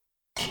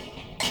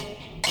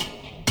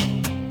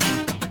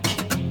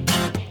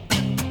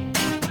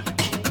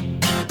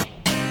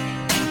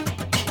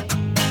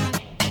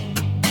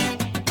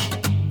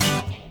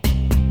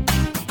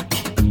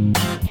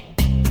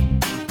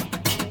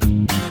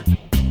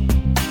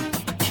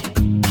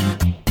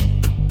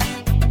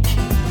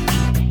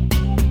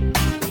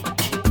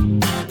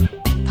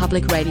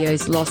Public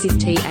Radio's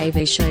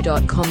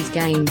LossisTAVShow.com's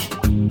game.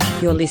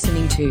 You're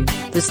listening to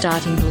The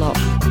Starting Block.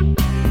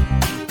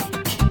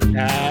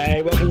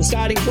 Hey, welcome to The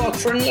Starting Block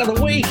for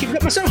another week. You've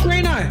got myself,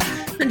 Reno,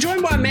 and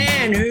joined by a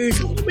man who's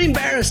a little bit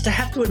embarrassed to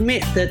have to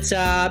admit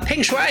that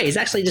Peng Shui has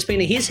actually just been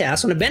at his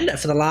house on a bender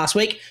for the last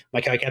week. My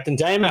co-captain,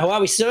 Damo, how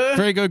are we, sir?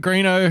 Very good,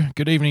 Greeno.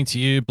 Good evening to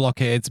you,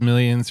 blockheads,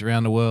 millions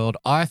around the world.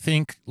 I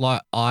think,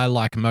 like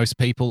most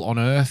people on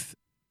Earth,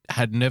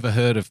 had never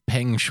heard of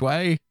Peng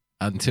Shui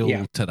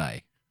until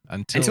today.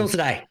 Until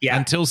today, yeah.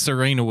 Until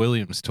Serena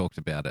Williams talked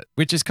about it,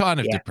 which is kind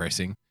of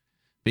depressing.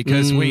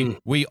 Because we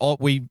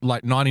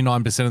like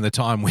 99% of the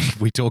time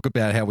we talk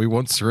about how we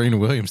want Serena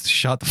Williams to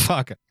shut the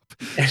fuck up.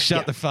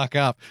 Shut the fuck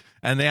up.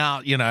 And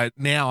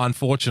now,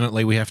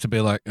 unfortunately we have to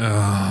be like,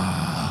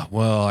 oh,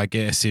 well, I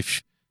guess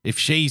if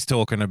she's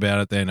talking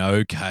about it, then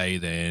okay,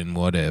 then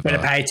whatever.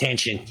 Better pay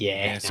attention.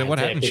 Yeah. So what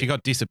happened? She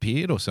got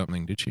disappeared or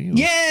something, did she? Or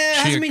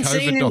hasn't been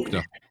seen.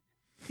 Doctor?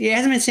 Yeah,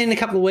 hasn't been seen in a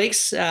couple of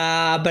weeks,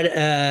 but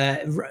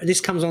this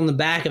comes on the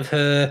back of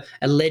her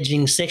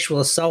alleging sexual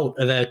assault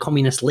of a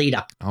communist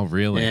leader. Oh,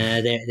 really?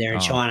 They're in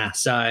China.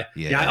 So,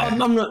 I'm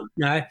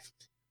not,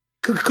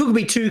 could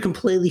be two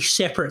completely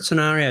separate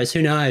scenarios.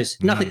 Who knows?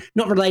 Nothing,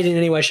 not related in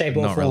any way, shape,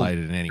 or form. Not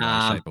related in any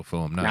way, shape, or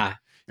form, no.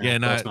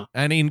 No.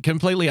 And in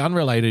completely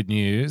unrelated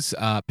news,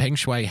 Peng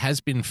Shui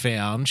has been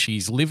found.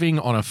 She's living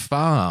on a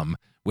farm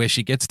where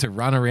she gets to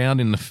run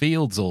around in the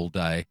fields all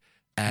day.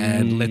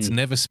 And let's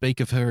never speak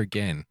of her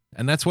again.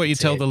 And that's what you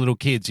tell the little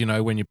kids,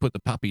 when you put the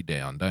puppy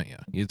down, don't you?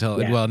 You tell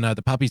well, no,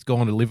 the puppy's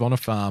gone to live on a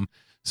farm.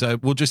 So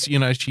we'll just,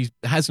 she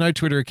has no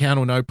Twitter account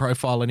or no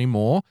profile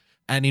anymore.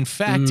 And in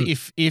fact,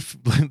 if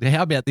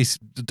how about this?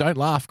 Don't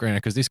laugh, Grana,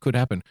 because this could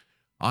happen.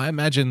 I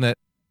imagine that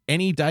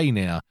any day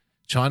now,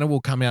 China will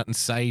come out and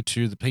say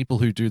to the people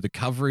who do the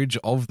coverage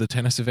of the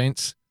tennis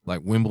events,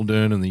 like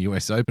Wimbledon and the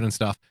US Open and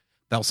stuff,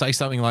 they'll say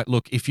something like,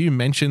 look, if you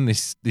mention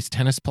this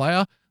tennis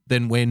player,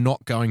 then we're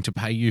not going to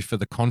pay you for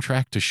the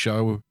contract to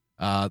show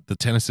the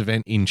tennis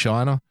event in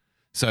China.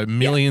 So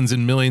millions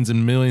and millions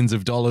and millions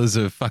of dollars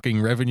of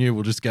fucking revenue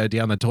will just go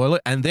down the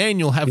toilet. And then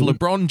you'll have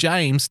LeBron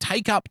James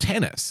take up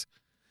tennis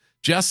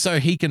just so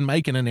he can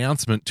make an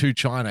announcement to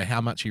China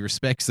how much he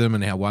respects them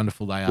and how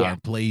wonderful they are.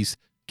 And please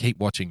keep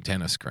watching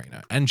tennis,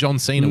 Greeno. And John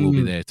Cena will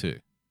be there too.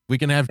 We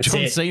can have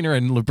John Cena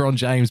and LeBron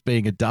James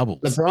being a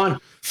doubles. LeBron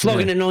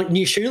flogging a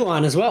new shoe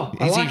line as well.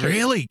 Is he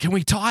really? Can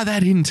we tie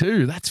that in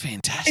too? That's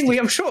fantastic.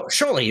 I'm sure.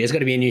 Surely there's got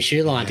to be a new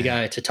shoe line to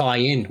go to tie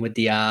in with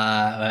the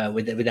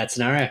with that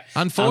scenario.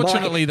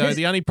 Unfortunately, though,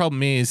 the only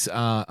problem is,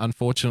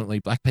 unfortunately,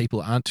 black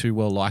people aren't too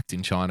well liked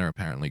in China.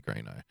 Apparently,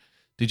 Greeno.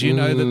 Did you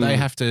know that they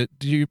have to?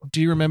 Do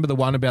you remember the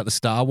one about the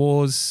Star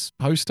Wars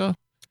poster?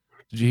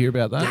 Did you hear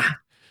about that? Nah.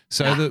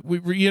 So that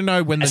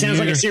when it sounds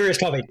like a serious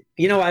topic.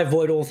 I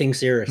avoid all things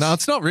serious. No,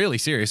 it's not really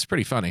serious. It's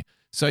pretty funny.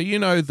 So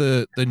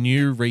the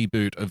new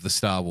reboot of the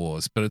Star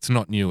Wars, but it's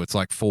not new. It's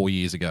like 4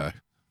 years ago,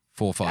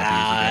 4 or 5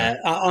 years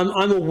ago.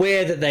 I'm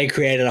aware that they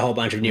created a whole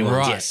bunch of new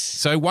ones. Yes.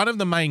 So one of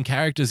the main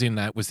characters in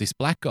that was this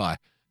black guy.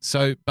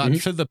 So, but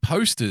for the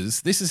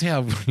posters, this is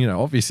how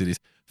obvious it is.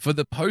 For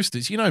the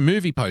posters,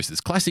 movie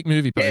posters, classic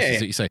movie posters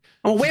that you say.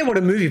 I'm aware what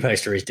a movie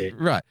poster is, dude.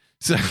 Right.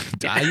 So,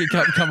 you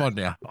come on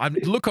now.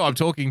 Look who I'm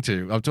talking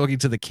to. I'm talking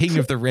to the king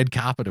of the red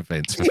carpet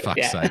events, for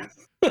fuck's sake.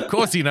 Of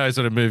course he knows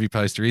what a movie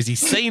poster is. He's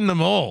seen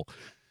them all.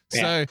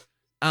 So,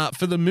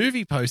 for the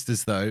movie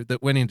posters, though,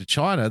 that went into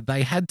China,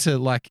 they had to,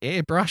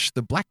 airbrush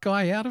the black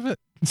guy out of it.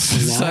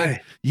 So,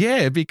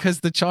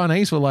 because the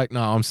Chinese were like,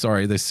 no, I'm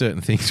sorry, there's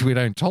certain things we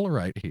don't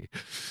tolerate here.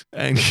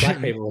 And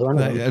black people,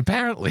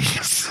 apparently.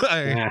 So,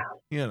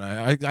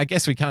 I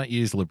guess we can't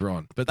use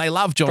LeBron. But they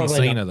love John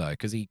Cena, though,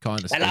 because he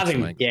kind of they love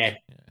him,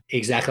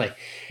 exactly.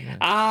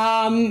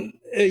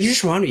 You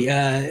just remind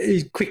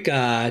me,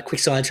 quick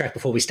sidetrack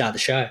before we start the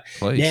show.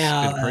 Please,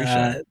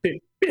 now,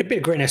 bit of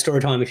Greeno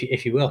story time,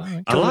 if you will.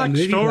 I like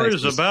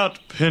stories about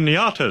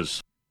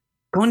pinatas.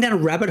 Going down a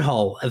rabbit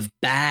hole of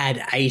bad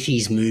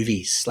 80s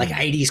movies, like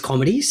 80s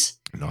comedies.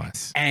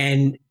 Nice.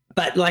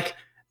 But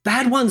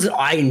bad ones that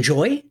I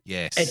enjoy.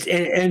 Yes.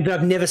 And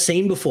I've never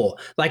seen before.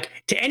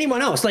 To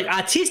anyone else,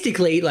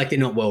 artistically, they're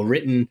not well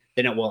written,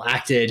 they're not well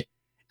acted.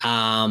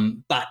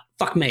 But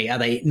fuck me, are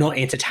they not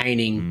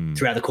entertaining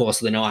throughout the course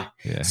of the night?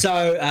 Yeah.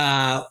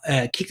 So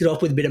kicked it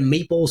off with a bit of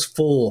Meatballs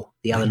 4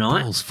 the other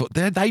night.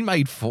 They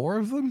made 4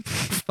 of them?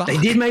 Fuck. They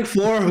did make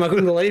 4 of them. I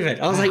couldn't believe it.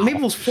 I was like,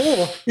 Meatballs 4?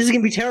 This is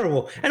going to be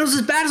terrible. And it was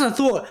as bad as I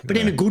thought, but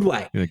in a good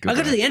way. I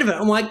got to the end of it.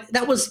 I'm like,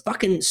 that was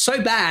fucking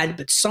so bad,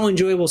 but so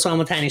enjoyable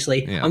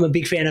simultaneously. Yeah. I'm a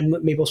big fan of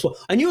Meatballs 4.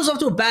 I knew it was off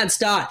to a bad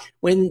start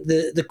when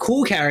the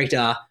cool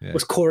character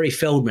was Corey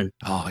Feldman.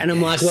 Oh, and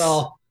I'm like,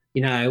 well,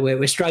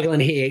 we're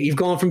struggling here. You've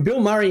gone from Bill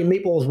Murray in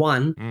Meatballs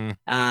 1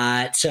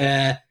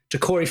 to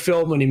Corey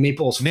Feldman in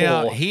Meatballs 4.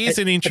 Now, here's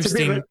an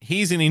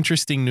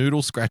interesting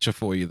noodle scratcher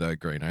for you, though,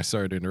 Greeno.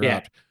 Sorry to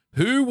interrupt.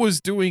 Who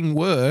was doing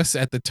worse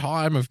at the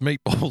time of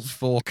Meatballs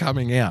 4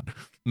 coming out?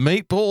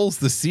 Meatballs,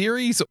 the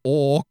series,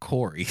 or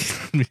Corey?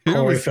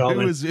 Corey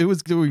Feldman. Who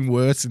was doing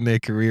worse in their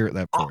career at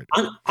that point?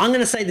 I'm going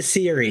to say the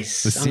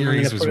series. The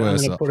series was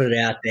worse. I'm going to put it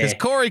out there. Because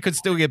Corey could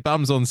still get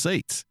bums on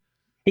seats.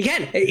 He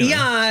can.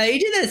 Yeah, he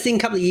did that thing a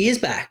couple of years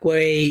back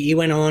where he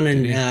went on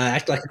and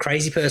acted like a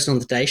crazy person on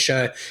the Today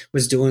Show,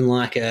 was doing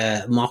like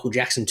a Michael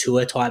Jackson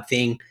tour type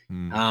thing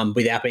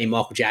without being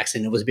Michael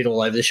Jackson. It was a bit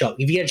all over the shop.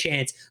 If you get a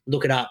chance,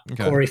 look it up.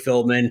 Okay. Corey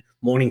Feldman,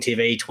 Morning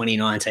TV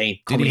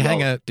 2019. Did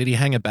he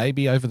hang a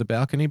baby over the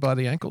balcony by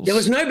the ankles? There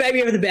was no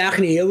baby over the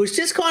balcony. It was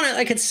just kind of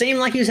like, it seemed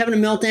like he was having a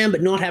meltdown,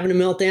 but not having a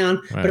meltdown,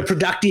 but a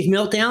productive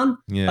meltdown.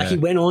 Yeah. Like he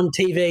went on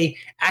TV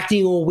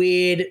acting all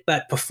weird,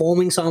 but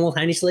performing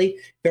simultaneously.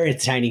 Very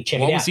entertaining. Check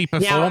it out. What was he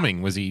performing?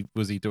 Now,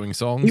 was he doing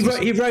songs?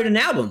 He wrote an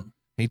album.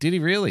 He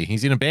really?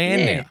 He's in a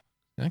band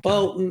now. Okay.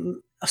 Well,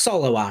 a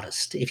solo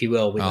artist, if you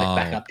will, with like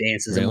backup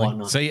dancers and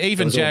whatnot. So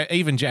even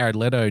Jared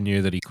Leto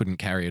knew that he couldn't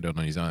carry it on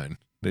his own.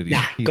 He'd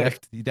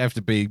have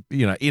to be,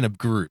 in a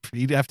group.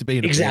 He'd have to be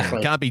in a band.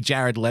 It can't be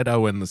Jared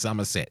Leto and the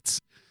Somersets.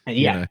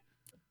 Yeah.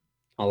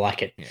 I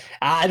like it.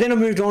 Yeah. Then I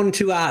moved on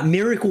to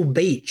Miracle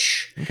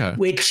Beach,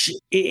 which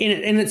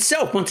in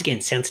itself, once again,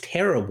 sounds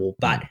terrible,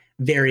 but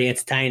very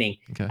entertaining.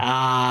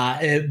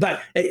 Okay.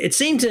 But it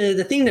seemed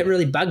the thing that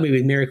really bugged me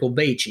with Miracle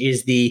Beach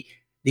is the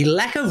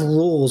lack of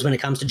rules when it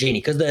comes to Genie,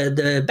 because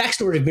the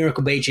backstory of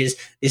Miracle Beach is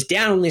this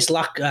down on this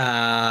luck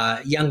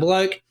young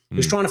bloke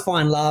who's trying to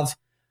find love,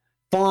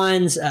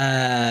 finds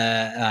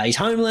he's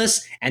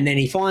homeless, and then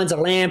he finds a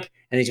lamp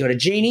and he's got a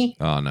genie.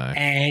 Oh no!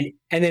 And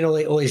then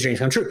all his dreams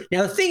come true.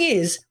 Now the thing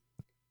is,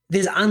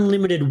 there's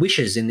unlimited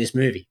wishes in this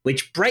movie,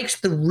 which breaks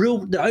the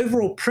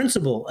overall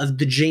principle of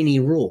the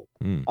Genie rule,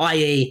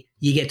 i.e.,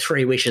 you get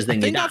 3 wishes,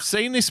 then you're done. I've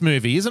seen this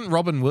movie. Isn't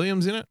Robin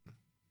Williams in it?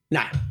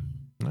 No,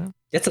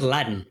 that's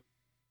Aladdin.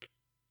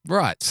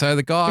 Right. So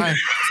the guy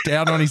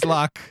down on his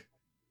luck.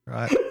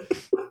 Right.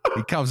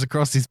 He comes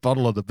across this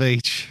bottle on the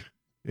beach.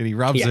 And he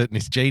rubs it and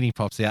his genie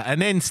pops out and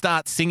then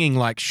starts singing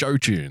like show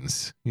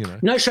tunes,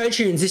 No show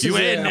tunes. You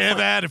ain't never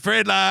had a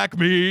friend like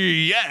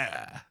me,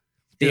 yeah.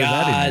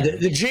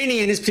 The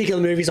genie in this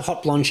particular movie is a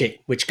hot blonde chick,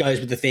 which goes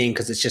with the theme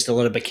because it's just a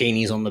lot of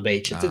bikinis on the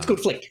beach. It's a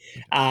good flick.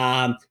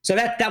 So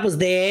that was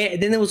there.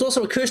 Then there was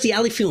also a Kirstie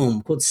Alley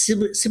film called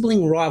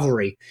Sibling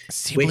Rivalry.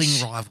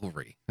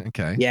 Rivalry,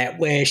 okay. Yeah,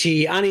 where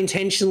she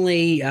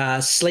unintentionally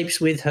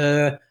sleeps with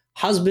her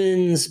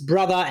husband's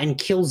brother and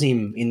kills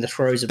him in the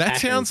throes of passion.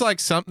 That sounds like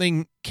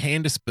something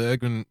Candice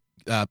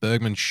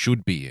Bergman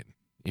should be in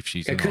if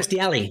she's in Kirstie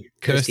Alley.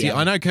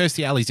 I know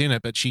Kirstie Alley's in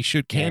it, but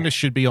Candice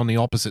should be on the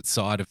opposite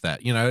side of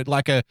that.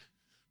 Like a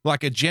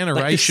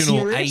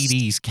generational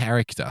 80s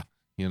character.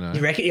 You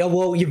reckon? Yeah,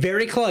 well, you're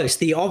very close.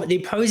 The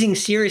opposing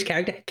serious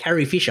character,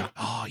 Carrie Fisher.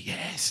 Oh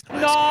yes,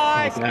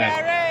 nice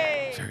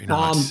Carrie. Very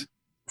nice.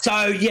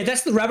 So, yeah,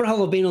 that's the rabbit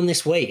hole I've been on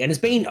this week. And it's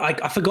been,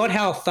 I forgot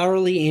how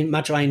thoroughly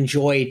much I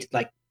enjoyed,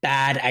 like,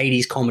 bad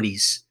 80s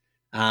comedies.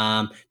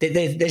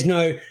 There's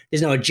no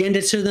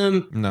agenda to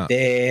them. No.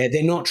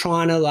 They're not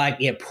trying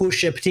to,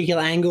 push a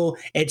particular angle.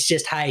 It's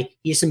just, hey,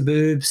 here's some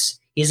boobs.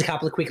 Here's a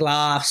couple of quick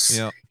laughs.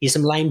 Yep. Here's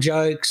some lame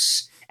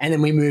jokes. And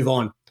then we move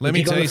on. Let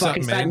me tell you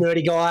something, man. Fucking fat,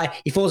 nerdy guy.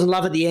 He falls in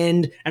love at the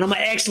end. And I'm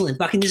like, excellent.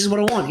 Fucking this is what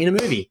I want in a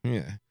movie.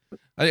 Yeah.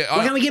 Why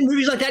can't we get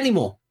movies like that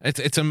anymore?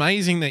 It's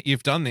amazing that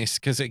you've done this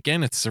because,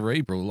 again, it's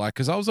cerebral.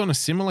 Because I was on a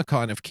similar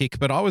kind of kick,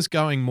 but I was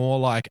going more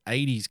like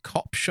 80s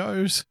cop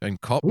shows and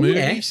cop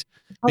movies.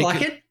 I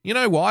like it. You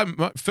know why?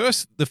 The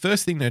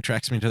first thing that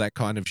attracts me to that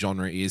kind of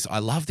genre is I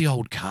love the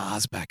old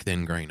cars back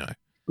then, Greeno.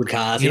 Good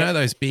cars, You know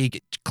those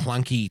big,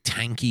 clunky,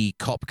 tanky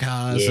cop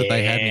cars that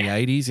they had in the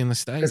 80s in the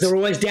States? Because they're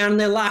always down in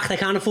their luck. They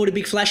can't afford a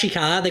big flashy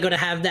car. They got to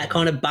have that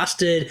kind of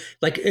busted,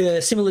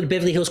 similar to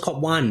Beverly Hills Cop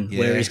 1,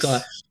 where he's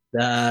got...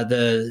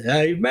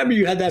 remember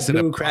you had that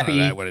blue crappy. I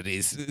don't know what it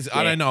is.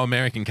 I don't know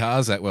American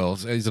cars that well.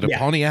 Is it a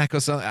Pontiac or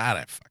something? I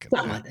don't fucking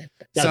know.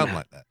 Something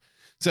like that.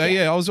 So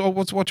I was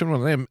watching one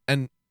of them,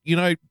 and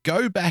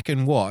go back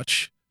and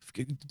watch.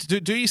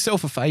 Do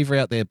yourself a favor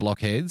out there,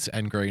 blockheads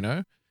and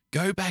Greeno.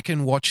 Go back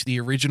and watch the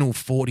original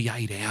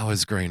 48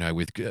 Hours, Greeno,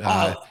 with Eddie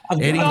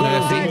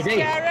Murphy.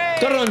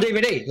 Got it on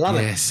DVD. Love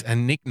it. Yes,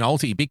 and Nick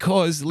Nolte.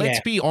 Because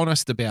let's be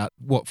honest about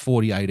what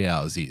 48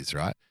 Hours is,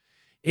 right?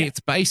 It's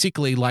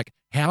basically like,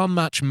 how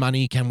much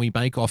money can we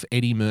make off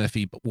Eddie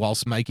Murphy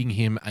whilst making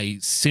him a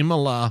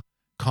similar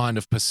kind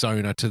of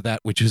persona to that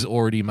which has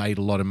already made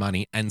a lot of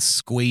money and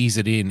squeeze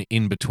it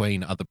in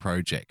between other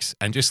projects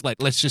and just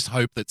let's just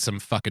hope that some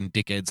fucking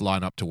dickheads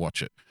line up to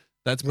watch it.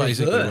 That's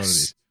basically what it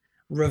is.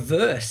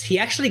 Reverse. He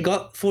actually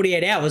got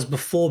 48 Hours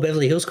before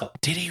Beverly Hills Cop.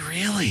 Did he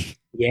really?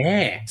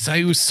 Yeah. So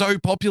he was so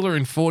popular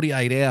in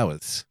 48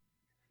 Hours.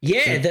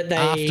 Yeah,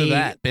 after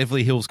that,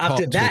 Beverly Hills Cop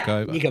took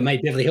over. You got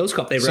made Beverly Hills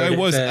Cop. So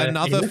was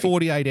another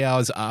 48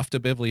 Hours after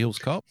Beverly Hills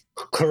Cop?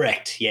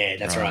 Correct. Yeah,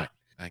 that's right.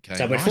 Okay.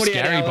 So, nice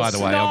Gary, hours, by the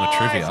way, on the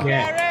trivia.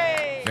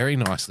 Yeah. Very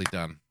nicely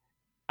done.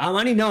 I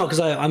only know because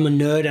I'm a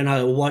nerd and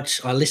I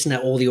listen to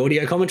all the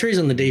audio commentaries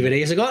on the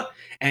DVDs I got,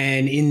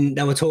 and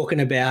they were talking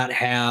about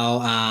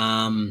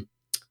how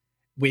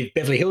with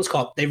Beverly Hills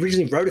Cop, they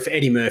originally wrote it for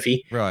Eddie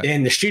Murphy. Right.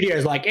 Then the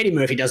studio's like, Eddie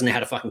Murphy doesn't know how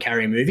to fucking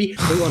carry a movie.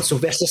 We want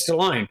Sylvester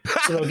Stallone.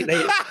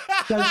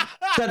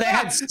 So they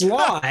had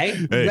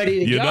Sly ready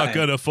to go. You're not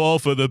going to fall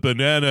for the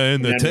banana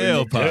in the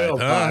tailpipe,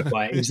 huh?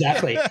 Right,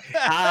 exactly.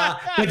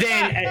 But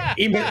then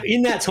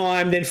in that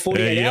time, then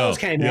 48 Hours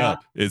came out.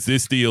 Is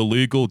this the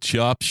illegal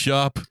chop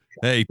shop?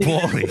 Hey,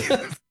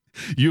 Paulie.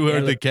 You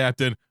heard the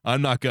captain.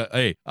 I'm not gonna.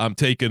 Hey, I'm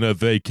taking a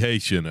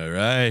vacation. All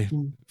right.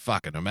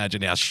 Fucking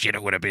imagine how shit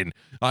it would have been.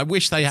 I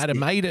wish they had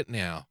made it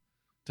now.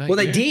 Well,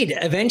 they did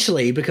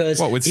eventually because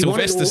with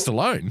Sylvester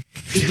Stallone.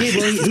 He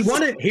did.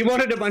 Well, he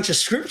wanted a bunch of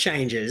script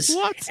changes.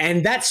 What?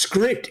 And that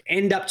script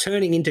ended up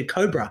turning into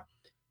Cobra.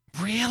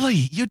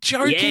 Really? You're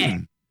joking? Yeah.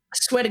 I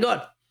swear to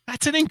God.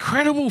 That's an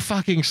incredible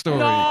fucking story.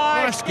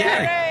 Nice,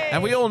 Gary.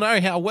 And we all know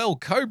how well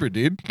Cobra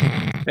did.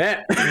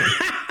 Yeah.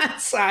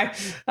 So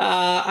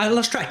I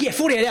lost track. Yeah,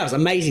 48 Hours,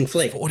 amazing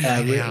flick.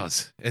 48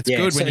 hours. It's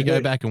good when you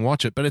go back and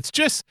watch it, but it's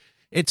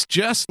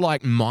just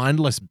like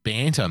mindless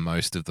banter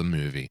most of the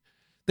movie.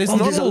 There's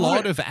not a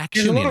lot of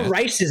action. There's a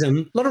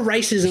lot of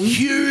racism.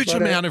 Huge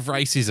amount of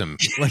racism.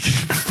 Like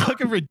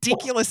fucking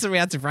ridiculous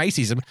amounts of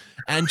racism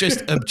and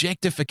just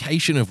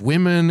objectification of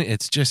women.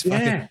 It's just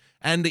fucking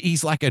and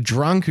he's like a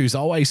drunk who's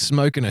always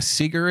smoking a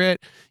cigarette.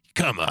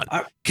 Come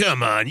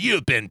on,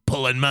 you've been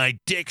pulling my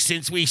dick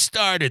since we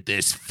started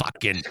this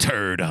fucking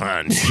turd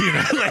hunt. You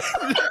know, like,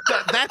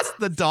 that's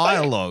the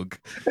dialogue.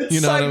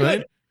 You know what I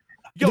mean?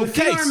 Yo,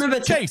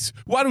 Case,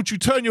 why don't you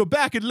turn your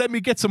back and let me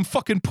get some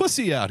fucking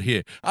pussy out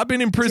here? I've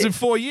been in prison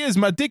 4 years.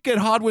 My dick get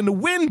hard when the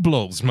wind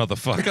blows,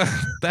 motherfucker.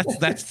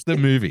 That's the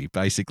movie,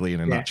 basically, in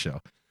a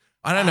nutshell.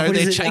 I don't know.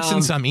 They're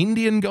chasing some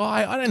Indian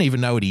guy. I don't even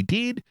know what he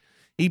did.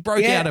 He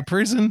broke out of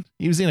prison.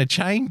 He was in a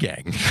chain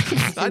gang.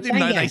 I didn't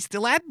know they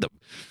still had them.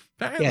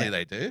 Apparently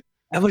they do.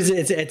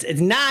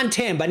 It's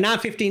 9:10, but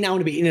 9:15 I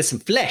want to be into some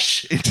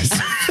flesh. Into some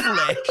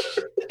flesh.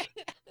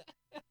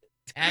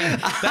 Tang.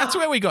 That's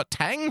where we got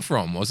Tang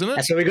from, wasn't it?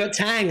 That's where we got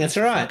Tang. That's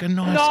right.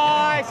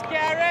 Nice,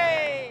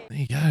 Gary. There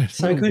you go.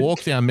 So good.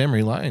 Walk down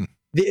memory lane.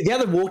 The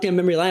other walk down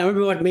memory lane, I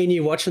remember me and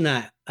you watching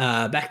that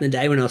back in the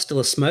day when I was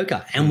still a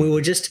smoker, and we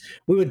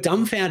were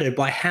dumbfounded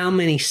by how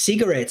many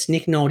cigarettes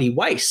Nick Nolte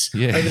wastes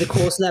over the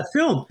course of that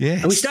film.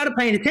 Yes. And we started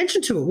paying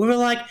attention to it. We were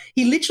like,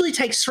 he literally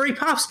takes 3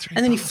 puffs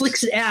and then he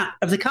flicks it out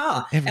of the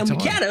car. We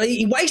counted.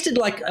 He wasted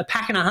like a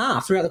pack and a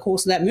half throughout the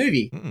course of that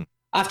movie.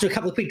 After a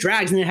couple of quick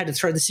drags, and then had to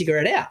throw the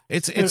cigarette out.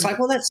 It's like,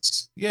 well,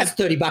 that's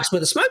 $30 worth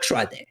of smokes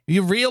right there.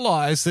 You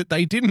realise that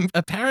they didn't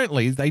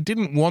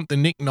want the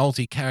Nick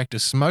Nolte character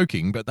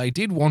smoking, but they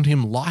did want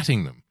him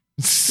lighting them.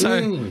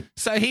 So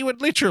he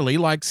would literally,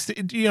 like,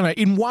 you know,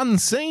 in one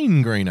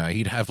scene, Greeno,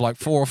 he'd have like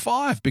 4 or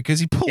 5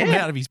 because he'd pull them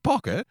out of his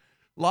pocket,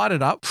 light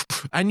it up,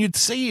 and you'd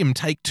see him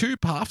take 2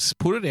 puffs,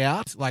 put it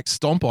out, like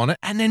stomp on it,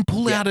 and then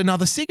pull out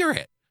another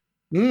cigarette.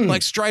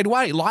 Like straight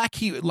away,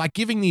 like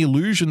giving the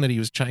illusion that he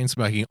was chain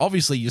smoking.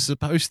 Obviously, you're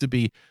supposed to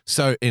be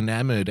so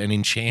enamored and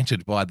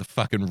enchanted by the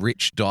fucking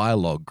rich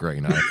dialogue,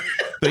 Greeno,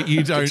 that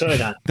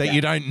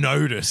you don't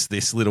notice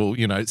this little,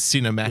 you know,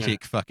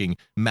 cinematic fucking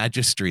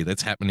magistry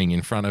that's happening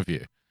in front of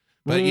you.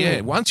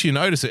 But once you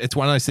notice it, it's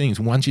one of those things.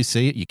 Once you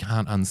see it, you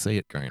can't unsee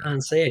it, Greeno.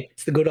 Unsee it.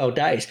 It's the good old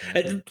days.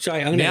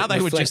 Now they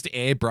would just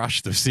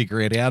airbrush the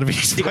cigarette out of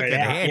his fucking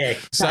hair.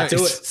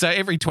 So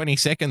every 20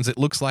 seconds, it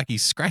looks like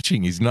he's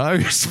scratching his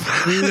nose.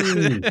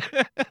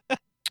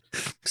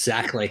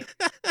 Exactly.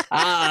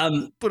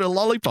 Put a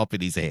lollipop in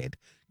his head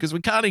because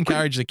we can't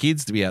encourage the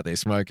kids to be out there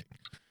smoking.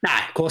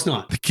 Nah, of course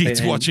not. The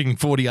kids watching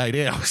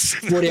 48 Hours.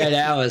 48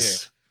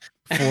 Hours.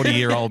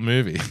 40-year-old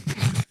movie.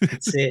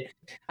 That's it.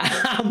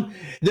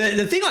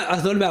 The thing I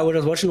thought about when I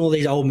was watching all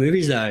these old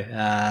movies, though,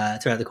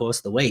 throughout the course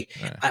of the week,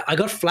 I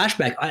got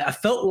flashback. I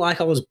felt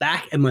like I was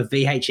back at my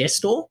VHS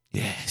store.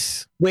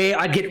 Yes. Where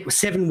I'd get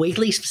 7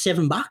 weeklies for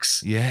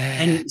 $7. Yeah.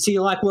 And so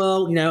you're like,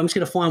 well, you know, I'm just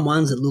going to find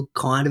ones that look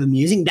kind of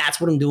amusing. That's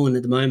what I'm doing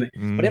at the moment.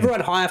 Whatever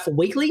I'd hire for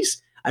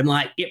weeklies, I'm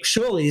like, yep,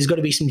 surely there's got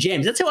to be some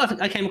gems. That's how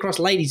I came across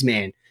Ladies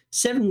Man.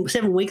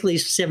 7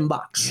 weeklies for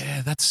 $7.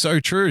 Yeah, that's so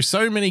true.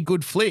 So many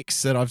good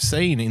flicks that I've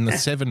seen in the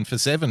 7 for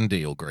 $7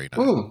 deal,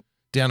 Greeno.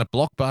 Down at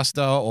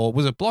Blockbuster, or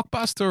was it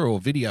Blockbuster or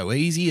Video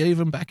Easy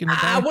even back in the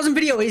day? It wasn't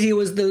Video Easy. It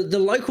was the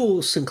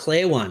local St.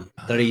 Clair one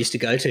that I used to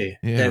go to.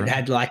 That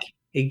had like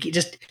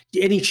just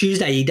any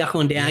Tuesday you duck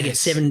on down, get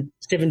seven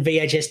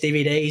VHS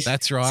DVDs.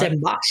 That's right.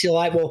 $7. You're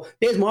like, well,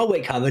 there's my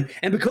week covered.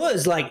 And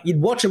because like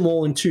you'd watch them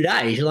all in 2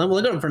 days, you're like, well,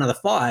 I got them for another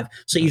 5.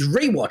 So you'd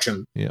rewatch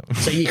them. Yeah.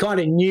 So you kind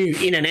of knew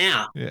in and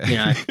out, you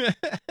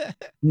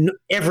know,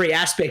 every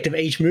aspect of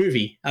each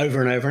movie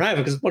over and over and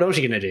over. Because what else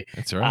are you going to do?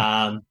 That's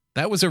right.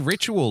 That was a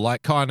ritual,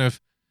 like kind of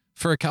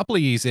for a couple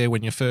of years there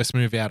when you first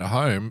moved out of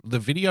home, the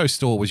video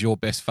store was your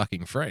best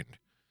fucking friend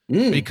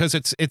because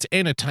it's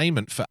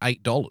entertainment for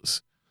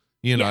 $8.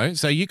 You know,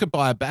 so you could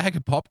buy a bag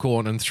of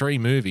popcorn and 3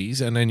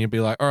 movies and then you'd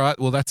be like, all right,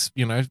 well, that's,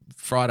 you know,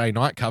 Friday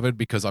night covered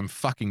because I'm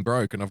fucking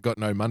broke and I've got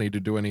no money to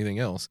do anything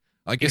else.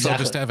 I guess I'll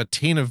just have a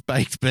tin of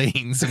baked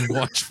beans and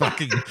watch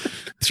fucking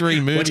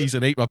 3 movies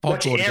and eat my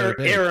popcorn. Watch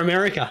Air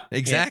America.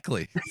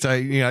 Exactly. Yeah.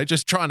 So,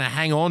 just trying to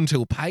hang on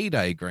till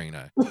payday,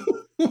 Greeno.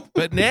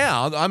 But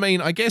now, I mean,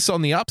 I guess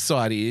on the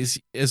upside is,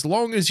 as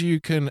long as you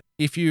can,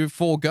 if you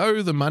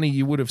forego the money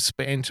you would have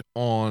spent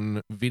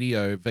on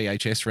video,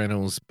 VHS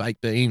rentals,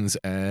 baked beans,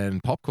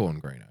 and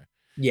popcorn, Greeno.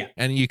 Yeah.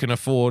 And you can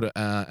afford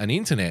an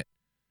internet,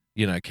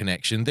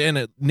 connection,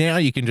 then now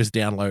you can just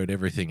download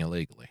everything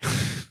illegally.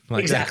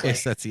 Exactly. I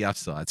guess that's the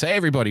upside. So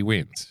everybody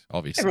wins,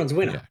 obviously. Everyone's a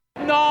winner.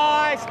 Yeah.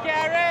 Nice,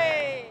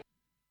 Gary.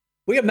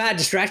 We got mad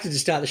distracted to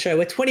start the show.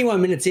 We're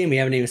 21 minutes in. We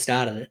haven't even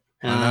started it.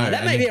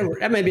 That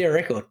may be a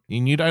record.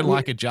 And you don't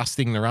like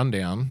adjusting the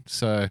rundown,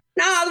 so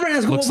no, the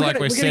rundown's looks like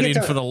we're set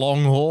in for the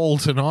long haul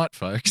tonight,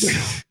 folks.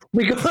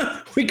 we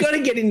got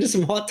to get into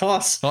some hot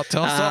toss. Hot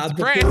toss off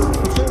the press.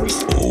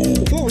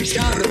 Before we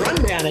start the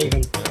rundown,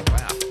 even.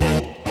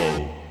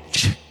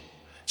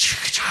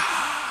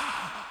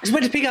 I just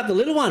went to pick up the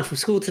little one from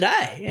school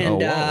today, and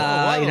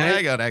hang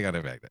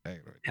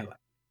on.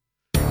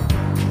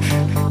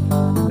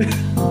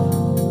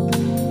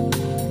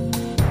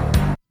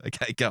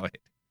 Okay, go ahead.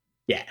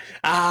 Yeah,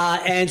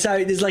 and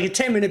so there's like a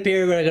 10-minute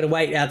period where I got to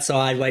wait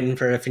outside, waiting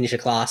for her to finish a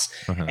class,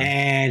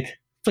 and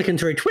flicking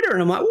through Twitter,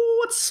 and I'm like, "Oh,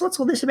 what's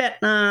all this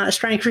about?"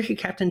 Australian cricket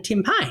captain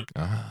Tim Paine,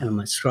 and I'm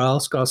like,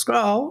 scroll,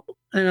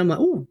 and I'm like,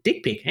 "Oh,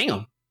 dick pic. Hang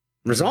on,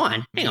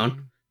 resign. Hang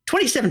on,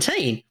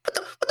 2017. What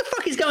the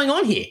fuck is going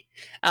on here?"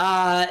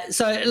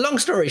 So long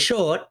story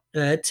short,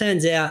 it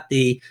turns out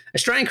the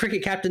Australian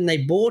cricket captain they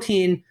brought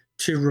in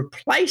to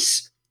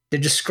replace the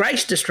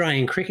disgraced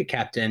Australian cricket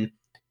captain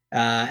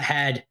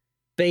had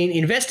been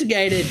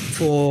investigated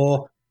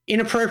for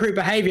inappropriate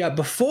behaviour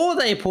before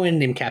they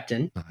appointed him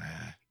captain.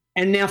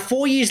 And now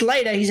 4 years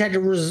later, he's had to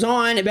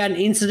resign about an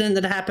incident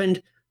that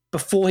happened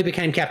before he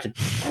became captain.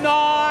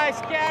 Nice,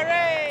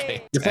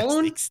 Gary. You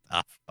following?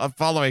 Stuff. I'm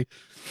following.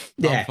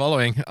 Yeah. I'm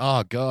following.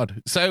 Oh,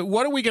 God. So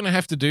what are we going to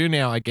have to do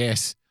now, I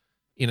guess,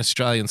 in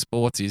Australian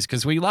sports is,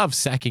 because we love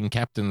sacking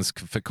captains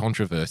for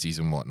controversies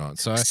and whatnot.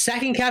 So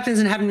sacking captains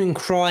and having them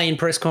cry in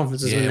press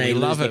conferences when they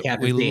lose their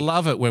captaincy. We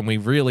love it when we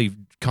really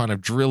kind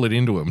of drill it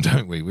into them,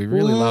 don't we? We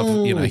really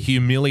love,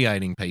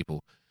 humiliating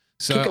people.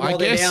 So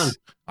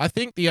I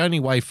think the only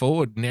way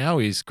forward now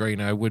is,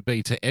 Greeno, would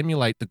be to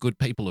emulate the good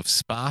people of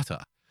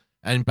Sparta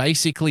and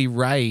basically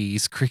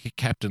raise cricket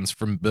captains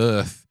from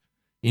birth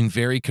in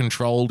very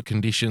controlled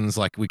conditions.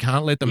 Like, we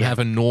can't let them have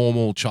a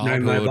normal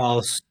childhood. No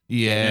mobiles.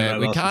 Yeah,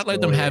 we can't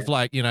let them have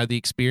the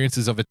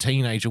experiences of a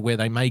teenager where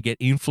they may get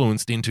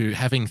influenced into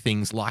having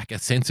things like a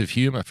sense of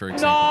humor, for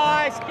example.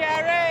 Nice,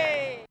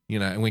 Gary.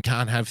 And we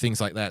can't have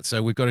things like that.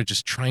 So we've got to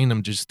just train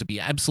them just to be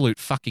absolute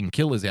fucking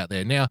killers out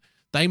there. Now,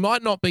 they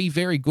might not be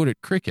very good at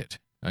cricket,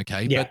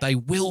 okay, but they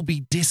will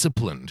be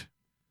disciplined.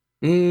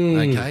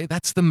 Okay,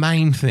 that's the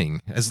main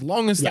thing. As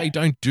long as they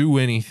don't do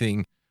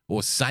anything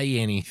or say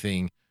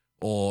anything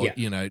or,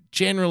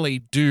 generally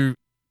do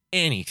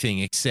anything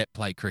except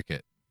play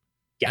cricket.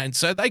 Yeah. And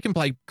so they can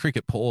play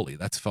cricket poorly.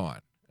 That's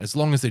fine. As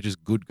long as they're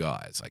just good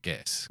guys, I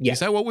guess. Yeah. Is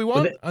that what we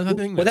want? I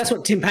think that's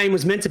what Tim Paine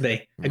was meant to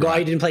be. A guy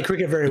who didn't play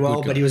cricket very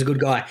well, but he was a good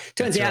guy.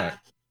 Turns out,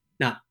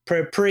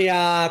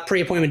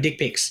 pre-appointment dick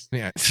pics.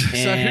 Yeah.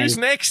 So who's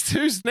next?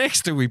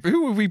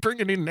 Who are we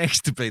bringing in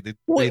next to be the captain?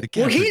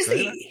 Well, here's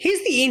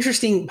the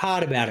interesting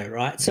part about it,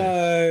 right?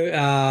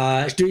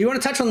 So, do you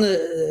want to touch on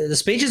the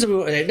speeches?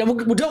 We'll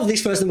deal with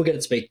this first, and then we'll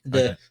get to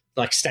the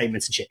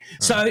statements and shit.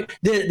 So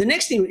the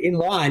next thing in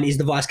line is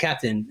the vice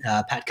captain,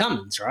 Pat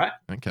Cummins, right?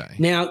 Okay.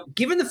 Now,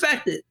 given the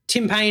fact that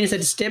Tim Paine has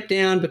had to step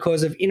down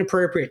because of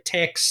inappropriate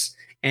texts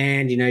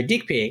and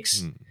dick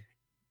pics.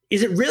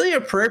 Is it really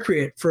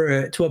appropriate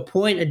to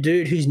appoint a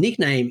dude whose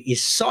nickname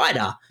is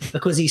Cider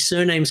because his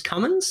surname's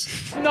Cummins?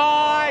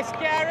 Nice,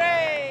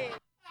 Gary.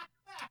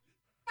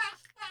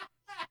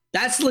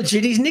 That's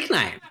legit his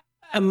nickname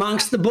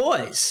amongst the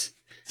boys.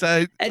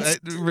 So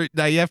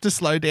now you have to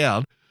slow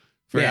down.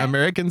 For our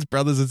Americans,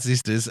 brothers and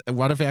sisters,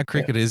 one of our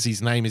cricketers,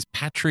 his name is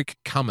Patrick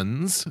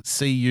Cummins,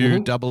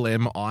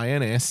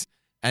 Cummins,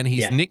 and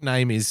his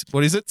nickname is,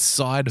 what is it?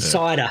 Cider.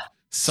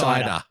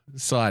 Cider.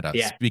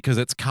 Yeah. Because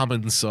it's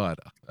Cummins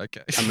cider.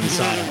 Okay. Cummins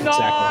cider. Exactly.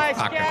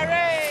 Nice,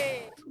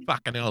 Gary.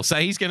 Fucking hell. So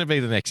he's going to be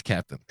the next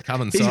captain.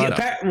 Cummins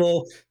cider.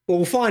 Well,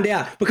 we'll find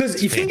out.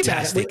 Because you think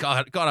about it.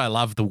 God, I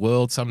love the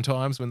world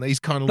sometimes when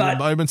these kind of little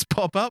moments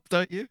pop up,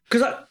 don't you?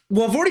 Because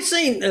I've already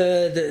seen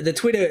the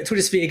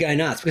Twitter sphere go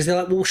nuts because they're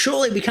like, well,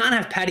 surely we can't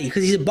have Paddy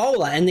because he's a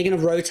bowler and they're going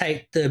to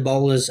rotate the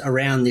bowlers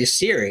around this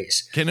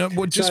series.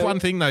 One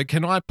thing though,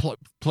 can I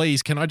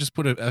just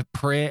put a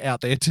prayer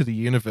out there to the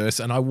universe,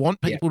 and I want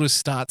people to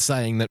start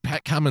saying that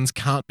Pat Cummins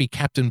can't be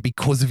captain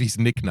because of his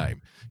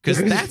nickname,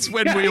 because that's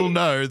when we'll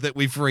know that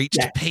we've reached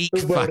peak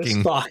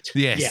fucking.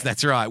 Yes,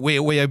 that's right.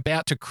 We're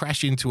about to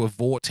crash into a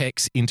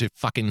vortex into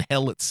fucking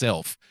hell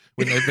itself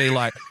when they'd be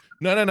like,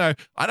 no,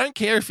 I don't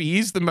care if he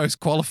is the most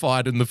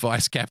qualified and the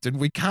vice captain.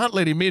 We can't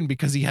let him in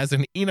because he has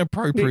an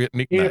inappropriate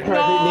nickname.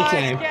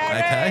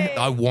 Okay,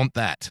 I want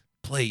that.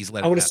 Please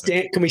let.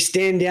 Can we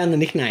stand down the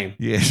nickname?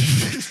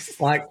 Yes.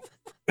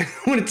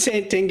 want a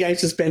 10-game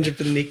suspension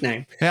for the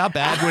nickname. How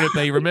bad would it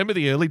be? Remember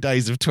the early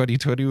days of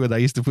 2020 when they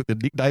used to put the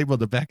nickname on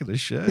the back of the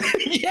shirt?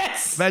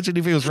 Yes. Imagine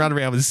if he was running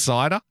around with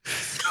cider.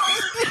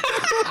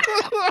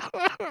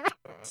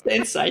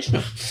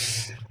 Sensational.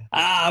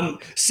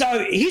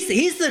 So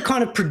here's the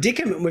kind of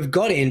predicament we've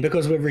got in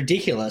because we're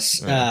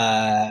ridiculous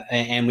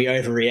and we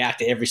overreact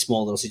to every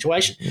small little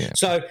situation. Yeah.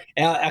 So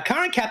our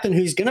current captain,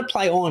 who's going to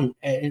play on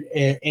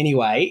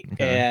anyway,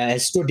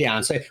 has stood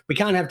down. So we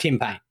can't have Tim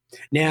Payne.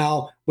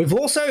 Now, we've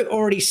also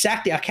already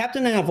sacked our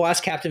captain and our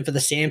vice captain for the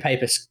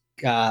sandpaper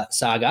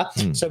saga.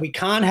 So we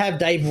can't have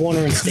Dave Warner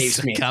and Steve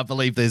Smith. I can't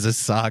believe there's a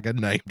saga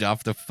named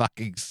after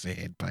fucking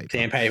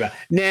sandpaper.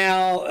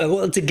 Now,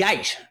 well, it's a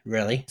gate,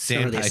 really.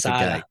 Sandpaper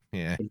gate.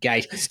 Yeah. A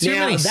gate. It's too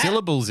many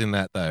syllables in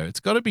that, though. It's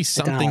got to be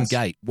something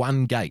gate.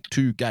 One gate,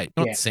 two gate,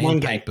 not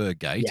sandpaper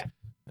gate. Yeah.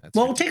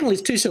 Well, technically,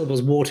 it's two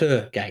syllables.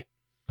 Water gate.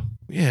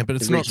 Yeah, but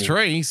it's not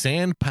three.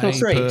 Sandpaper. Not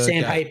three.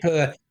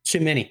 Sandpaper. Too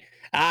many.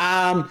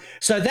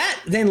 So that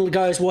then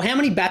goes, well, how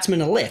many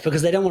batsmen are left?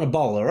 Because they don't want to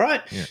bowl, all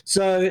right? Yeah.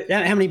 So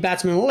how many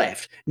batsmen are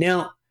left?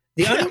 Now,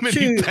 the only how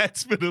many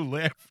batsmen are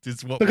left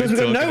is what because we're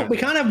talking about. We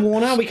can't have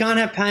Warner, we can't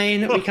have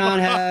Payne, we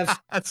can't have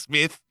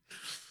Smith.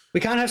 We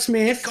can't have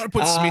Smith. Got to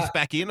put Smith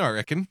back in, I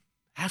reckon.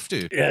 Have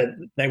to. Yeah,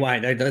 they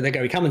won't. They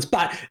go with Cummins.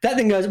 But that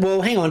then goes,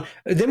 well, hang on.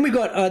 Then we've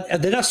got,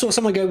 then I saw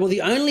someone go, well,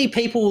 the only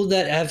people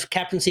that have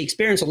captaincy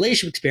experience or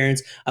leadership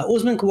experience are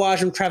Usman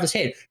Khawaja and Travis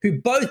Head, who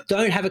both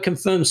don't have a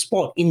confirmed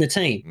spot in the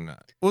team. No.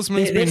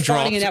 Usman's been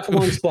dropped. It out for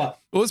one spot.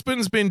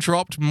 Usman's been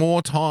dropped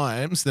more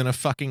times than a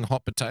fucking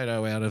hot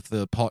potato out of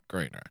the pot,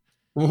 Greener.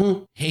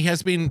 Mm-hmm.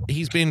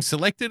 He's been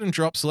selected and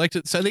dropped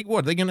selected. So they're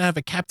going to have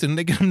a captain.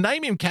 They're going to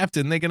name him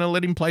captain. They're going to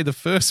let him play the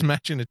first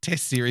match in a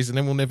test series and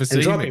then we'll never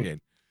see him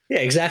again. Yeah,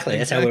 exactly.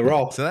 That's how we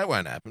roll. So that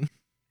won't happen.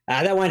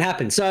 That won't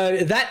happen. So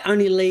that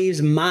only leaves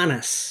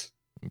Marnus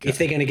if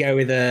they're going to go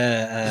with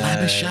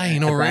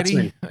Labuschagne already.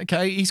 Batsman.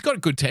 Okay, he's got a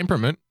good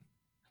temperament.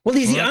 Well,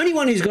 he's the only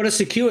one who's got a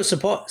secure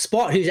spot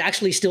who's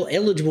actually still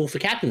eligible for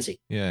captaincy.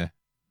 Yeah.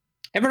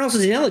 Everyone else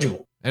is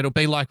ineligible. It'll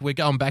be like we're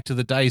going back to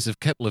the days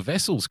of Kepler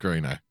Wessels,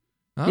 Greeno.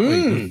 Aren't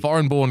we?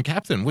 Foreign-born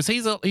captain. Was he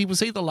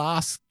the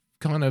last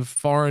kind of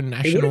foreign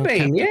national? He would have been,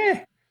 captain?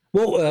 Yeah.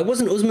 Well,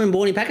 wasn't Usman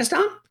born in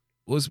Pakistan?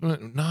 Was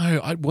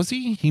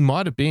he? He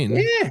might have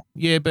been.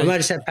 Yeah, but I might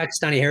just have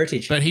Pakistani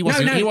heritage. But he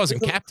wasn't. He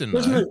wasn't captain.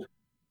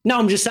 No,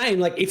 I'm just saying,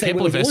 like if they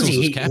were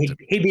Aussie,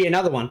 he'd be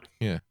another one.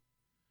 Yeah,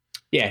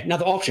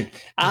 another option.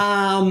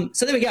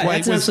 So there we go.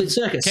 That's an absolute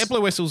circus.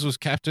 Kepler Wessels was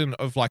captain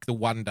of like the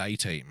one-day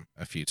team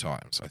a few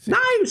times, I think.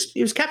 No,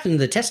 he was captain of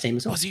the Test team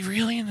as well. Was he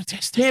really in the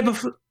Test team? Yeah,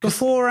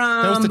 before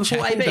that was the before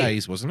Chappell AB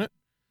days, wasn't it?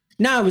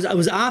 No, it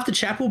was after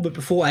Chappell, but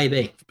before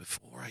AB.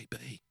 Before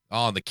AB.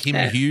 Oh, the Kim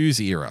Hughes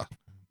era.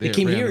 The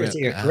Kim Hughes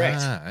era,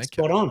 correct. Okay.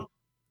 Spot on.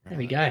 There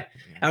we go.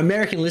 Our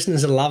American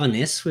listeners are loving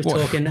this. We're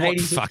talking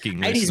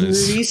 80s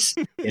movies.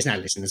 There's no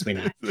listeners, we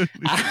know.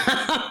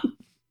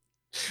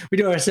 We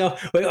do it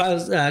ourselves.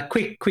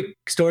 Quick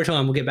story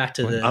time. We'll get back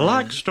to I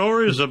like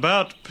stories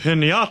about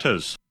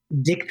pinatas.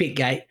 Dick pic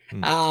gate.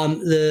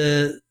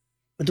 My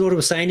daughter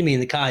was saying to me in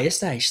the car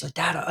yesterday, she's like,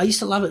 Dad, I used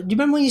to love it. Do you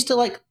remember when you used to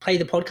like play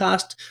the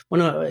podcast when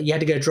you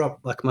had to go drop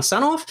like my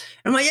son off?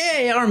 And I'm like,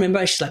 yeah, I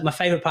remember. She's like, my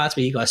favorite parts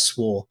where you guys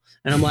swore.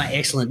 And I'm like,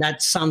 excellent.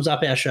 That sums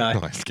up our show.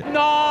 Nice,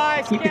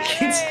 the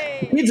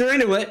kids are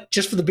into it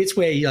just for the bits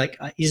where you like,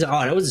 he's like,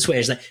 oh, that was a swear.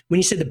 He's like, when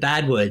you said the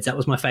bad words, that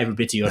was my favorite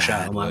bits of your show.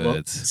 I'm like, well,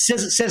 it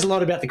says a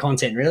lot about the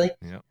content, really.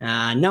 Yep.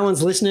 No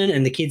one's listening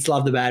and the kids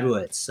love the bad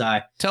words.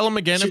 So tell them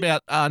again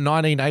about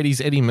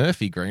 1980s Eddie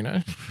Murphy,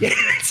 Greeno. Yeah,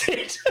 that's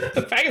it.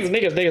 Faggots,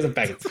 niggas, and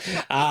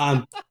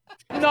faggots.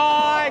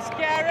 Nice,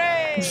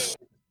 Gary.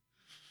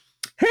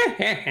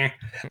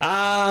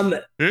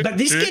 But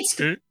this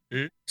gets...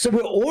 So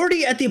we're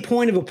already at the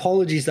point of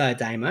apologies, though,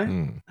 Damo.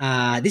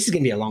 This is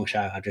going to be a long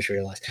show. I've just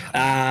realised. We're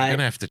going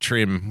to have to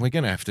trim.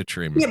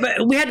 Yeah,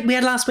 but we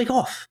had last week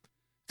off.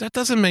 That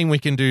doesn't mean we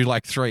can do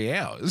like 3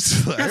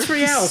 hours. That's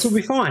 3 hours. We'll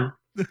be fine.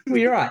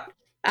 We're right.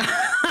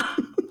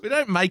 We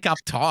don't make up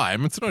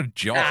time. It's not a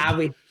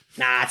job.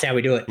 That's how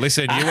we do it.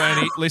 Listen,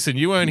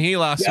 you weren't here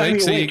last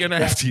week, so you're going to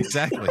have to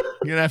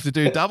You're going to have to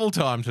do double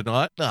time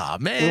tonight. Oh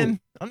man,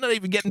 I'm not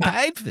even getting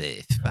paid for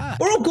this. Fuck.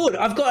 We're all good.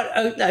 I've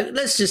got.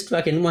 Let's just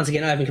fucking once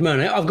again open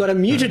kimono. I've got a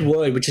muted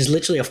word, which is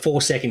literally a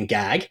 4-second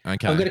gag.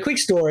 Okay. I've got a quick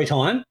story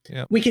time.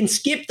 Yep. We can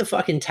skip the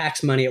fucking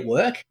tax money at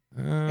work,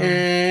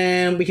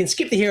 and we can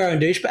skip the hero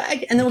and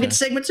douchebag, and then we'll get to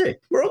segment 2.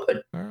 We're all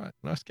good. All right,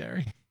 nice,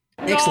 Gary.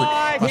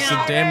 Excellent. Must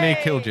have damn near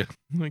killed you.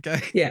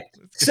 Okay. Yeah.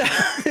 So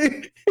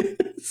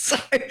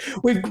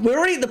we're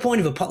already at the point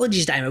of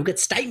apologies, Dave. We've got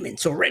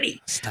statements already.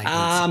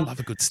 I love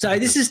a good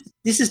statement. So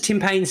this is Tim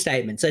Payne's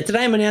statement. So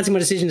today I'm announcing my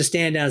decision to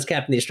stand down as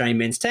captain of the Australian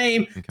men's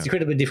team. Okay. It's an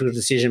incredibly difficult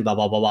decision, blah,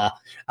 blah, blah, blah.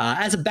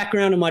 As a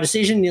background on my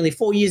decision, nearly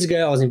 4 years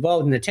ago, I was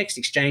involved in a text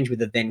exchange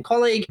with a then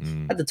colleague.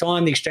 At the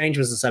time, the exchange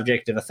was the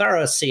subject of a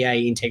thorough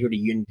CA integrity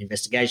unit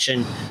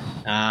investigation.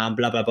 Blah,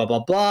 blah, blah, blah,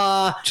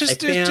 blah.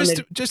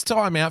 Just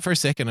time out for a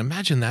second.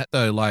 Imagine that,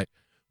 though. Like,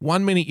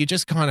 1 minute you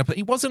just kind of,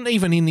 he wasn't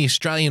even in the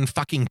Australian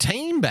fucking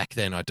team back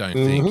then, I don't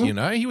think, you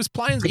know. He was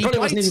playing, He probably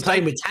wasn't even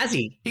playing with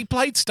Tassie. he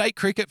played state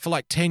cricket for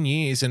like 10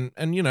 years and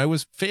you know,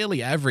 was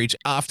fairly average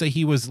after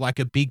he was like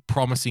a big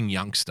promising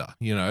youngster,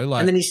 you know. Like,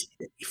 And then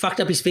he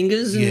fucked up his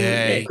fingers.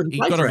 And, he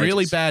got a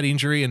really bad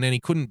injury and then he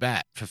couldn't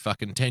bat for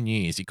fucking 10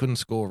 years. He couldn't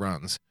score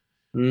runs.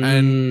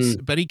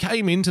 But he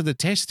came into the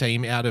test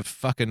team out of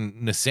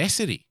fucking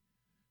necessity,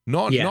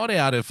 not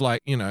out of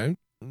like, you know,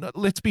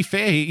 let's be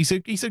fair. He's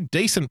a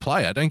decent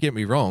player. Don't get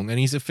me wrong. And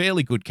he's a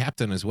fairly good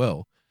captain as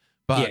well.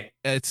 But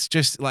it's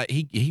just like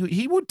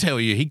he would tell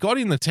you he got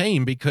in the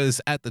team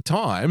because at the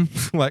time,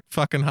 like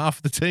fucking half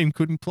of the team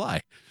couldn't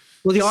play.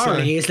 Well, the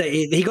irony is that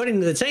he got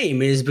into the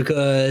team is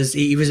because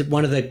he was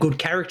one of the good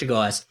character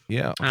guys.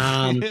 Yeah.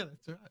 Yeah,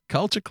 that's right.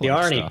 Culture club The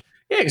irony. stuff.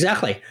 Yeah,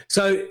 exactly.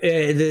 So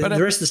the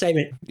rest of the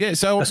statement. Yeah.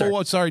 So,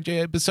 but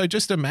so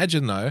just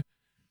imagine though,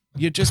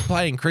 you're just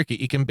playing cricket.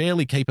 You can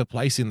barely keep a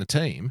place in the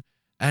team.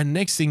 And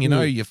next thing you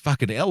know, you're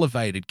fucking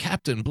elevated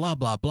captain, blah,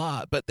 blah,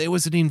 blah. But there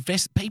was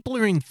people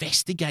are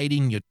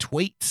investigating your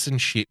tweets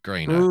and shit,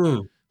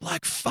 Greeno.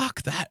 Like,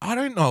 fuck that. I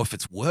don't know if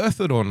it's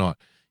worth it or not.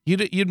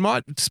 You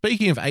might,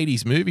 speaking of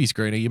 80s movies,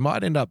 Greeno, you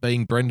might end up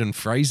being Brendan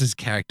Fraser's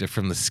character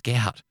from The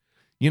Scout.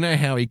 You know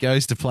how he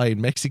goes to play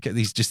in Mexico?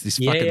 He's just this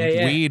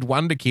fucking weird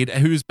wonder kid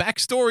whose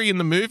backstory in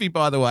the movie,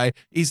 by the way,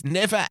 is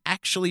never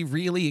actually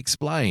really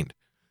explained.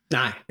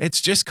 No.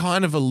 It's just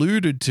kind of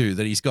alluded to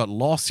that he's got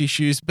loss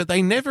issues, but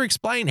they never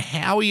explain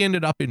how he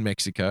ended up in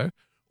Mexico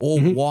or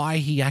why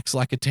he acts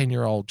like a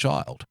 10-year-old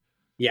child.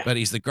 Yeah. But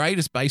he's the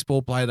greatest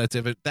baseball player that's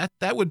ever,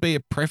 that would be a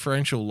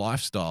preferential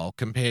lifestyle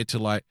compared to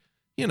like,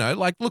 you know,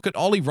 like look at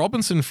Ollie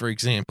Robinson, for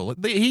example.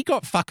 He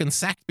got fucking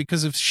sacked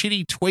because of shit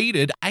he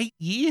tweeted 8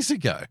 years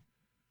ago.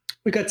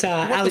 We got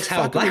Alex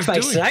Hale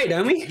blackface today,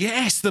 don't we?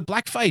 Yes, the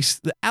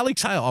blackface. The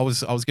Alex Hale. I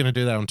was going to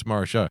do that on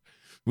tomorrow's show.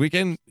 We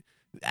can...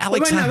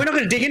 Alex, no, we're not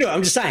going to dig into it.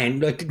 I'm just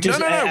saying. Like, just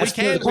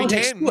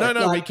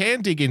we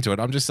can dig into it.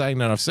 I'm just saying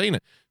that I've seen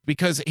it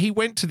because he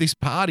went to this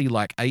party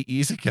like 8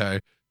 years ago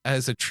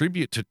as a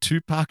tribute to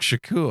Tupac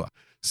Shakur.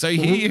 So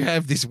here you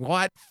have this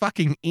white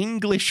fucking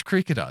English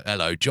cricketer.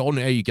 Hello, John.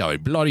 How you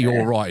going? Bloody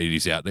all right it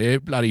is out there.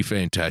 Bloody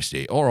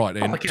fantastic. All right,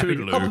 then.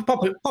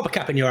 Pop a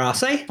cap in your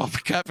arse, eh? Pop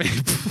a cap in.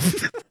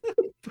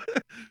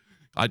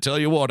 I tell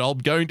you what,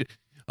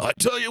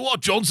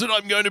 Johnson,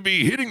 I'm going to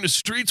be hitting the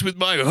streets with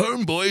my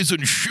homeboys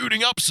and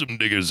shooting up some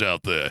niggers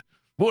out there.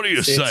 What do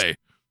you say?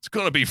 It's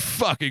going to be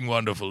fucking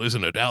wonderful,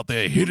 isn't it? Out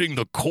there hitting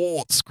the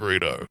courts,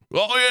 Greeno.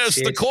 Oh, yes,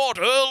 the court,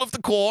 Earl of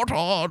the Court.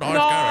 Oh,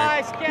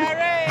 nice,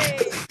 Gary.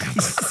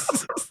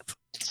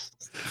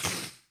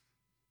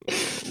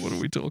 What are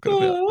we talking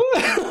about?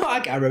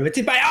 I can't remember.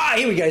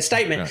 Here we go.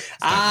 Statement.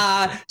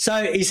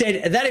 So he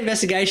said that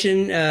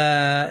investigation,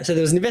 so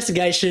there was an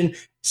investigation.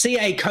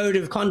 CA Code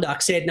of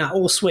Conduct said, no,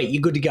 all sweet.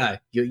 You're good to go.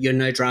 You're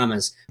no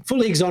dramas.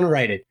 Fully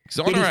exonerated.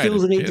 Yet he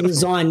feels the need to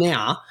resign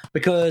now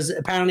because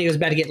apparently he was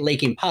about to get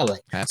leaked in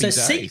public.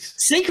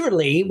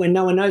 Secretly, when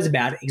no one knows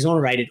about it,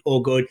 exonerated, all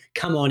good.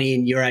 Come on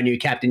in. You're our new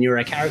captain. You're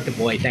our character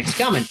boy. Thanks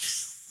for coming.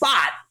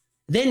 But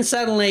then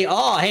suddenly,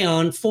 hang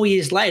on, 4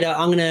 years later,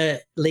 I'm going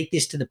to leak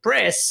this to the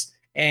press.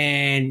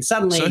 And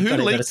suddenly, so who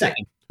leaked it?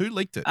 Who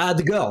leaked it?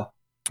 The girl.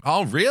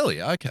 Oh,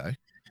 really? Okay.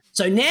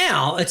 So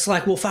now it's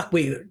like, well, fuck,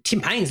 Tim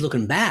Payne's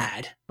looking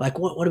bad. Like,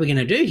 what are we going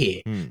to do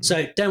here?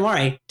 So don't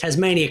worry,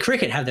 Tasmania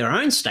Cricket have their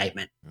own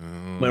statement.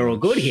 We're all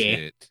good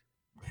here.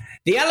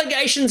 The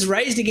allegations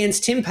raised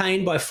against Tim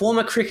Payne by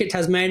former Cricket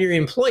Tasmania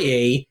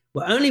employee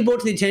were only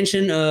brought to the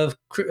attention of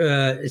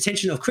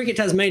Cricket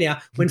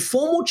Tasmania when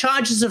formal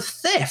charges of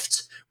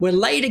theft were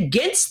laid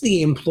against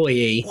the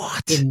employee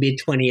in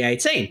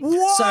mid-2018.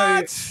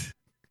 What?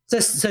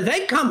 So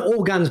they come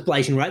all guns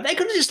blazing, right? They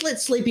could have just let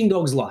sleeping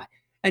dogs lie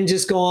and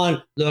just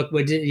gone, look,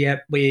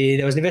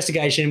 there was an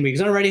investigation, we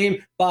exonerated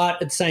him,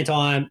 but at the same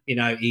time, you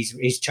know,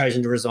 he's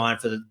chosen to resign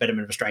for the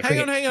betterment of Australian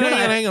cricket.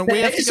 Hang on.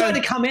 They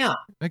decided to come out.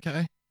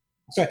 Okay.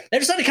 Sorry, they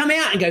decided to come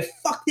out and go,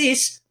 fuck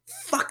this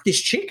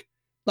chick.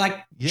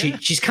 Like,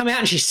 she's come out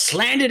and she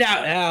slandered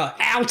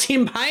our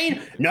Tim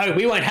Payne. No,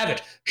 we won't have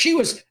it. She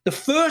was the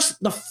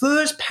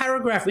first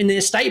paragraph in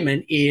their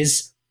statement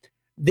is,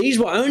 these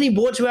were only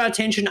brought to our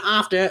attention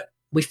after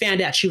we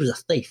found out she was a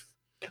thief.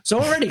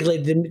 So already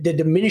they're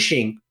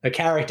diminishing her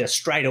character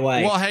straight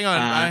away. Well, hang on.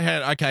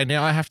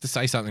 Now I have to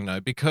say something though,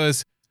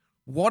 because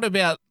what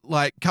about,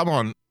 like, come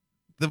on,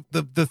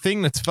 the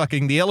thing that's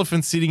fucking the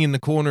elephant sitting in the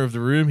corner of the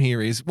room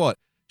here is what?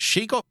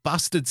 She got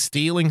busted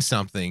stealing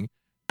something,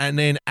 and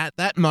then at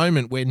that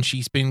moment when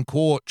she's been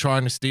caught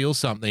trying to steal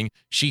something,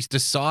 she's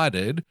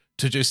decided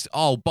to just,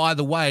 by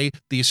the way,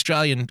 the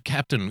Australian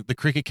captain, the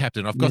cricket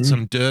captain, I've got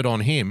some dirt on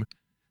him.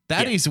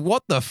 That is,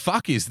 what the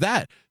fuck is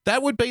that?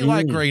 That would be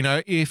like,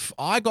 Greeno, if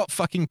I got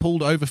fucking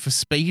pulled over for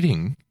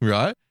speeding,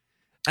 right?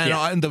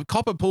 And the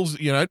copper pulls,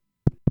 wind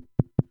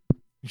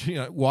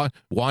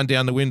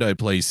down the window,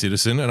 please,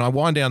 citizen. And I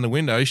wind down the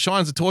window, he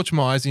shines a torch in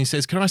my eyes and he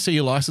says, can I see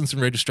your license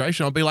and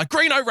registration? I'll be like,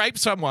 Greeno raped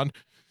someone.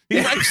 He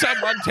raped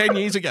someone 10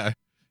 years ago.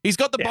 He's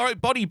got the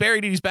body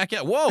buried in his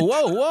backyard.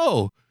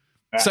 Whoa.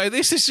 So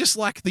this is just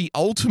like the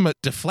ultimate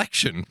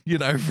deflection,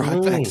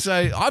 right back.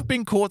 So I've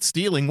been caught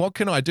stealing. What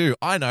can I do?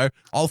 I know.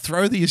 I'll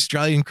throw the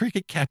Australian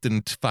cricket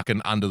captain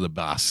fucking under the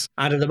bus.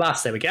 Under the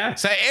bus. There we go.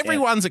 So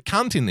everyone's a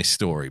cunt in this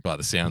story, by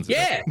the sounds of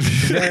it.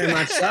 Very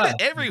much so.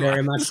 Everyone.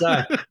 Very much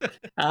so.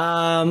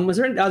 Was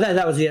there?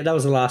 That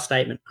was the last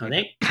statement, I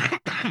think.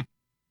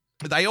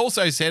 They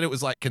also said it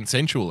was like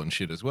consensual and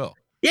shit as well.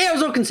 Yeah, it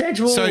was all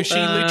consensual. So she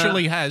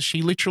literally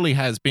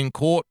has been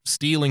caught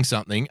stealing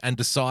something and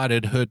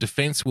decided her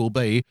defense will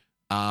be,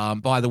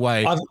 by the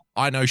way,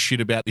 I know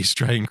shit about the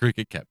Australian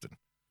cricket captain.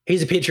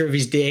 Here's a picture of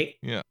his dick.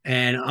 Yeah.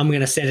 And I'm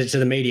going to send it to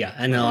the media.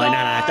 And they're like,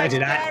 no, don't do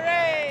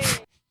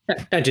that.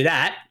 Don't do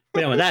that. We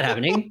don't want that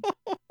happening.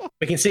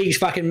 We can see his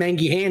fucking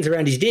mangy hands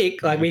around his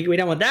dick. Like, we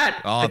don't want that.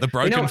 Oh, the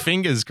broken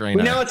fingers, Greeno.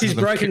 We know it's his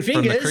broken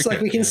fingers.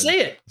 Like, we can see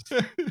it.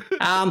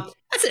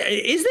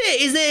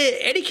 Is there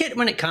etiquette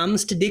when it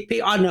comes to dick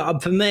pic? I don't know.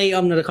 For me,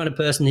 I'm not the kind of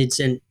person who'd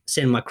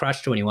send my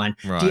crush to anyone.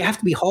 Right. Do you have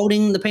to be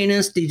holding the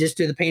penis? Do you just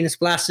do the penis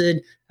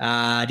flaccid? Do you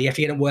have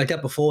to get it worked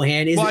up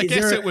beforehand? I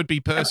guess it would be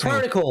personal.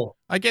 Protocol.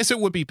 I guess it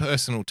would be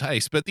personal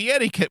taste, but the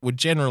etiquette would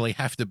generally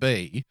have to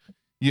be,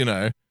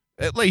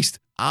 at least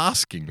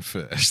asking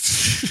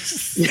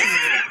first.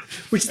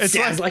 Which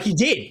sounds like he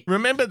did.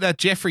 Remember that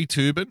Jeffrey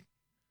Toobin?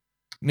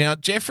 Now,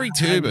 Jeffrey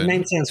Toobin.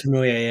 Name sounds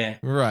familiar, yeah.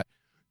 Right.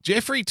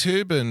 Jeffrey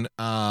Toobin,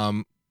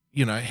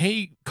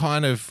 he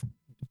kind of,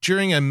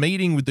 during a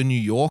meeting with the New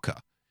Yorker,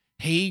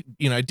 he,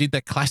 did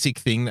that classic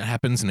thing that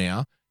happens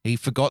now. He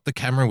forgot the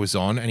camera was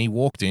on and he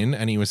walked in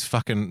and he was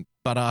fucking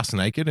butt-ass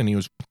naked and he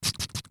was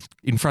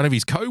in front of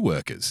his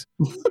co-workers.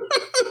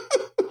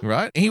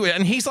 Right?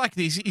 He's like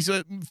this. He's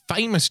a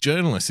famous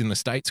journalist in the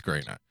States,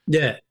 Greeno.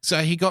 Yeah. So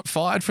he got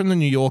fired from the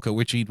New Yorker,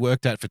 which he'd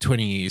worked at for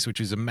 20 years, which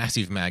is a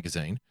massive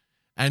magazine.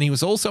 And he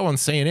was also on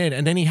CNN.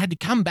 And then he had to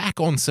come back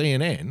on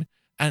CNN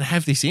and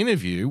have this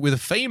interview with a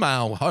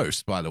female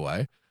host, by the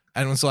way.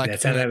 And it was like,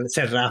 set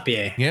it up,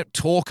 yeah. Yeah.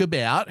 Talk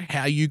about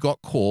how you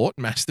got caught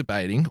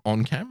masturbating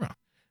on camera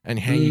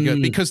and how you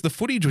got, because the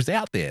footage was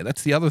out there.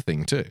 That's the other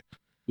thing too.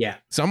 Yeah.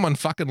 Someone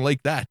fucking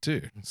leaked that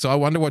too. So I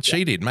wonder what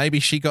she did. Maybe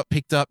she got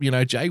picked up,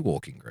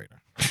 jaywalking, Greeno.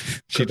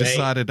 She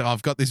decided,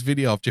 I've got this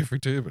video of Jeffrey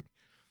Toobin.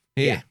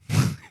 Here,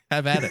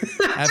 have at it.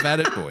 Have at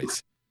it,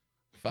 boys.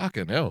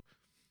 Fucking hell.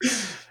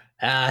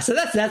 So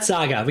that's that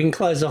saga. We can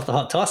close off the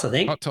hot toss, I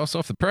think. Hot toss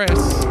off the press.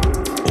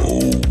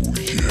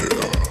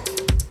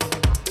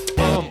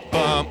 Oh,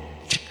 yeah.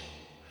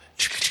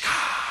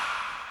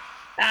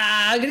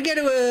 I'm going to go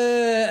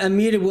to a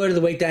muted word of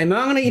the week, Damo.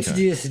 I'm going to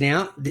introduce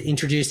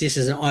this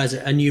as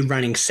a new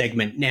running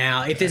segment.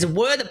 Now, if there's a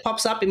word that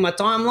pops up in my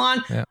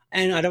timeline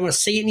and I don't want to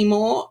see it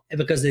anymore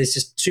because there's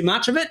just too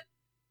much of it,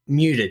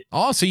 muted.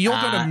 Oh, so you're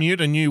going to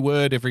mute a new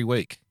word every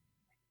week?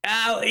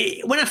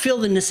 When I feel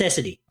the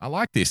necessity. I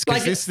like this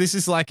because this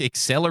is like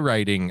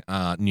accelerating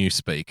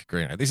newspeak,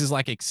 Greeno. This is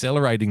like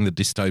accelerating the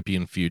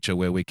dystopian future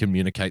where we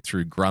communicate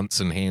through grunts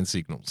and hand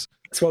signals.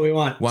 That's what we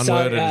want. One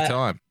word at a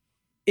time.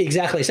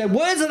 Exactly. So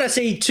words that I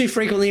see too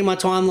frequently in my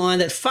timeline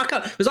that fuck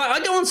up, because I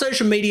go on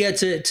social media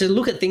to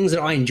look at things that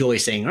I enjoy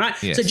seeing, right?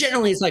 Yes. So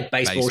generally it's like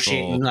baseball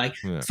shit and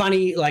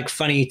funny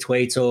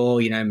tweets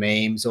or,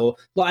 memes or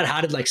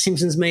lighthearted like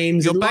Simpsons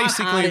memes. You're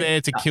basically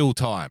there to kill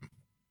time.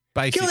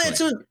 Basically.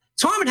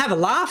 Time and have a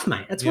laugh,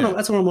 mate. That's what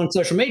I'm on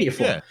social media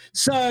for. Yeah.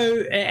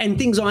 So, and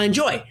things I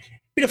enjoy.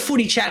 Bit of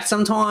footy chat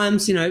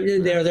sometimes,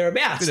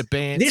 thereabouts. Bit of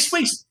bands.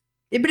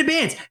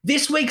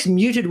 This week's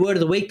muted word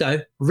of the week,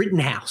 though,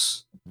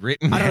 Rittenhouse.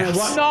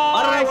 Rittenhouse.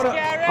 I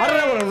don't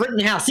know what a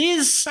Rittenhouse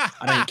is.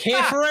 I don't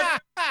care for it.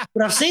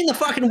 But I've seen the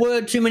fucking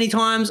word too many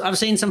times. I've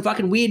seen some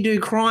fucking weird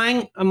dude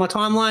crying on my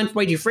timeline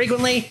way too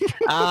frequently.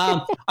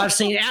 I've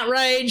seen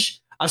outrage.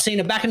 I've seen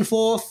a back and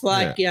forth,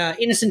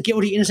 innocent,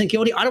 guilty. I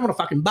don't want a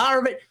fucking bar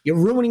of it. You're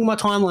ruining my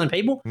timeline,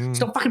 people.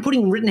 Stop fucking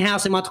putting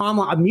Rittenhouse in my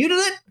timeline. I've muted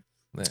it.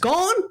 It's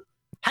gone.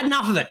 Had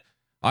enough of it.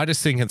 I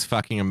just think it's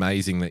fucking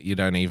amazing that you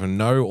don't even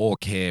know or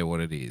care what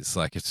it is.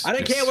 Like I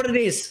don't care what it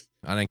is.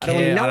 I don't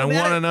care. I don't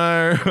want to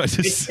know.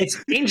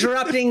 It's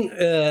interrupting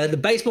the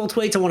baseball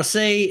tweets I want to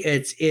see.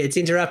 It's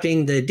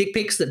interrupting the dick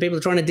pics that people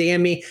are trying to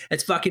DM me.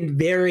 It's fucking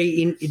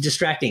very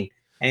distracting.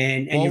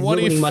 And you're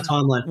ruining my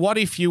timeline. What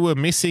if you were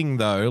missing,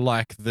 though,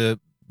 like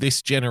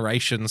this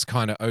generation's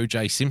kind of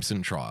O.J.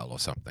 Simpson trial or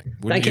something?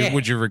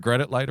 Would you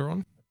regret it later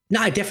on?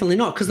 No, definitely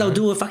not, because they'll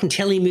do a fucking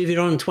telly movie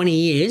on in 20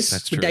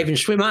 years with David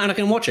Schwimmer, and I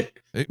can watch it.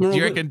 Do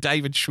you reckon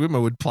David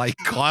Schwimmer would play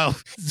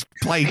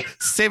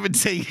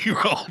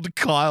 17-year-old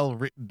Kyle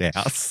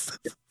Rittenhouse?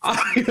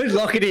 I would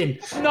lock it in.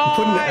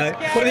 Nice,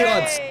 what are the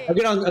odds? I'll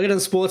get on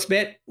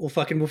Sportsbet. We'll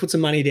put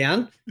some money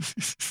down.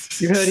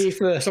 You heard it here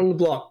first on the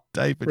block.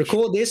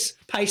 Record this,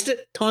 paste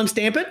it,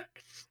 timestamp it.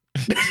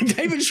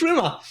 David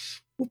Schwimmer.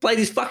 We'll play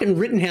this fucking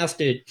Rittenhouse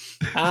dude.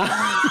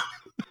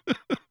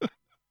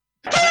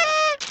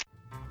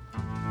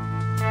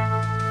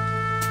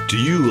 Do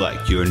you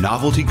like your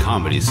novelty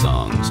comedy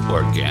songs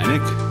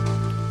organic?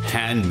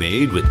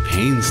 Handmade with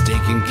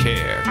painstaking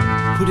care,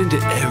 put into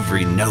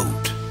every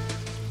note?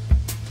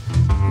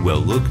 Well,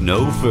 look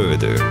no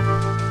further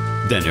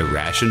than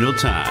Irrational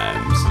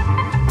Times.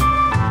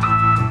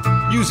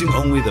 using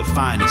only the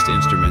finest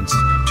instruments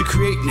to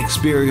create an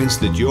experience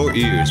that your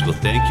ears will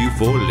thank you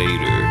for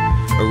later.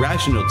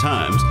 Irrational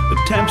Times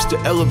attempts to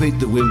elevate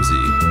the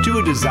whimsy to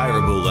a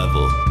desirable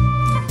level.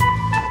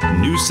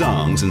 New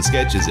songs and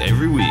sketches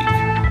every week,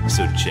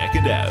 so check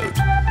it out.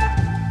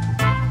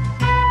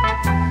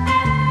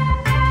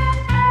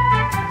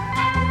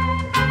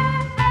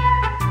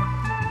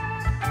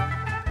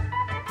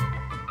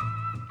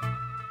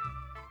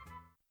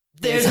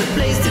 There's a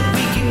place that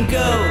we can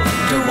go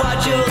to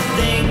watch old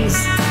things.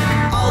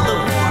 All the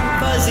warm,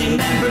 fuzzy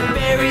member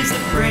berries it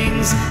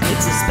brings.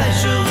 It's a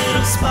special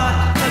little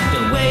spot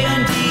tucked away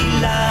on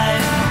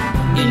D-Live.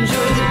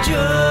 Enjoy the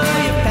joy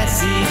of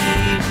Pepsi.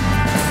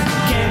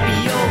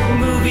 Campy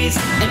old movies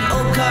and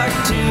old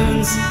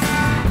cartoons.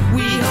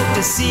 We hope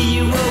to see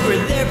you over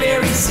there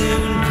very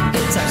soon.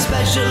 It's our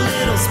special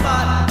little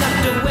spot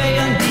tucked away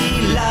on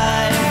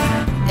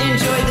D-Live.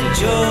 Enjoy the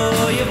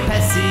joy of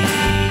Pepsi.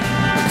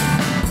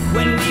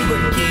 When we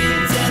were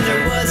kids and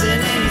there wasn't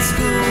any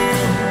school,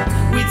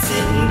 we'd sit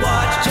and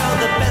watch all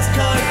the best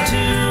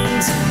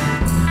cartoons,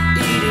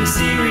 eating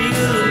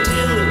cereal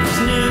until it was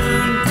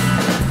noon.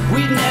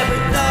 We'd never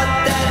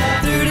thought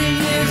that 30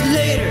 years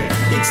later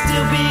it'd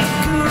still be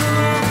cool.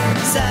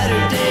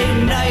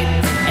 Saturday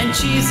night and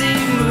cheesy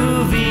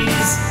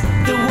movies,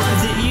 the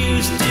ones that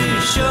used to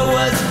show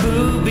us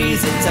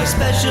boobies. It's our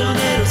special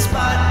little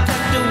spot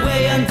tucked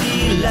away on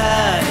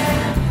D-Live.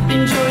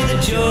 Enjoy the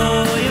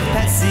joy of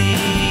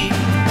Pepsi.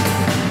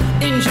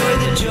 Enjoy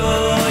the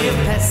joy of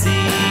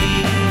Pepsi.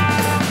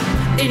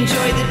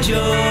 Enjoy the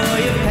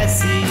joy of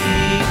Pepsi.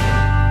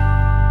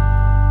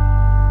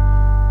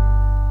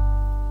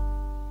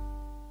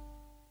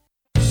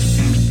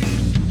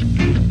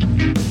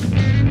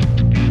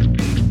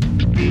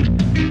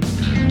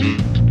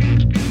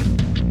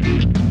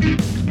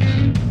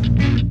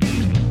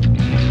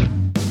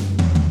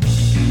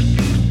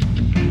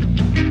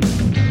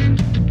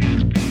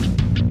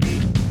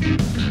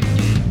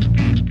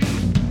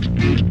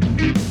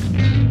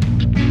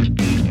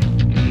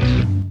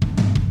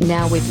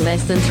 Now with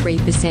less than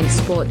 3%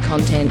 sport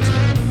content.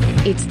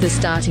 It's the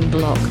starting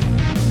block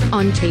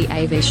on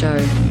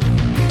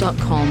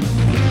TAVShow.com.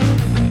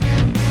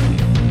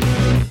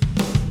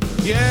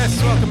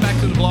 Yes, welcome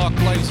back to the block,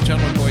 ladies and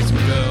gentlemen, boys and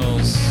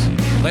girls.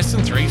 Less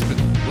than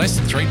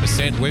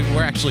 3%.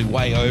 We're actually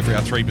way over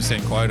our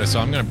 3% quota, so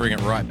I'm going to bring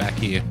it right back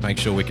here. Make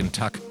sure we can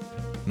tuck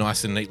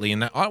nice and neatly in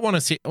that. I want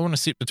to sit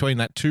between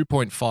that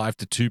 2.5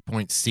 to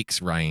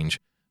 2.6 range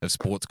of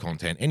sports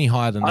content. Any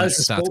higher than that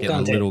starts getting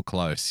a little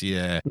close.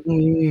 Yeah.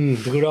 The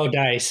good old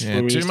days.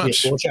 Yeah, too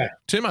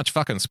much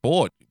fucking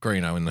sport,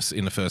 Greeno, in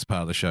the first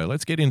part of the show.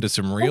 Let's get into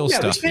some real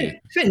stuff.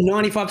 We spent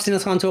 95% of the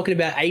time talking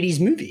about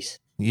 80s movies.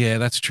 Yeah,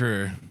 that's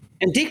true.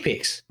 And dick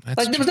pics. There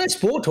was no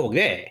sport talk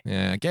there.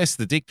 Yeah, I guess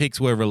the dick pics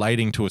were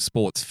relating to a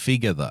sports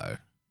figure, though.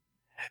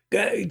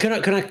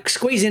 Can I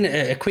squeeze in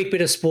a quick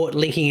bit of sport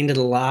linking into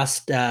the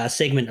last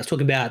segment? I was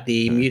talking about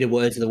the muted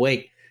words of the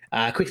week.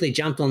 Quickly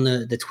jumped on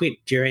the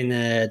twit during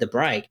the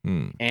break,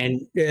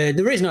 and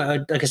the reason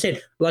like I said, I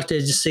like to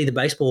just see the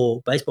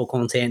baseball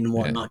content and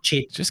whatnot.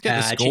 Just get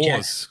the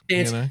scores,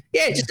 you know?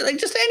 Yeah, just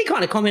any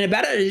kind of comment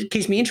about it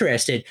keeps me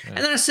interested. Yeah.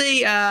 And then I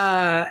see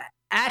at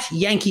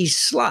Yankee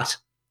Slut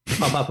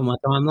pop up on my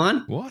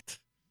timeline. What?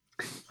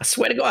 I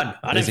swear to God,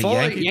 I don't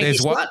follow Yankee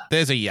Slut. What?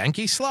 There's a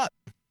Yankee Slut.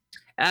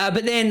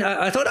 But then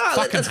I thought,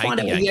 let's find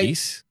out what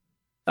Yankees.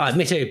 Oh,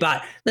 me too.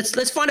 But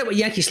let's find out what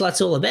Yankee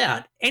Slut's all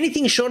about.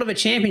 Anything short of a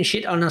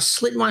championship, and I'll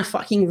slit my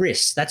fucking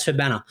wrists. That's her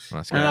banner.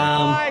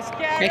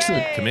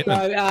 Excellent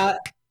commitment.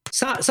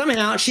 So,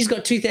 somehow she's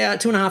got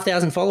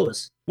 2,500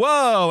 followers.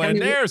 Whoa!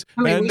 And there's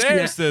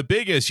the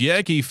biggest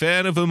Yankee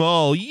fan of them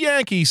all,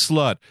 Yankee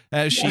Slut,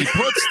 as she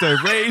puts the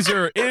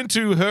razor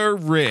into her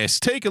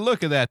wrist. Take a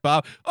look at that,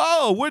 Bob.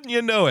 Oh, wouldn't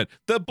you know it?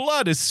 The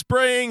blood is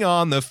spraying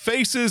on the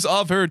faces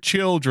of her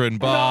children,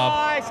 Bob.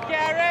 Nice,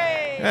 Gary.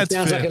 That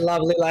sounds like a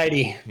lovely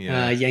lady.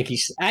 Yeah. Yankee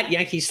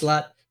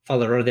Slut.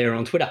 Follow her there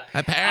on Twitter.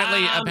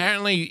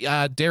 Apparently,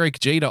 Derek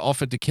Jeter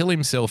offered to kill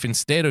himself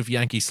instead of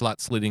Yankee Slut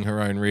slitting her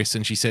own wrist,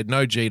 and she said,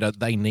 "No, Jeter,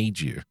 they need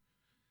you."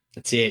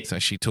 That's it. So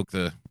she took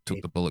the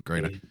bullet,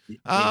 Greeno.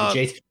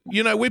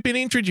 We've been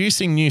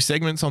introducing new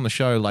segments on the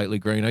show lately,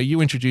 Greeno. You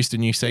introduced a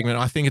new segment.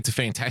 I think it's a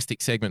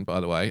fantastic segment, by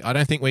the way. I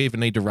don't think we even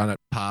need to run it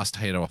past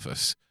head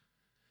office.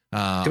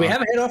 Do we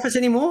have a head office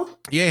anymore?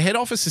 Yeah, head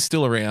office is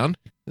still around.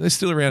 They're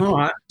still around. All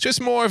right. Just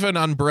more of an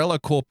umbrella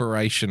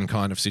corporation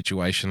kind of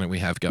situation that we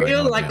have going on. I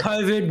feel like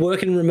COVID,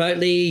 working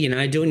remotely,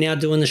 doing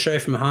the show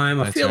from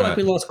home. I feel like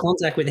we lost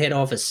contact with head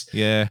office.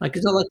 Yeah. Like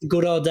it's not like the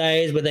good old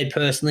days where they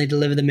personally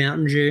deliver the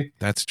Mountain Dew.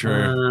 That's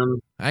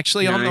true.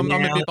 Actually, I'm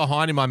a bit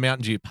behind in my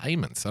Mountain Dew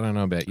payments. I don't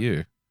know about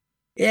you.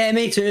 Yeah,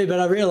 me too. But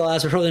I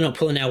realise we're probably not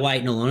pulling our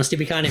weight, in all honesty.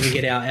 We can't even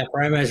get our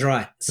promos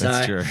right. So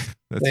that's true.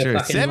 That's true.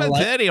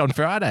 7:30 on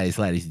Fridays,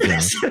 ladies and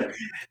gentlemen.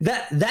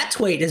 that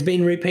tweet has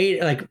been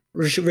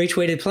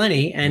retweeted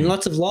plenty and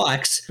lots of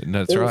likes.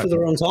 That's all right. For the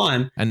wrong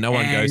time. And no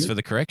one goes for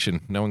the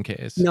correction. No one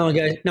cares. No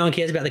one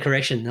cares about the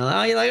correction. You're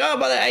like,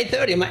 by the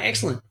 8:30. I'm like,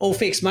 excellent. All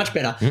fixed, much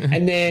better.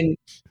 And then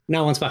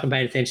No one's fucking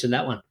paying attention to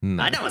that one.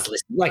 No. No one's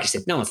listening. Like you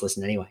said, no one's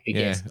listening anyway. Who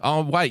cares?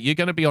 Oh wait, you're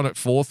going to be on at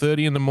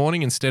 4:30 in the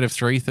morning instead of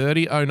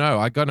 3:30. Oh no,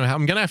 I'm going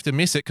to have to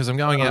miss it because I'm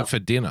going out for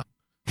dinner.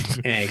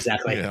 Yeah,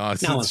 exactly.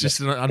 It's just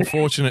an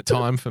unfortunate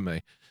time for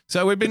me.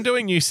 So we've been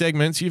doing new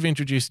segments. You've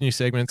introduced new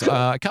segments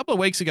a couple of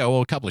weeks ago,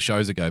 or a couple of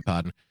shows ago,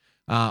 pardon.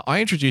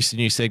 I introduced a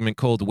new segment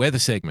called the Weather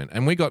Segment,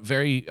 and we got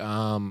very,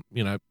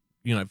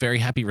 very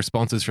happy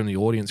responses from the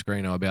audience,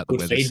 Greeno, about the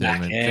weather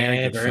segment.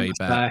 Yeah, very good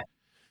feedback.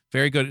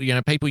 Very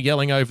good. People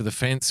yelling over the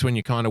fence when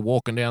you're kind of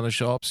walking down the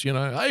shops. Hey,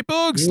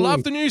 Boogs,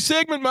 love the new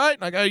segment, mate.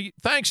 And I go,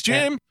 thanks,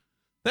 Jim.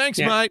 Thanks,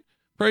 mate.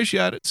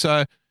 Appreciate it.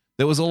 So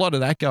there was a lot of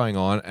that going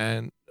on,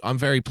 and I'm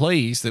very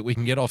pleased that we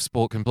can get off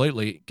sport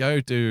completely. Go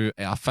to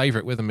our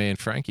favourite weatherman,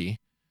 Frankie,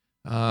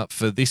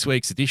 for this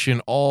week's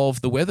edition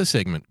of the Weather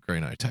Segment.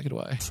 Greeno, take it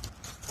away.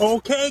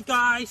 Okay,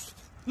 guys,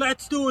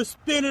 let's do a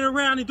spinning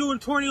around and do a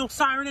tornado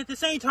siren at the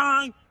same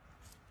time.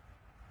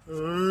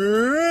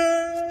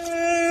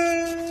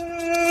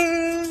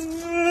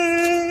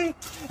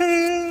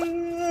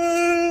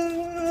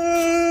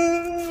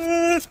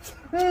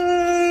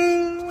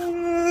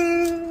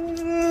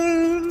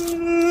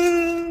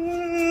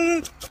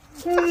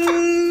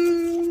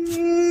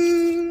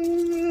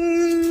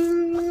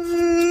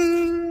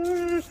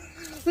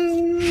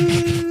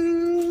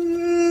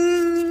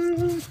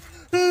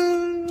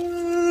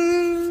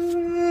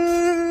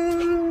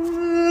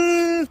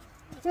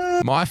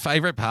 My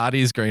favourite part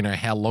is, Greeno,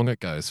 how long it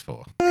goes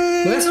for.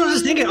 Well, that's what I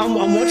was thinking. I'm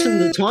watching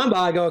the time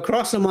bar go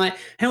across. And I'm like,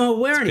 hang on,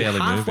 we're only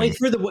halfway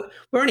through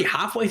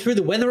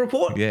the weather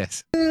report.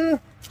 Yes. We're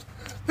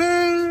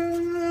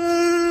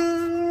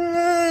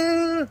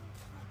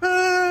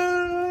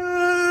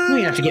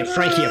gonna have to get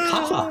Frankie a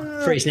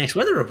puffer for his next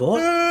weather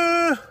report.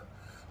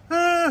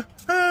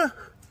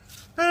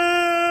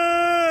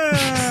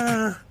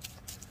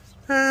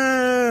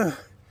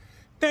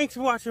 Thanks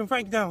for watching,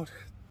 Frank Don't.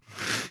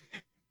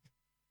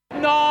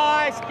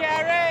 Nice,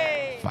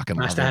 Gary! Fucking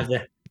Nice love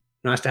him.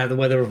 to have the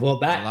weather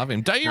report back. I love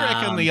him. Don't you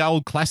reckon the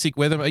old classic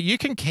weather? You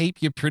can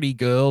keep your pretty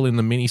girl in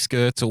the mini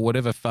skirts or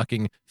whatever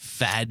fucking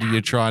fad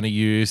you're trying to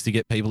use to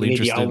get people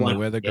interested in the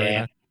weather.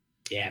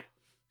 Yeah.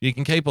 You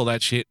can keep all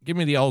that shit. Give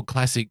me the old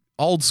classic,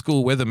 old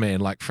school weatherman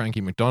like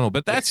Frankie McDonald.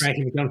 But that's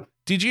Frankie McDonald.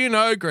 Did you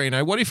know,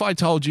 Greeno? What if I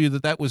told you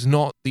that was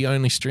not the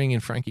only string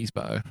in Frankie's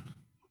bow?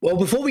 Well,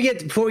 before we get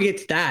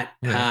to that,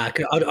 I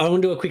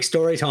want to do a quick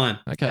story time.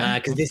 Okay.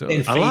 Because this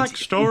I like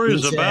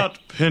stories about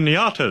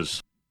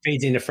pinatas.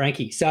 Feeds into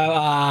Frankie. So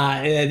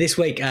this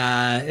week,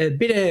 a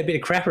bit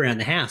of crap around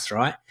the house,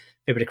 right?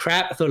 A bit of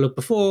crap. I thought, look,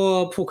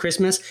 before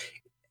Christmas,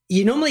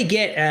 you normally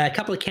get a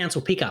couple of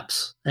council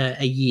pickups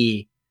a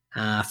year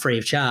free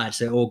of charge.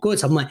 So all good.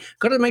 So I'm like,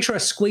 got to make sure I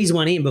squeeze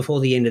one in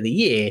before the end of the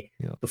year,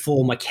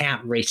 before my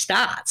count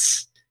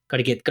restarts. Got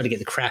to get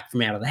the crap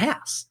from out of the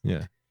house.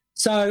 Yeah.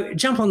 So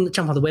jump on the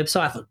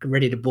website,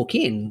 ready to book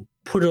in,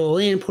 put it all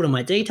in, put in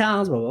my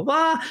details, blah, blah,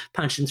 blah,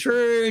 punching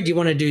through. Do you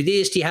want to do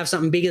this? Do you have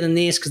something bigger than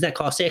this? Because that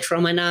costs extra.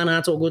 I'm like, no,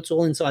 it's all good. It's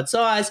all inside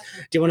size. Do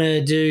you want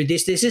to do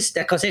this?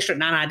 That costs extra.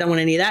 No, I don't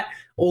want any of that.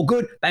 All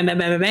good. Bang, bang,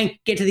 bang, bang, bang.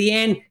 Get to the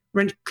end,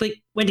 went to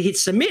hit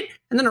submit.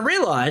 And then I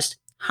realized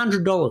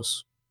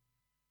 $100.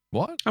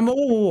 What? I'm like,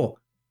 whoa.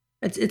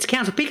 It's a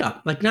council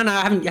pickup. Like, no,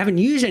 I haven't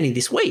used any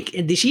this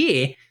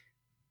year.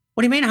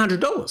 What do you mean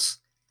 $100?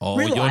 Oh,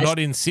 you're not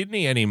in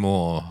Sydney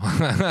anymore.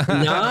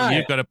 No.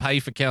 You've got to pay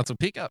for council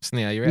pickups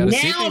now. You're out of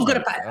Sydney. Now I've got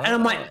to pay. And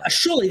I'm like,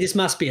 surely this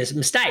must be a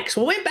mistake.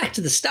 So I went back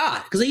to the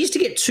start because I used to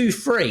get 2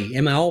 free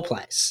in my old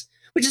place,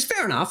 which is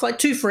fair enough. Like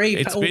 2 free.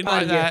 It's been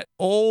like that.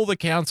 All the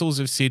councils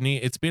of Sydney,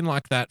 it's been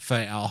like that for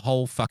our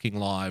whole fucking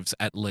lives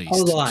at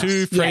least.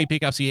 2 free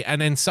pickups a year. And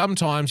then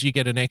sometimes you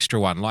get an extra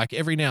one. Like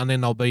every now and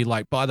then they'll be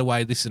like, by the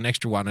way, this is an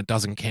extra one. It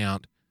doesn't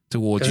count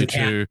towards your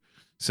 2.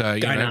 So,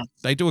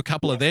 they do a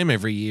couple of them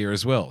every year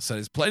as well. So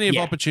there's plenty of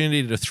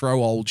opportunity to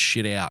throw old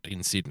shit out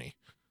in Sydney.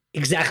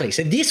 Exactly.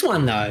 So this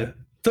one, though,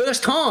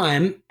 first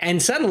time,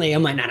 and suddenly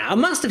I'm like, no, I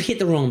must have hit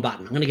the wrong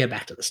button. I'm going to go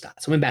back to the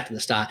start. So I went back to the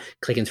start,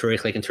 clicking through,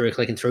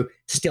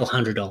 still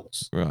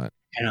 $100. Right.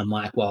 And I'm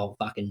like, well,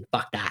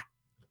 fuck that.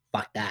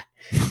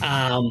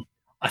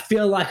 I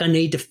feel like I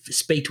need to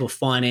speak to a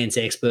finance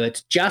expert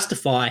to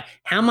justify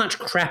how much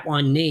crap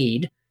I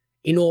need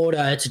in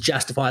order to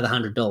justify the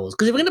 $100.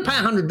 Because if we're going to pay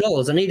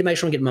 $100, I need to make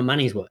sure I'm getting my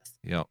money's worth.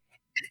 Yep.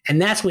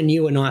 And that's when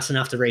you were nice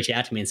enough to reach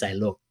out to me and say,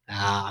 look,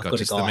 I've got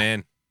a guy. The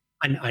man.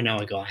 I know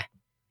a guy.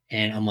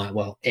 And I'm like,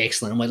 well,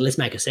 excellent. I'm like, let's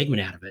make a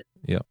segment out of it.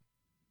 Yep.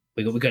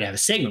 We've got to have a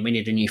segment. We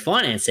need a new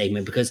finance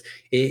segment because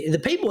the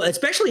people,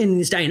 especially in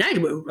this day and age,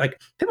 like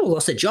people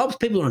lost their jobs,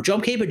 people are on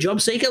JobKeeper,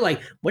 JobSeeker,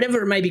 like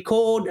whatever it may be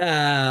called.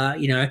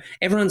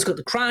 Everyone's got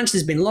the crunch.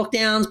 There's been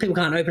lockdowns. People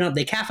can't open up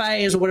their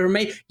cafes or whatever it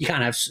may be. You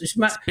can't have. It's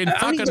been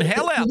fucking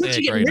hell out there,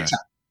 Greeno.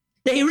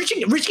 They're rich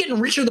getting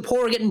richer, the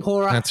poor are getting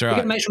poorer. That's right. We've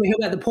got to make sure we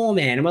help out the poor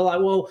man. And we're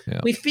like, well,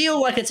 we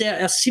feel like it's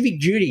our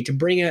civic duty to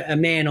bring a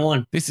man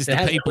on. This is the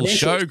people's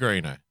show,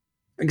 Greeno.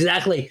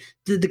 Exactly.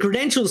 The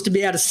credentials to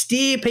be able to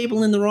steer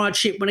people in the right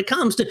ship when it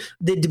comes to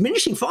the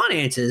diminishing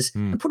finances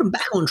and put them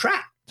back on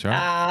track. That's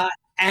right.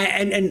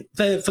 And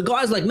for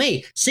guys like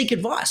me, seek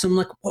advice. I'm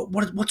like,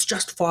 what's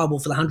justifiable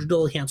for the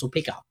 $100 council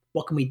pickup?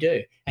 What can we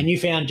do? And you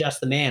found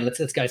just the man.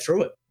 Let's go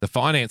through it. The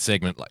finance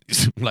segment,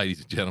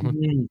 ladies and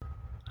gentlemen.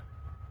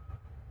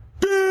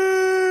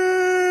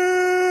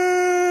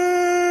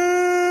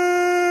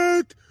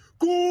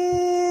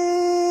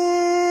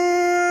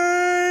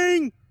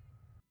 Bitcoin!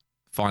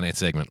 Finance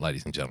segment,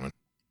 ladies and gentlemen.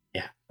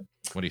 Yeah.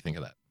 What do you think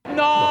of that?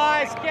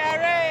 Nice,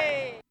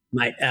 Gary!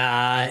 Mate,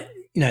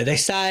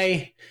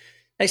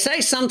 they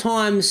say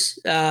sometimes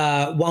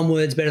one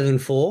word's better than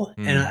four,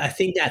 and I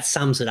think that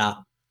sums it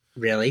up,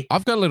 really.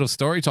 I've got a little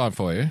story time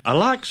for you. I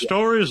like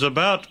stories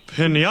about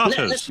pinatas.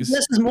 Less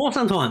is more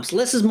sometimes.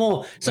 Less is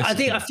more. So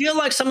I feel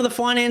like some of the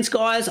finance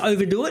guys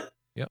overdo it.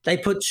 Yep. They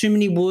put too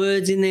many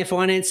words in their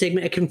finance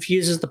segment. It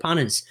confuses the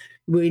punters.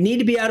 We need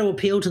to be able to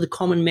appeal to the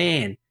common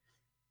man.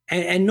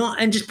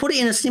 And just put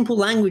it in a simple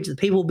language that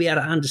people will be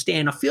able to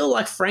understand. I feel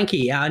like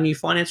Frankie, our new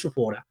finance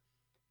reporter,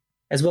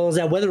 as well as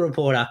our weather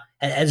reporter,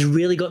 has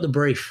really got the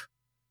brief.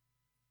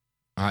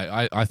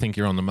 I think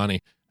you're on the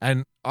money.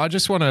 And I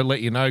just want to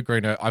let you know,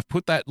 Greeno, I've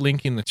put that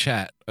link in the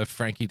chat of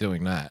Frankie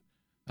doing that,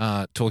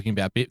 talking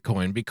about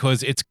Bitcoin,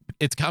 because it's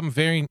become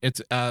very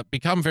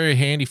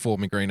handy for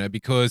me, Greeno,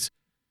 because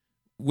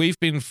we've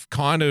been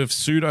kind of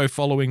pseudo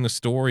following the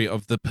story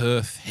of the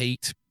Perth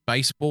Heat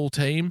baseball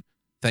team,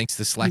 thanks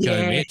to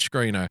Slacko Mitch,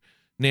 Greeno.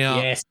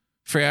 Now,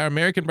 for our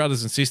American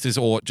brothers and sisters,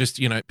 or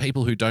just,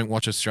 people who don't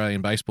watch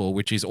Australian baseball,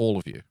 which is all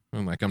of you.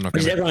 I'm not going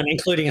to... Everyone,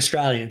 including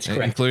Australians,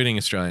 correct. Including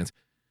Australians.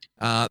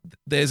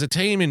 There's a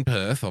team in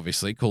Perth,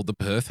 obviously, called the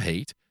Perth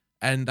Heat,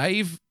 and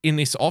they've, in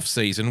this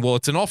off-season, well,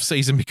 it's an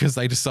off-season because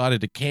they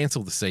decided to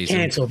cancel the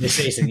season.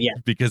 Yeah.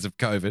 Because of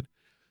COVID.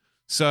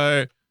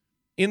 So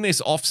in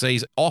this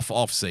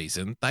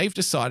off-season, they've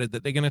decided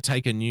that they're going to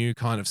take a new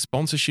kind of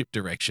sponsorship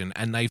direction,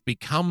 and they've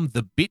become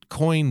the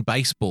Bitcoin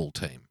baseball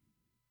team.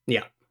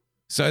 Yeah.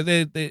 So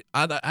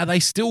are they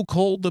still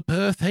called the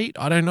Perth Heat?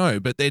 I don't know,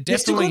 but they're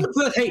definitely... They're still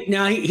called the Perth Heat.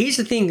 Now, here's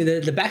the thing.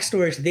 The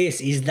backstory to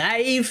this is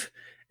they've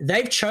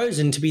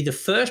chosen to be the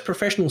first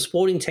professional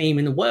sporting team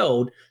in the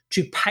world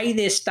to pay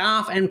their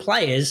staff and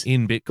players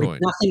in Bitcoin.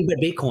 with nothing but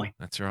Bitcoin.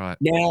 That's right.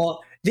 Now,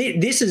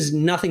 this is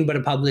nothing but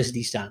a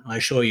publicity stunt, I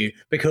assure you,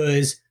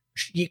 because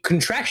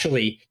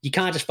contractually, you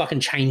can't just fucking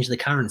change the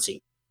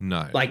currency.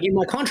 No. Like in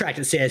my contract,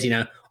 it says,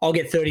 I'll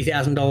get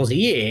 $30,000 a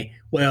year.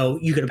 Well,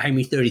 you got to pay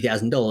me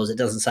 $30,000. It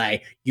doesn't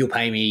say you'll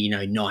pay me,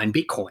 9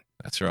 Bitcoin.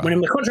 That's right. When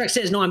my contract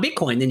says 9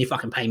 Bitcoin, then you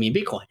fucking pay me in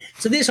Bitcoin.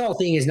 So this whole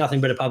thing is nothing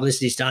but a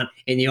publicity stunt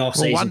in the off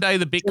season. Well, one day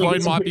the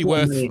Bitcoin might be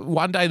worth.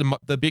 One day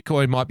the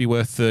Bitcoin might be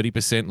worth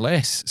 30%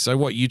 less. So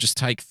what? You just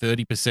take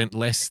 30%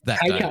 less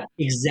that day.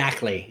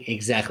 Exactly.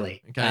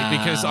 Okay,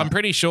 because I'm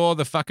pretty sure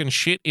the fucking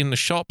shit in the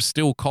shop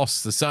still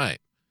costs the same.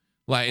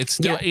 Like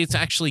it's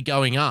actually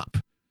going up.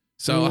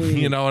 So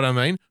you know what I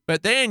mean.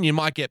 But then you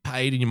might get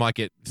paid, and you might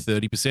get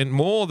 30%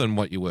 more than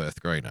what you're worth,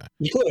 Greeno.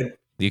 You could.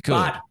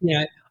 But,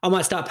 I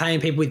might start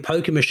paying people with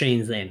poker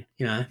machines then,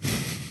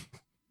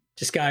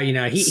 Just go,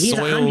 here's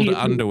soiled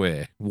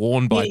underwear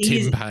worn by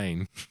Tim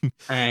Payne.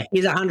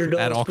 Here's $100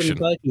 at auction.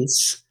 For the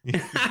pokies.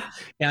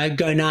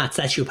 Go nuts.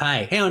 That's your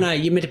pay. Hell no,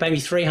 you're meant to pay me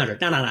 $300.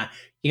 No.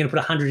 You're going to put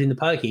 100 in the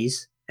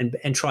pokies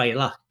and try your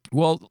luck.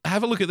 Well,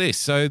 have a look at this.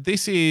 So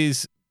this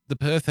is the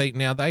Perth Heat.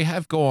 Now, they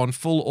have gone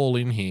full all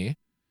in here,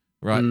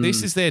 right?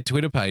 This is their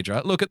Twitter page,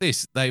 right? Look at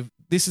this.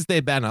 This is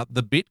their banner,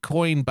 the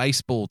Bitcoin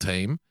baseball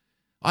team.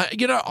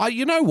 You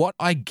know what?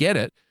 I get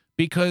it,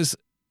 because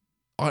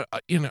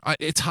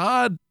it's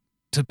hard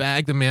to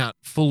bag them out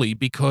fully,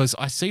 because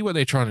I see what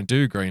they're trying to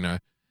do, Greeno.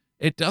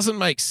 It doesn't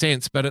make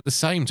sense, but at the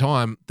same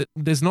time,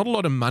 there's not a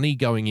lot of money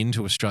going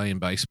into Australian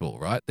baseball,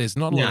 right? There's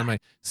not a lot of money.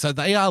 So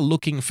they are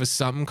looking for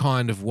some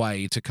kind of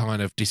way to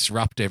kind of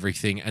disrupt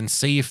everything and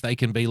see if they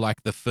can be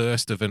like the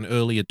first of an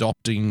early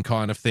adopting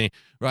kind of thing,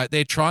 right?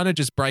 They're trying to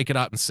just break it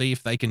up and see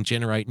if they can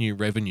generate new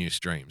revenue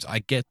streams. I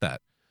get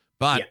that.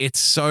 But it's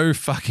so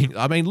fucking...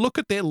 I mean, look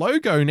at their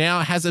logo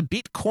now. It has a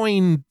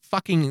Bitcoin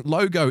fucking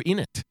logo in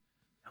it.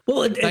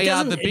 Well, they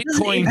are the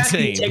Bitcoin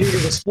team.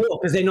 The sport,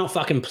 because they're not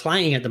fucking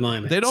playing at the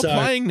moment. They're not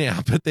playing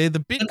now, but they're the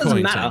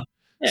Bitcoin team.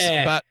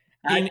 Yeah. But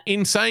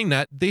in saying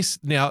that,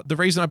 the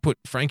reason I put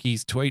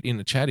Frankie's tweet in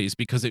the chat is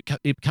because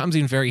it comes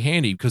in very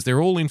handy, because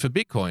they're all in for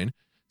Bitcoin.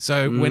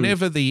 So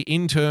whenever the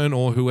intern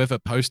or whoever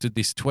posted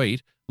this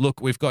tweet, look,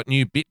 we've got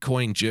new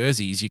Bitcoin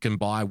jerseys you can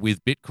buy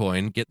with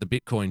Bitcoin, get the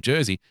Bitcoin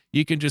jersey,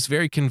 you can just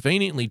very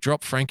conveniently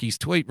drop Frankie's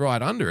tweet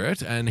right under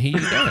it, and here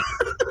you go.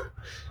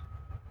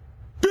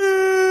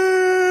 Bitcoin!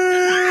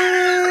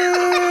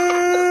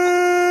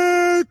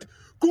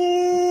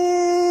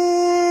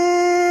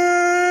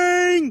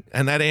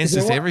 And that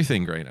answers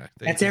everything, Greeno.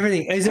 That's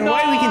everything. Is there a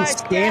way we can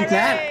stamp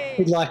that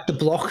with like the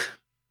block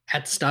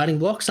at the starting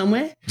block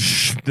somewhere?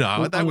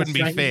 No, that wouldn't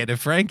be fair to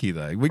Frankie,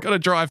 though. We've got to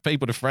drive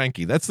people to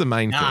Frankie. That's the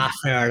main thing.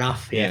 Fair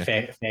enough. Yeah.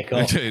 Fair call.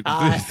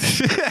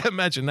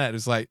 Imagine that.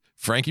 It's like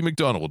Frankie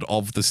McDonald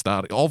of the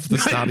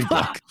starting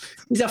block.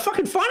 He's our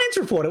fucking finance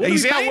reporter.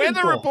 He's our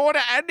weather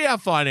reporter and our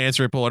finance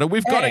reporter.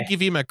 We've got to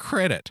give him a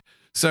credit.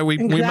 So we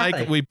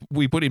Exactly.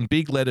 we put in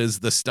big letters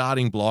the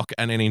starting block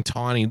and then in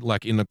tiny,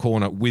 like in the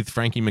corner, with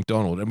Frankie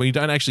McDonald, and we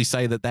don't actually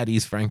say that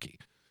is Frankie,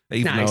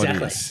 even though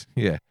exactly. it is.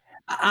 Yeah.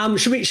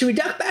 Should we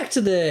duck back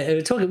to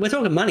we're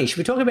talking money? Should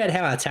we talk about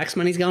how our tax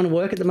money's going to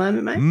work at the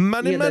moment, mate?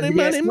 Money.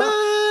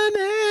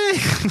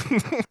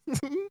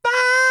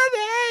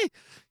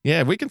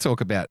 Yeah, we can talk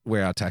about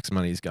where our tax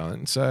money is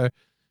going. So,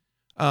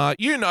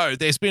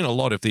 there's been a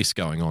lot of this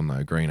going on,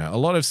 though, Greeno. A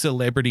lot of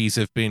celebrities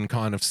have been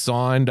kind of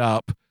signed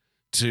up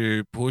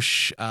to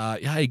push,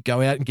 hey,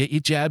 go out and get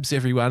your jabs,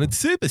 everyone. It's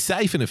super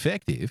safe and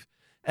effective.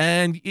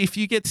 And if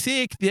you get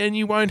sick, then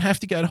you won't have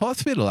to go to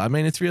hospital. I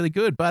mean, it's really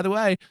good. By the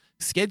way,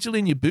 schedule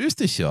in your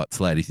booster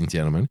shots, ladies and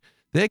gentlemen.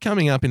 They're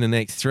coming up in the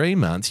next 3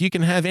 months. You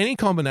can have any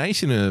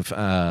combination of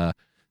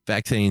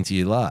vaccines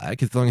you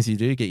like, as long as you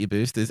do get your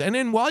boosters. And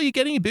then while you're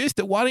getting your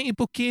booster, why don't you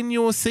book in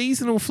your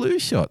seasonal flu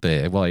shot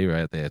there while you're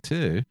out there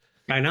too?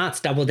 Go nuts,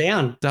 double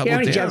down. Double How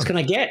many down. jabs can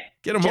I get?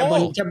 Get them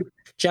all.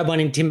 Jab one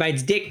in Tim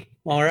Bates' dick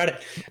while we're at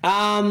it.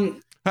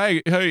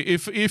 Hey,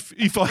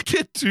 if I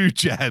get 2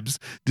 jabs,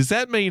 does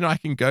that mean I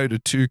can go to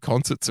 2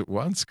 concerts at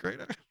once,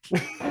 Greeno?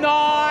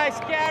 Nice,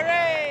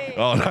 Gary!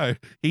 Oh, no.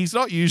 He's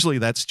not usually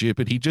that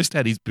stupid. He just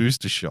had his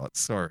booster shot.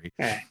 Sorry.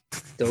 Yeah,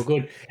 still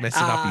good.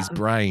 Messing up his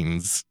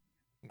brains.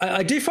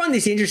 I do find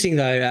this interesting,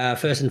 though,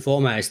 first and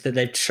foremost, that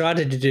they've tried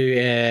to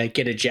do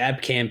get a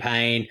jab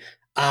campaign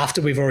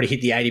after we've already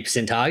hit the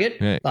 80% target.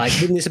 Yeah. Like,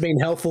 wouldn't this have been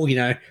helpful,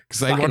 Because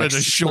they wanted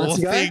a sure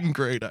thing,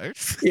 Greeno.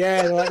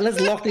 Yeah, like, let's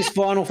lock this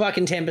final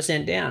fucking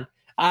 10% down.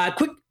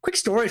 Quick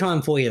story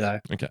time for you, though.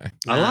 Okay.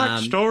 I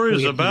like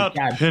stories about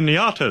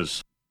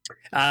pinatas.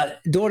 The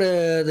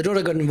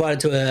daughter got invited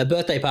to a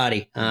birthday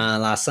party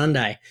last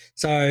Sunday.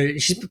 So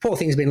she's, poor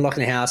thing's been locked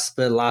in the house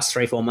for the last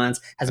 3-4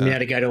 months. Hasn't been able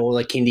to go to all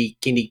the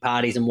kindy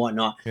parties and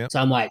whatnot. Yep. So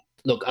I'm like,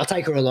 look, I'll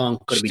take her along.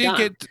 Got to be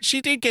done.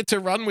 She did get to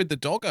run with the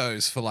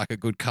doggos for like a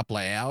good couple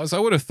of hours. I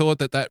would have thought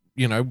that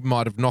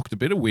might have knocked a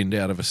bit of wind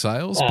out of her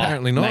sails. Oh,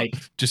 Apparently not.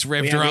 mate. Just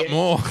revved her up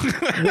more.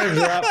 Revved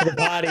her up for the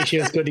party. She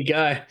was good to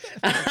go.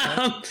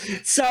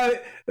 So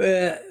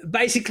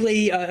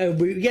basically,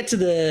 we get to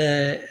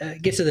the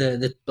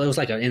it was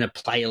like in a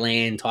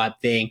playland type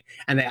thing,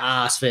 and they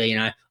asked for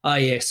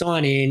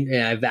sign in,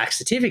 vax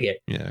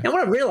certificate. Yeah. Now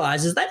what I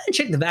realized is they don't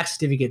check the vax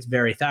certificates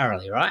very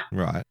thoroughly, right?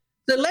 Right.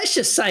 So let's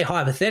just say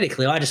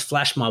hypothetically, I just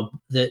flash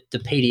the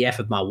PDF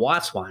of my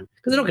wife's one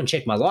because they're not going to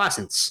check my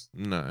license.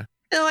 No. And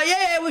they're like,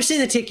 yeah, we've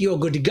seen the tick, you're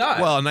good to go.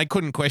 Well, and they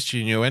couldn't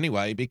question you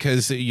anyway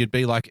because you'd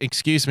be like,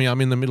 excuse me,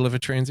 I'm in the middle of a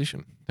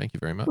transition. Thank you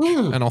very much.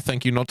 And I'll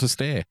thank you not to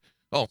stare.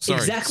 Oh, sorry.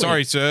 Exactly.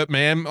 Sorry, sir,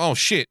 ma'am. Oh,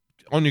 shit.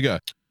 On you go.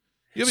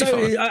 You'll be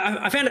fine.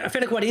 I found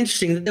it quite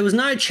interesting that there was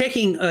no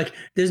checking, like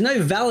there's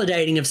no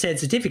validating of said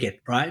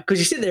certificate, right? Because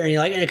you sit there and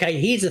you're like, okay,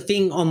 here's a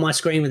thing on my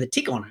screen with a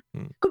tick on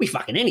it. Could be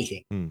fucking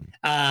anything.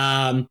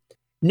 No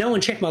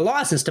one checked my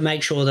license to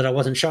make sure that I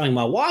wasn't showing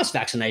my wife's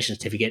vaccination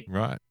certificate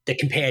that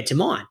compared to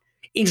mine.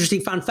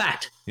 Interesting fun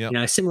fact.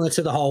 Yep. Similar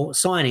to the whole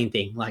signing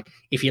thing. Like,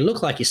 if you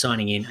look like you're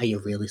signing in, are you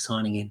really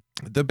signing in?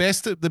 The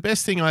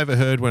best thing I ever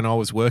heard when I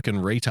was working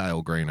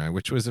retail, Greeno,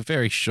 which was a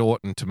very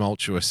short and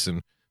tumultuous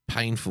and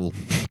painful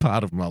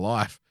part of my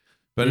life,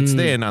 but it's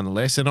there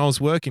nonetheless. And I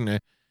was working there,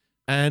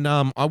 and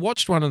I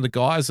watched one of the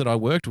guys that I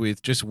worked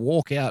with just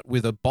walk out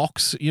with a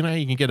box. You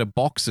can get a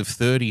box of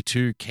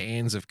 32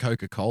 cans of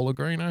Coca-Cola,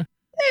 Greeno.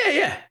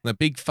 Yeah. The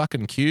big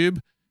fucking cube.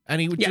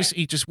 And he would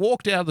he just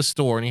walked out of the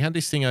store and he had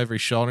this thing over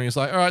his shoulder and he was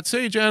like, all right,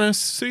 see you, Janice,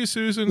 see you,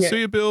 Susan,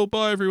 see you, Bill,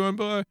 bye, everyone,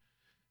 bye.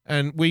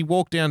 And we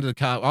walked down to the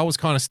car. I was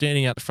kind of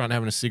standing out the front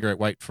having a cigarette,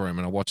 wait for him,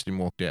 and I watched him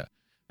walk out.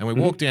 And we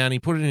walked down, he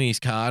put it in his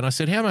car, and I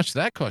said, how much did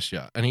that cost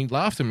you? And he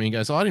laughed at me and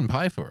goes, I didn't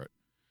pay for it.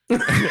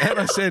 And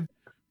I said,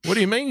 what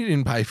do you mean you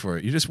didn't pay for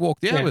it? You just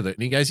walked out with it.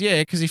 And he goes,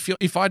 yeah, because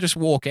if I just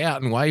walk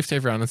out and wave to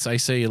everyone and say,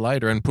 see you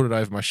later, and put it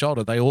over my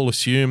shoulder, they all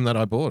assume that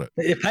I bought it.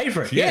 You paid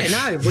for it. Yeah,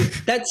 no,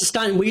 that's a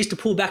stunt we used to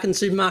pull back in the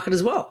supermarket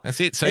as well.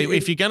 That's it. So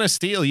if you're going to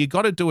steal, you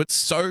got to do it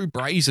so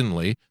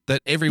brazenly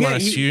that everyone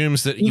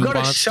assumes that you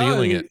aren't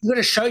stealing it. You got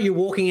to show you're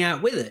walking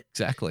out with it.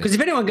 Exactly. Because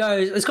if anyone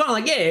goes, it's kind of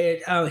like,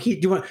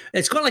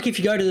 it's kind of like if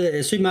you go to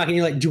the supermarket and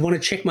you're like, do you want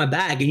to check my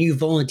bag? And you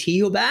volunteer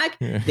your bag,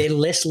 they're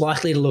less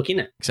likely to look in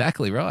it.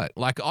 Exactly right.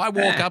 Like I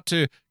walk up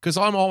to, because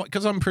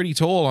I'm pretty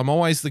tall, I'm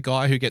always the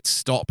guy who gets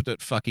stopped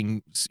at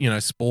fucking,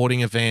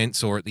 sporting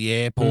events or at the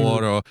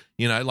airport or,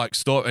 like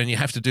stop, and you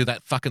have to do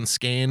that fucking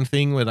scan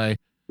thing where they,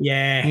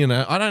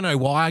 I don't know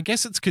why. I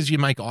guess it's because you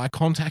make eye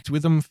contact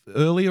with them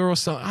earlier or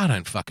something. I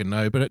don't fucking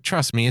know, but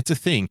trust me, it's a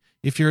thing.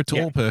 If you're a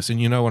tall person,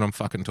 you know what I'm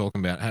fucking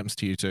talking about. It happens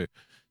to you too.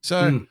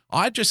 So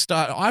I just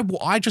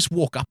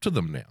walk up to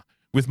them now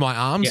with my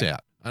arms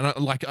out, and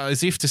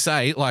as if to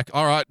say, like,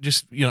 all right,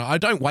 just I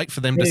don't wait for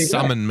them to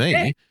summon me.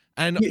 Yeah.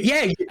 And you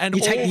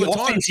take the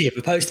offensive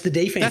opposed to the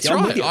defense. That's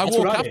right. I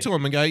walk up to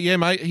them and go, yeah,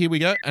 mate, here we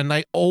go. And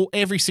they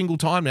every single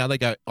time now they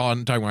go, oh,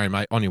 don't worry,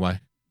 mate, on your way.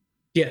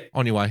 Yeah.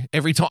 On your way.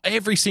 Every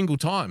single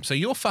time. So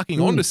you're fucking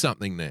onto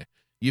something there.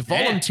 You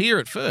volunteer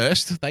at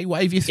first, they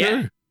wave you through.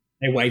 Yeah.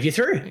 They wave you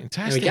through.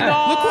 Fantastic. Look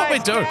what we're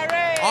doing.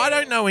 I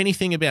don't know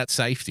anything about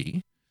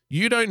safety.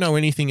 You don't know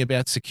anything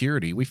about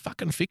security. We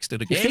fucking fixed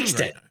it again. You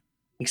fixed it.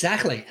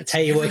 Exactly. That's how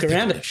you work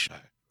around it.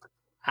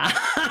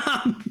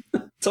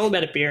 It's all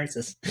about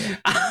appearances.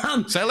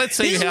 So let's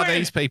see how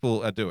these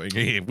people are doing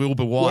here.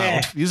 Wilbur Wild.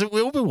 Yeah. Is it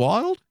Wilbur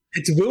Wild?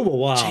 It's Wilbur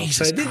Wild.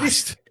 Jesus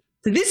Christ.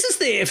 This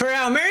is for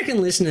our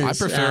American listeners. I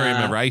prefer him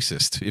a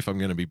racist, if I'm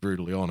going to be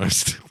brutally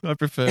honest. I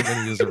prefer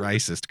that he was a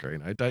racist,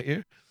 Greeno, don't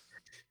you?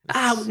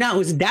 No, it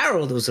was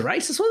Daryl that was a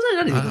racist,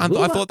 wasn't it? I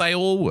thought they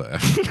all were.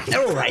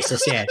 They're all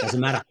racist, yeah. It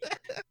doesn't matter.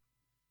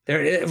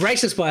 They're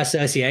racist by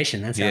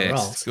association. That's how it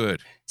rolls.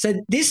 Good. So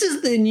this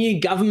is the new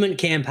government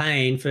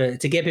campaign to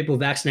get people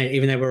vaccinated,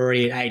 even though we're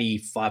already at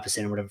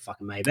 85% or whatever it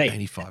fucking may be.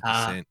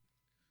 85%.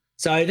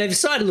 So they've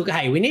decided, look,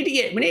 hey, we need to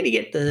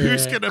get the.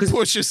 Who's going to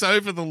push us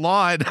over the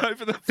line,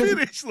 over the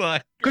finish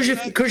line? Because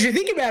you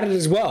think about it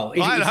as well.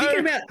 You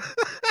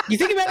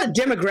think about the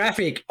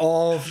demographic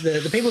of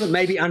the people that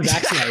may be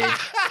unvaccinated.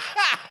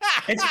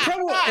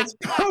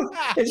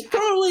 It's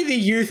probably the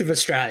youth of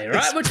Australia,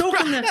 right? We're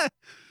talking.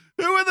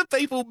 Who are the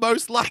people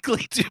most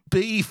likely to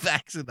be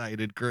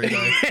vaccinated,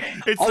 Greeno?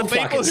 It's the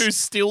people who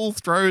still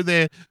throw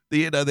their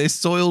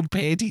soiled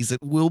panties at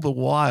Wilbur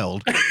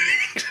Wild.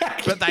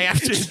 But they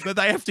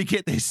have to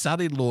get their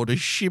son-in-law to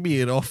shimmy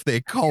it off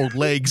their cold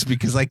legs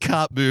because they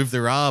can't move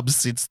their arms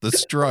since the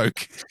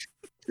stroke.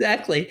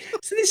 Exactly.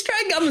 So the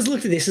Australian government's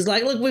looked at this as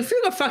like, look, we've still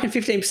got fucking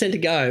 15% to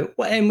go,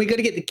 and we got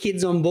to get the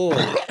kids on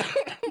board.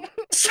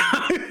 so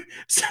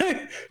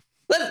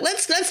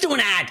let's do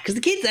an ad because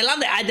the kids, they love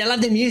the ad, they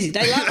love their music,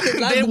 they're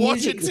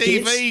watching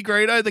TV,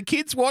 Greeno. The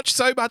kids watch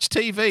so much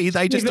TV,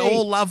 they just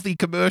all love the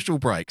commercial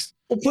breaks.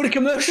 We'll put a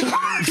commercial.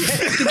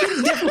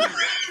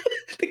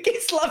 The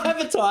kids love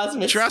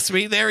advertisements. Trust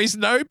me, there is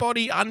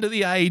nobody under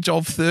the age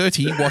of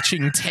 30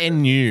 watching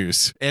 10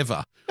 News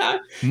ever.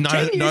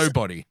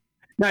 Nobody.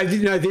 No,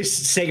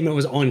 this segment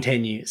was on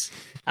 10 News.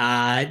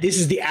 This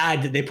is the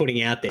ad that they're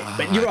putting out there.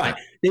 But you're right.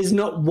 There's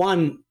not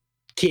one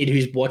kid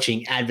who's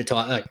watching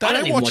advertising. They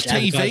don't watch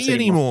TV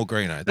anymore,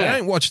 Greeno. They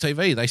don't watch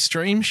TV. They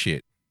stream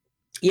shit.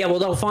 Yeah, well,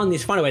 they'll find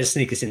a way to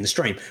sneak this in the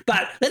stream.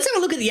 But let's have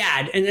a look at the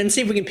ad and see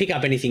if we can pick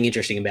up anything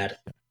interesting about it.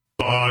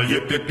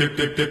 Yip, yip, yip,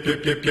 yip, yip,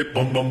 yip, yip, yip,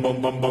 bum, bum,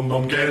 bum, bum, bum,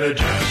 bum, get a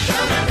jab.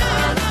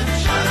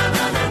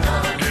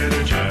 Get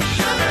a jab.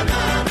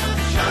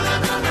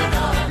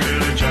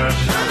 Get a jab.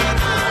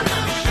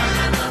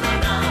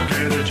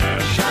 Get a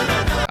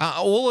jab.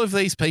 Are all of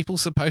these people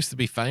supposed to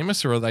be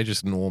famous, or are they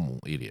just normal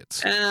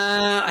idiots?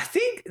 I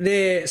think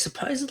they're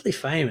supposedly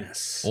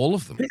famous. All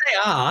of them. Who they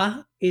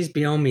are is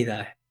beyond me,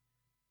 though.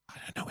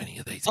 I don't know any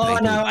of these people. Oh,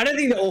 no, I don't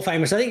think they're all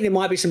famous. I think there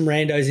might be some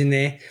randos in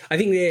there. I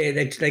think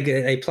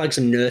they plug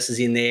some nurses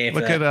in there.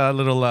 Look at a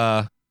little,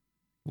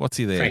 what's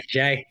he there?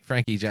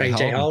 Frankie J.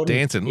 Holden.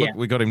 Dancing. Look,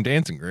 we got him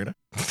dancing, Greta.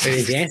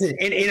 He's dancing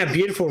in a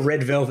beautiful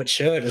red velvet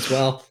shirt as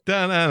well.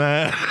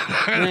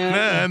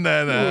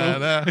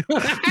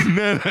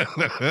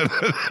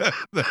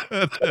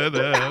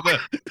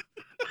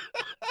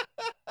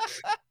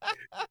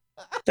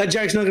 That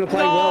joke's not going to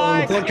play well on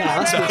the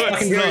podcast. It's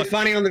fucking very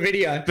funny on the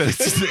video. But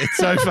it's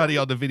so funny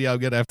on the video, I'm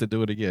going to have to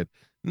do it again.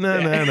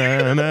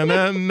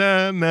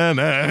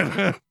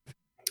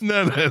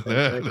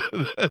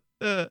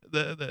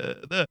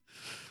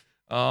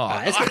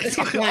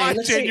 I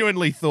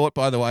genuinely thought,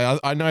 by the way,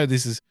 I know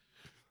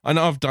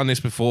I've done this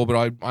before,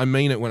 but I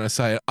mean it when I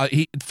say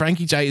it.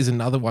 Frankie J is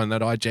another one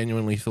that I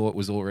genuinely thought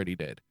was already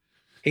dead.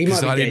 He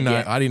might be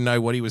dead, I didn't know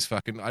what he was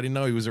fucking. I didn't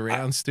know he was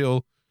around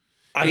still.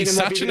 He's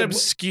such an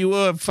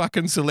obscure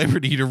fucking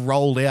celebrity to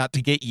roll out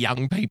to get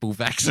young people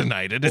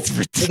vaccinated. It's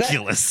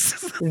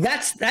ridiculous.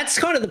 That's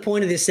kind of the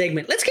point of this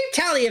segment. Let's keep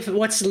tally of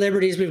what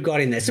celebrities we've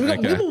got in there. So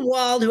we've got Wilbur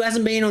Wild, who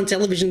hasn't been on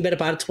television the better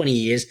part of 20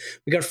 years.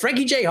 We've got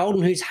Frankie J.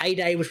 Holden, whose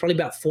heyday was probably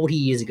about 40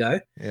 years ago.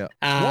 Yeah.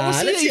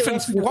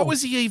 What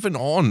was he even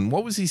on?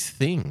 What was his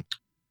thing?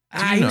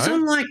 He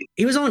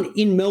was on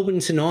In Melbourne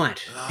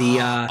Tonight. The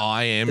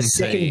IMT, the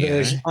second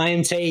version,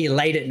 IMT,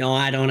 late at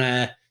night on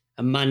a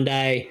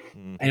Monday,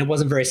 and it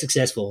wasn't very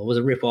successful. It was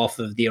a rip-off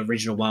of the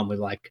original one with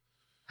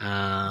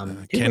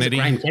Kennedy.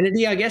 Graham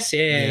Kennedy, I guess.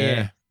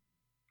 Yeah.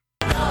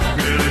 Get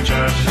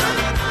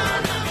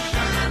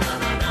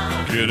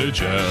a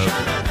job.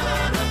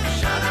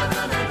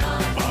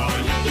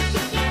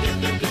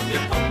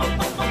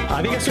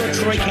 I think I saw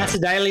Troy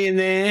Cassadaly in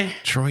there.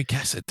 Troy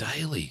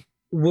Cassadaly.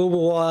 Wilbur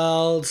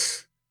Wild.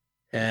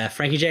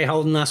 Frankie J.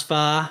 Holden thus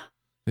far.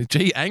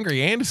 Gee,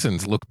 Angry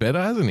Anderson's look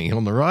better, hasn't he?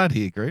 On the right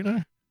here,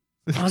 Greeno.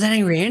 Oh, is that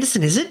Angry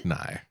Anderson, is it? No.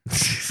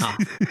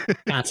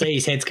 Can't see.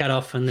 His head's cut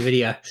off in the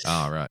video.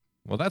 Oh, right.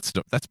 Well, that's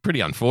pretty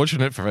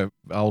unfortunate for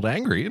old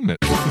Angry, isn't it?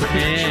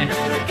 Yeah.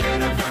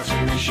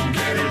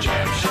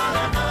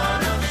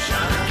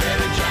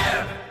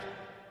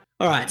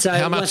 All right. So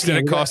how much did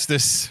it cost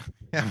us?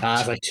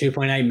 It's like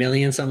 2.8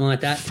 million, something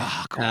like that.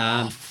 Fuck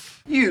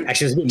off. Actually, it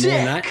was a bit more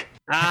than that.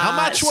 How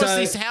much was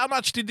this? How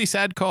much did this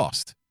ad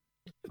cost?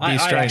 I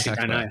actually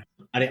don't know.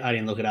 I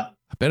didn't look it up.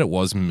 I bet it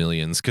was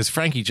millions because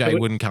Frankie J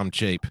wouldn't come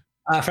cheap.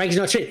 Frankie's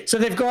not shit. So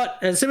they've got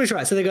similar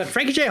right. So they've got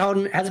Frankie J.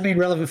 Holden hasn't been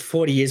relevant for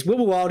 40 years.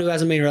 Wilbur Wilde, who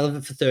hasn't been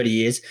relevant for 30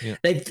 years. Yeah.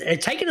 They've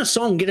taken a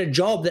song, Get a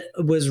Job, that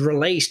was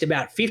released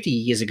about 50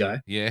 years ago.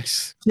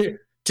 Yes.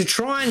 To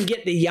try and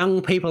get the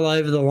young people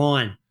over the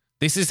line.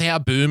 This is how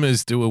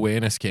boomers do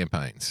awareness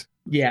campaigns.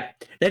 Yeah.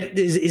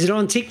 Is it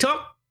on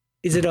TikTok?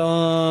 Is it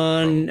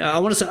on? I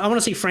want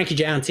to see Frankie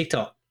J on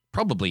TikTok.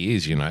 Probably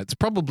is, It's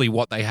probably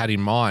what they had in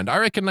mind. I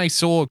reckon they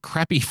saw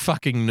crappy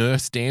fucking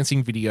nurse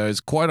dancing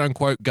videos, quote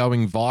unquote,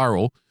 going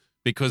viral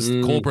because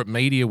corporate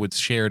media would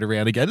share it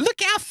around and go,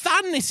 look how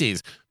fun this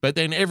is. But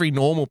then every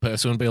normal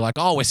person would be like,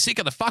 oh, we're sick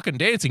of the fucking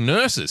dancing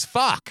nurses.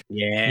 Fuck.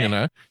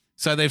 Yeah.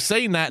 So they've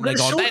seen that and they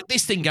go,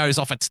 this thing goes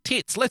off its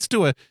tits. Let's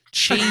do a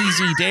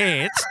cheesy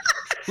dance.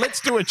 Let's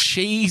do a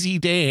cheesy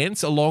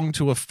dance along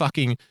to a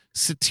fucking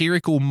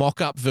satirical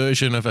mock-up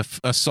version of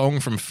a song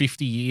from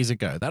 50 years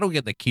ago. That'll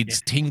get the kids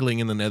tingling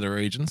in the nether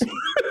regions.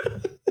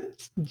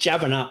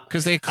 Jabbing up.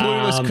 Because they're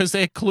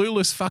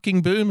clueless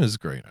fucking boomers,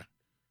 Greeno.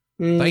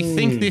 They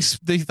think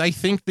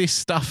this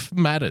stuff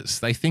matters.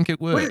 They think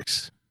it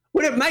works.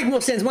 Would it make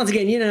more sense? Once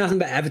again, you know nothing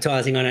about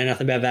advertising. I know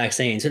nothing about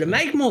vaccines. Would it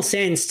make more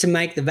sense to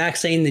make the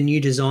vaccine the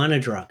new designer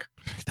drug?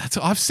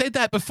 I've said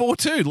that before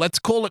too. Let's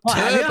call it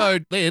Turbo.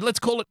 Let's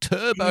call it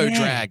Turbo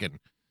Dragon.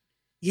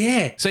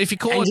 Yeah. So if you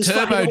call it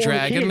Turbo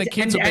Dragon, the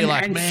kids will be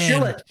like, man,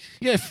 sell it.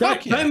 Yeah,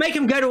 fuck Don't make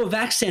them go to a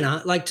vac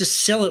center. Like,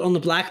 just sell it on the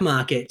black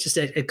market, just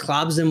at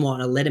clubs and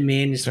whatnot. Let them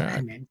in. Just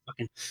hey man,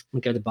 fucking go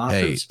to the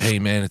bathrooms. Hey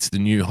man, it's the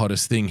new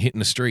hottest thing hitting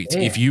the streets.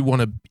 Yeah. If you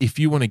want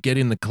to get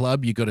in the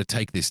club, you got to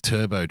take this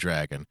Turbo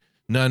Dragon.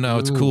 No,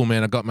 it's cool,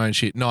 man. I got my own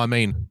shit. No, I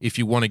mean, if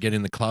you want to get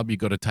in the club, you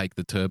got to take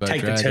the Turbo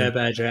Dragon. Take the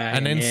Turbo Dragon.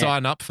 And then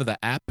sign up for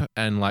the app.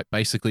 And like,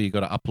 basically you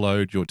got to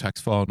upload your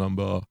tax file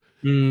number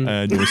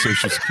and your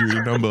social security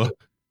number.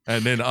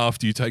 And then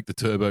after you take the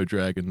Turbo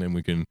Dragon, then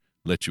we can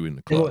let you in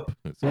the club.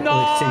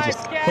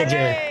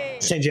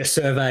 Send you a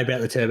survey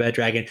about the Turbo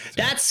Dragon.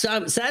 That's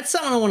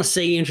something I want to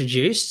see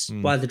introduced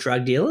by the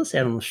drug dealers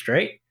out on the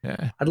street.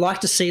 Yeah. I'd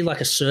like to see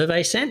like a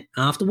survey sent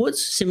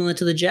afterwards, similar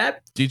to the jab.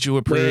 Did you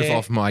approve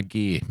of my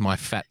gear, my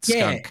fat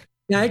skunk?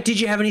 No, did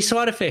you have any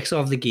side effects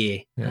of the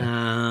gear?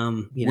 Yeah.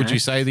 Would you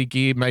say the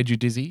gear made you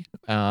dizzy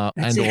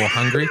and or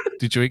hungry?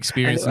 Did you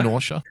experience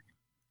nausea?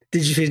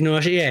 Did you feel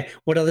nausea? Yeah.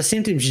 What other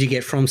symptoms did you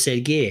get from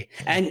said gear?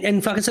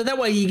 And fucking so that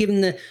way you give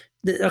them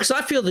because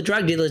I feel the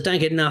drug dealers don't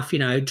get enough,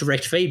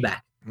 direct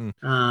feedback.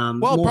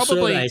 More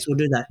surveys will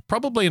do that.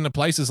 Probably in the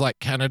places like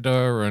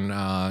Canada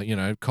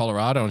and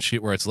Colorado and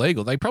shit where it's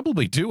legal, they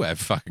probably do have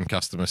fucking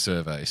customer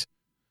surveys.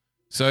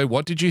 So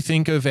what did you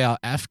think of our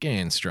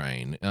Afghan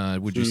strain?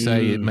 Would you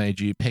say it made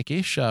you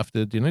peckish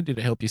after dinner? Did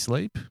it help you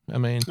sleep? I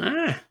mean,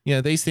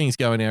 these things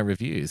go in our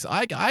reviews.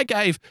 I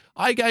gave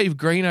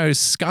Greeno's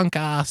skunk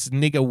ass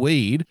nigger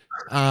weed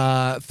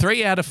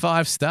 3 out of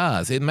 5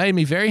 stars. It made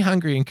me very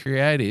hungry and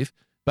creative,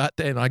 but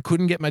then I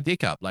couldn't get my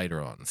dick up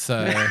later on.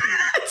 So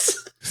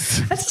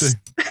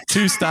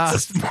 2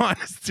 stars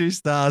minus 2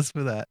 stars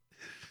for that.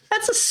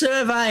 That's a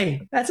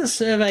survey. That's a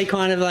survey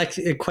kind of like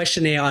a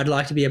questionnaire I'd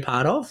like to be a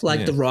part of,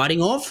 like the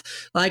writing of.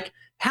 Like,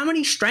 how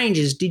many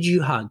strangers did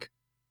you hug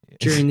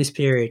during this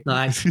period?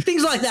 Like,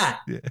 things like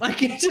that. Yeah. Like,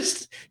 did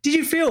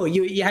you feel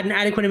you had an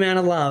adequate amount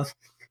of love?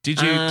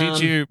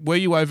 Were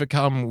you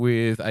overcome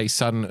with a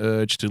sudden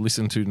urge to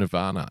listen to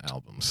Nirvana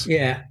albums?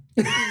 Yeah.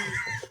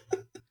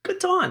 Good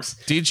times.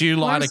 Did you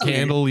light a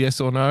candle,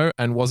 yes or no?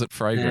 And was it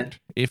fragrant?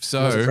 If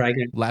so,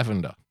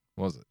 lavender,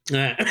 was it?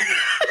 Yeah.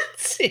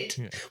 That's it.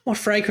 Yeah. What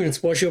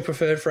fragrance was your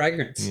preferred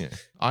fragrance? Yeah.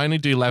 I only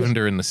do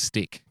lavender in the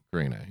stick,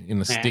 Greeno, in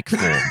the stick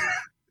form.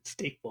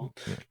 Stick form.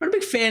 Yeah. I'm not a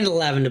big fan of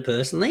lavender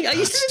personally. I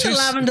used to do the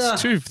lavender.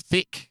 It's too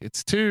thick.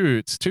 It's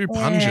too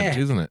pungent,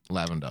 isn't it?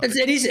 Lavender.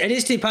 It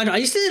is too pungent. I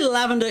used to do the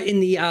lavender in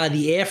the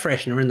air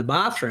freshener in the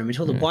bathroom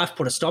until the wife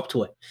put a stop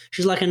to it.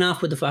 She's like,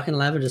 enough with the fucking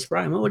lavender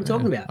spray. What are you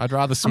talking about? I'd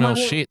rather smell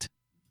shit.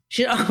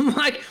 I'm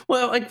like,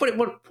 well, like,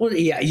 what?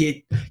 Yeah.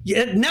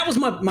 And that was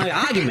my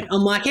argument.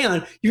 I'm like, hang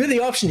on, you have the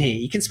option here.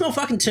 You can smell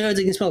fucking turds,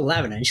 you can smell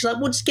lavender. And she's like,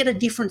 well, just get a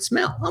different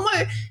smell. I'm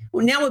like,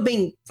 well, now we're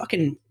being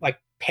fucking like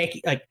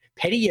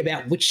petty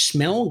about which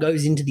smell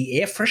goes into the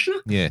air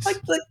freshener. Yes.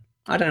 Like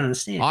I don't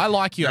understand. I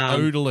like your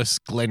odorless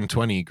Glen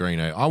 20,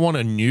 Greeno. I want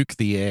to nuke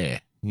the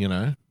air,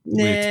 with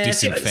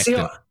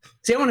disinfectant.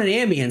 See, I want an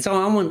ambient, so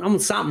I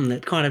want something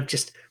that kind of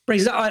just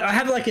brings up. I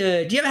have like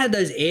do you ever have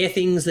those air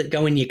things that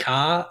go in your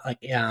car, like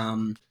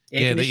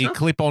that you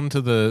clip onto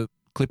the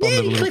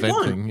little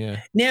vent thing.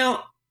 Yeah.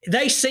 Now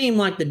they seem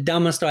like the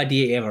dumbest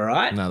idea ever,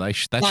 right? No, that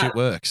shit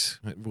works.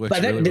 It works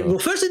really well. Well,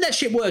 firstly, that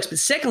shit works, but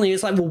secondly,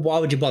 it's like, well, why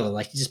would you bother?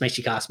 Like, it just makes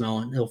your car smell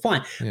and it'll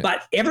fine. Yeah.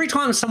 But every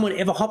time someone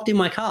ever hopped in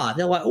my car,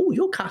 they're like, oh,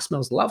 your car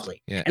smells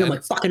lovely. Yeah. And I'm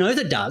like, fucking oath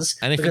it does.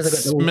 And if it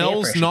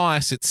smells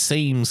nice, it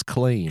seems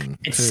clean.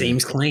 It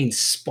seems clean,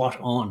 spot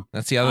on.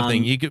 That's the other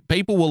thing.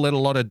 People will let a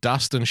lot of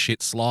dust and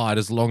shit slide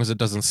as long as it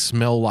doesn't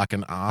smell like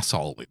an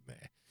arsehole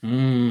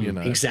in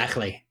there.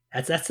 Exactly.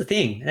 That's the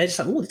thing. They're just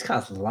like, oh, this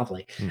car's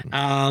lovely.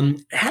 How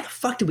the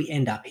fuck did we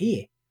end up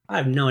here? I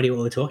have no idea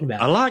what we're talking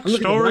about. I like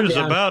stories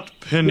about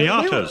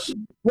pinatas.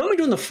 Weren't we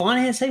doing the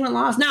finance segment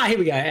last? No, here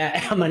we go.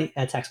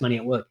 Our tax money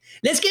at work.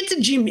 Let's get to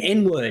Jim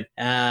N-word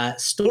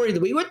story of the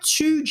week. We got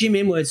 2 Jim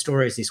N-word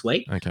stories this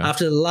week. Okay.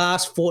 After the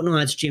last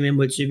fortnight's Jim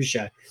N-word Super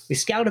Show. We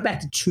scaled it back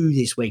to 2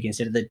 this week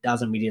instead of the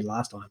dozen we did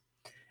last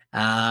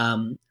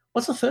time.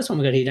 What's the first one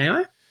we got here,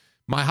 Damo?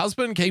 My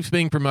husband keeps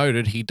being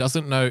promoted. He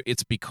doesn't know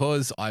it's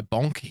because I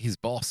bonk his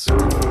boss.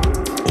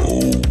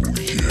 Oh,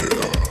 yeah.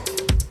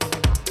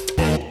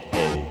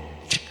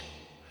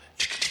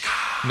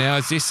 Now,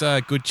 is this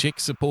a good chick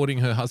supporting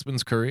her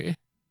husband's career?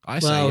 I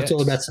say yes. It's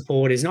all about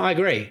support, isn't it? I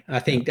agree. I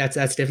think that's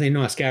definitely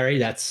nice, Gary.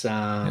 That's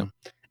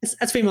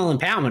female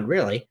empowerment,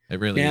 really. It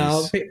really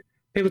is.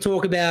 People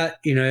talk about,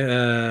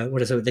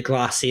 what is it, the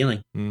glass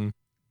ceiling. Mm.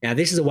 Now,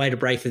 this is a way to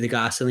break through the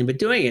glass ceiling, but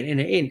doing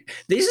it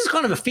this is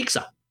kind of a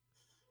fixer.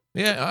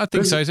 Yeah, I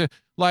think so.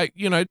 Like,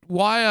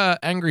 why are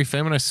angry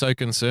feminists so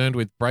concerned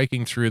with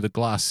breaking through the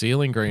glass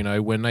ceiling, Greeno,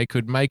 when they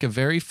could make a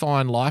very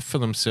fine life for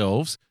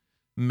themselves,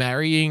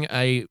 marrying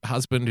a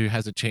husband who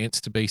has a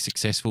chance to be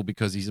successful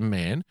because he's a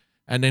man,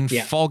 and then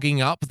fogging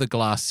up the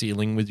glass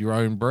ceiling with your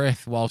own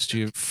breath whilst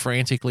you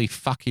frantically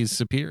fuck his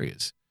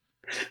superiors?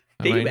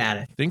 Think about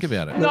it. It's a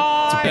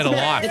better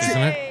life, isn't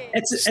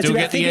it? Still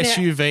get the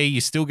SUV. You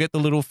still get the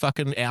little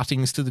fucking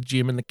outings to the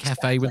gym and the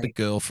cafe with the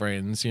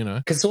girlfriends,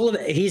 Because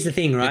here's the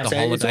thing, right? Get the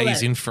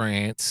holidays in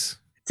France.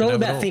 It's all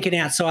about thinking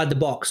outside the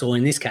box, or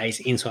in this case,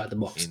 inside the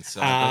box.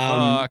 Inside the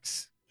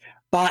box.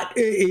 But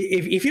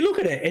if you look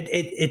at it,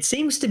 it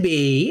seems to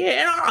be.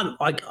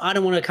 I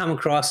don't want to come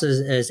across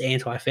as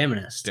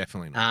anti-feminist.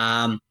 Definitely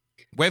not.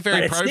 We're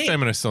very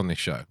pro-feminist on this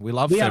show. We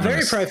love feminists. We are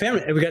very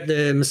pro-feminist. We've got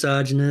the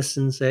misogynists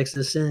and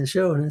sexists and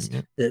chauvinists.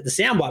 Yeah. The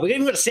soundbite. We've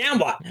even got a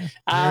soundbite.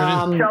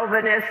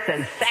 Chauvinists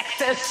and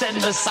sexists and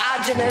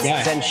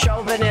misogynists and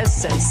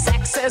chauvinists and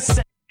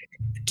sexists.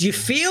 Do you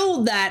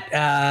feel that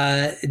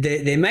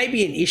there may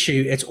be an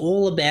issue? It's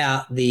all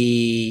about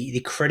the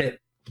credit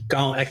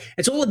going.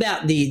 It's all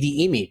about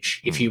the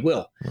image, if you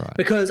will. Right.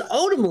 Because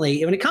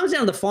ultimately, when it comes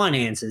down to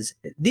finances,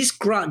 this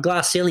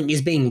glass ceiling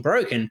is being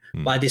broken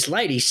by this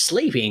lady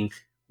sleeping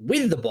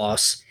with the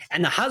boss,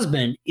 and the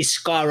husband is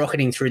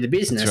skyrocketing through the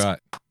business. That's right.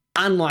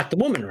 Unlike the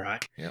woman,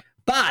 right? Yep.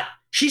 But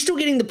she's still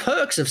getting the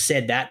perks of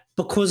said that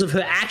because of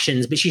her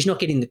actions, but she's not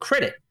getting the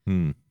credit.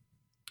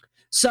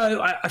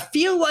 So I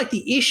feel like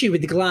the issue with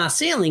the glass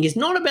ceiling is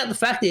not about the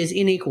fact there's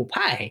unequal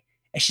pay.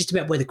 It's just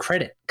about where the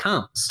credit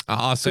comes.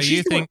 So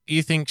you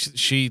think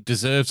she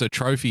deserves a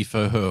trophy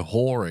for her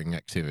whoring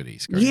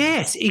activities? Correct?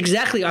 Yes,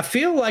 exactly. I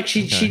feel like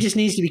she just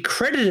needs to be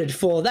credited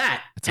for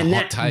that, and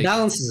that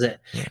balances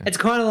it. Yeah. It's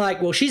kind of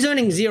like, well, she's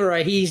earning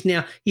 0. He's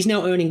now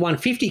earning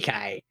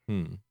 150K.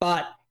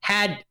 But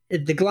had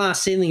the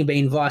glass ceiling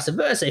been vice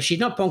versa, if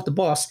she'd not bonked the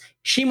boss,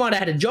 she might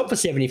have had a job for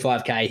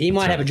 75K. He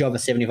might have a job for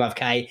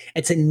 75K.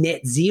 It's a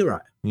net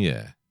 0.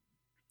 Yeah.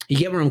 You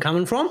get where I'm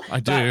coming from?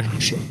 I do.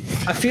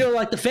 I feel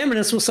like the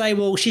feminists will say,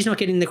 well, she's not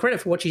getting the credit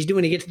for what she's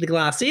doing to get to the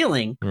glass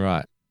ceiling.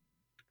 Right.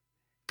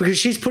 Because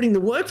she's putting the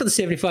work for the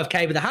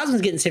 75K, but the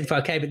husband's getting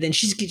 75K, but then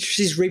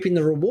she's reaping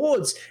the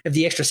rewards of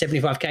the extra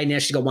 75K. Now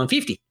she's got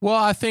 150. Well,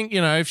 I think,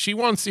 if she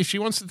wants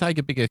to take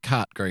a bigger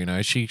cut,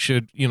 Greeno, she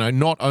should,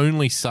 not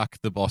only suck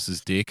the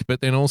boss's dick,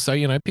 but then also,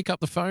 pick up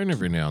the phone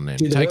every now and then.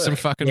 Take some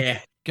fucking,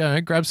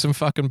 grab some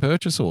fucking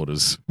purchase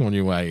orders on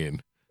your way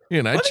in.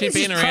 Chip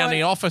in around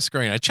the office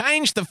screen.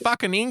 Change the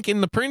fucking ink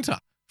in the printer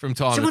from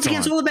time to time. So once again,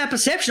 it's all about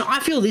perception. I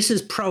feel this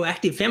is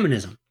proactive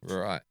feminism.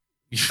 Right.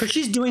 Because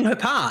she's doing her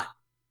part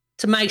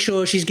to make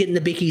sure she's getting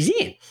the bickies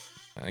in.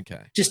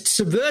 Okay. Just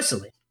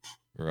subversively.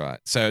 Right.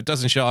 So it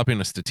doesn't show up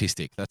in a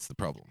statistic. That's the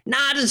problem.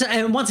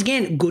 And once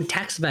again, good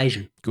tax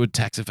evasion. Good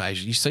tax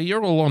evasion. You see,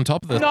 you're all on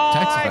top of the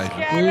tax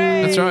evasion.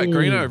 That's right.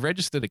 Greeno,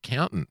 registered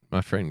accountant,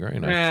 my friend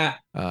Greeno.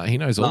 He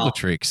knows all the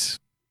tricks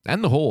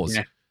and the whores.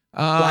 Yeah.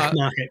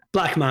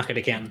 Black market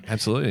accountant.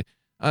 Absolutely.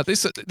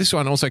 This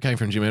one also came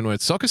from Jim N-word.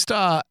 Soccer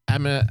star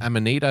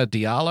Amanita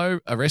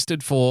Diallo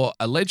arrested for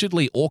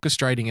allegedly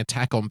orchestrating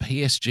attack on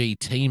PSG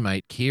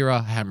teammate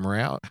Kira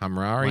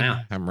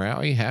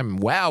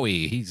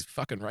Hamraoui. He's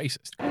fucking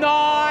racist.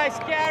 Nice,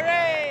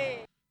 Gary.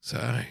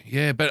 So,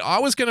 yeah, but I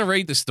was going to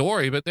read the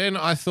story, but then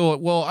I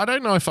thought, well, I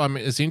don't know if I'm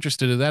as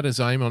interested in that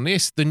as I am on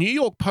this. The New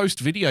York Post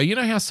video, you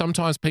know how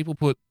sometimes people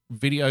put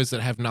videos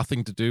that have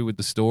nothing to do with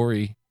the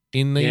story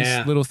in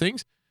these little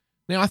things?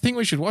 Now, I think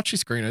we should watch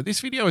this, Greeno.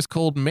 This video is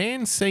called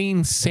Man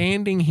Seen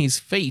Sanding His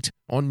Feet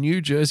on New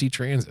Jersey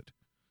Transit.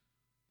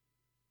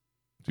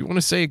 Do you want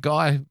to see a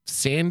guy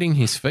sanding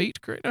his feet,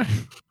 Greeno?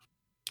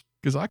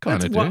 Because I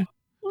kind of do.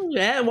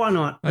 Yeah, why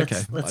not?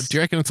 Okay. Do you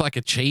reckon it's like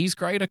a cheese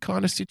grater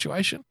kind of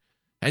situation?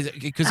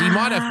 Because he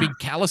might have big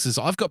calluses.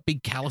 I've got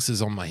big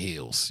calluses on my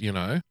heels,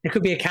 It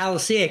could be a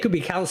callus, it could be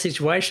a callus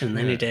situation.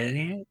 They need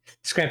to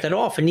scrape that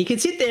off. And you can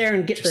sit there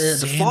and get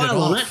the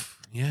file on it.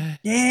 Yeah.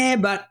 Yeah,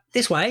 but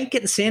this way,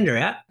 get the sander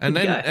out. And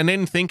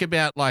then think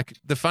about, like,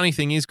 the funny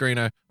thing is,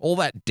 Greeno, all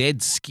that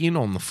dead skin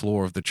on the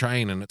floor of the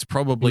train, and it's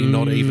probably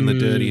not even the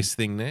dirtiest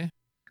thing there.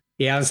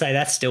 Yeah, I would say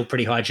that's still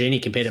pretty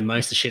hygienic compared to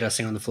most of the shit I've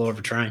seen on the floor of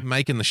a train.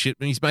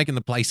 He's making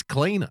the place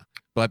cleaner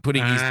by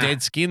putting his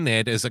dead skin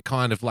there as a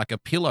kind of like a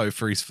pillow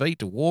for his feet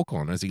to walk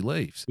on as he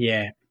leaves.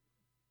 Yeah.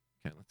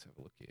 Okay, let's have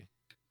a look here.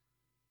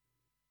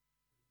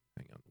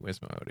 Hang on, where's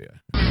my audio?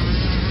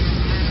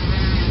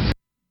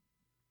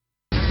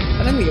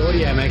 I don't think the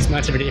audio makes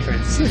much of a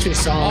difference. It's literally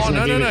silence.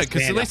 Oh, no,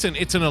 because listen,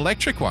 it's an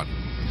electric one.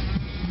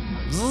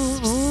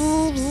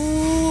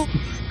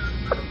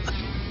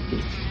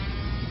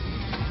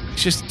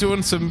 Just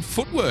doing some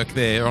footwork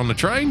there on the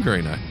train,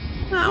 Greeno.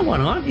 No, why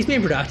not? He's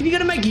being productive. You got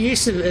to make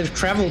use of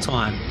travel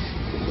time.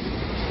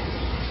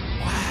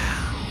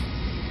 Wow.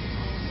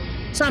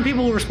 Some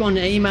people will respond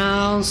to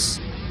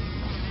emails.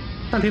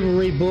 Some people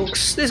read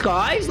books. This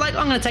guy's like,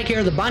 I'm going to take care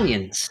of the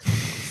bunions.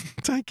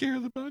 Take care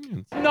of the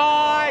bunions.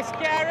 Nice,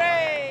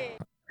 Gary!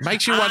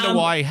 Makes you wonder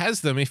why he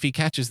has them if he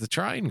catches the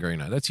train,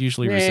 Greeno. That's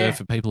usually reserved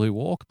for people who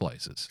walk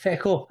places. Fair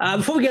call.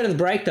 Before we go to the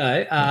break,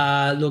 though,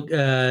 look,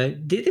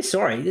 this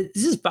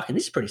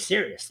is pretty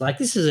serious. Like,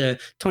 this is a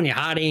Tonya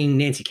Harding,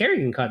 Nancy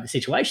Kerrigan kind of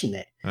situation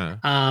there.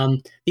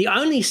 The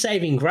only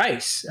saving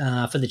grace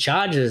for the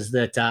charges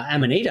that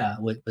Amanita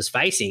was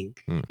facing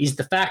is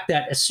the fact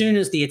that as soon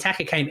as the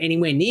attacker came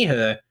anywhere near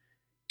her,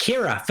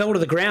 Kira fell to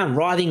the ground,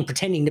 writhing,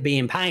 pretending to be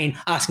in pain,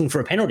 asking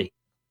for a penalty.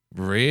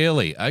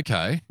 Really?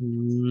 Okay.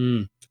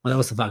 Well, that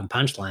was the fucking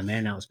punchline,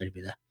 man. That was going to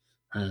be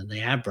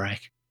the ad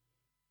break.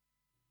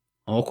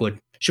 Awkward.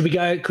 Should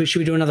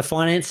we do another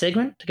finance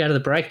segment to go to the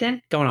break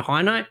then? Go on a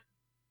high note?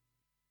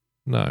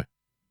 No.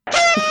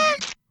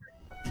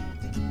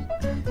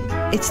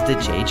 It's the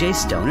JJ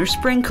Stoner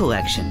Spring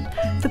Collection,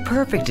 the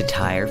perfect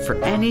attire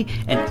for any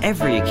and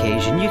every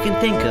occasion you can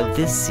think of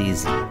this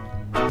season.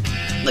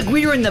 Like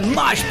we were in the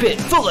mosh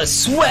pit full of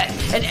sweat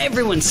and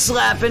everyone's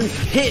slapping,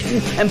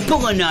 hitting, and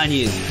pulling on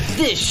you.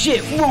 This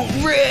shit won't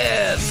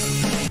rip!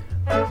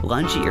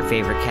 Lunch at your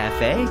favorite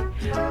cafe?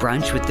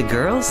 Brunch with the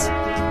girls?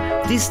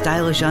 These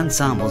stylish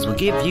ensembles will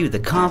give you the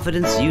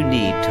confidence you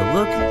need to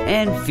look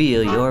and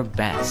feel your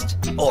best.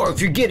 Or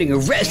if you're getting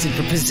arrested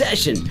for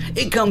possession,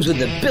 it comes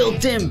with a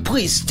built-in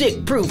police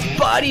stick-proof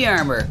body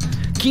armor.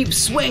 Keep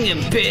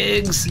swinging,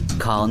 pigs!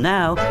 Call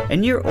now,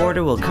 and your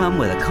order will come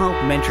with a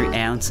complimentary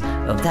ounce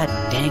of that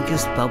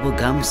dankest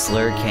bubblegum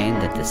slurricane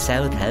that the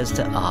South has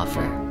to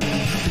offer.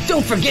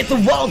 Don't forget the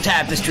wall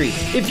tapestry!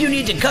 If you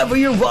need to cover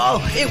your wall,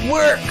 it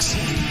works!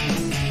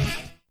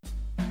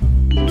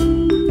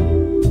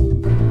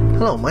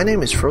 Hello, my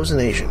name is Frozen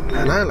Asian,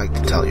 and I'd like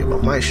to tell you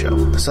about my show,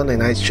 The Sunday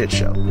Night Shit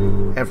Show,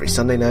 every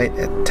Sunday night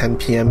at 10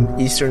 p.m.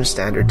 Eastern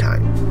Standard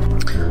Time.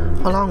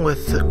 Along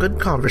with good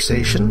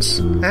conversations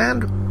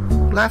and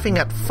laughing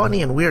at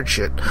funny and weird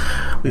shit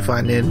we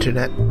find on the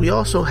internet, we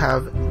also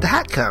have the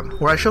Hat Cam,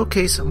 where I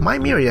showcase my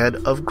myriad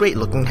of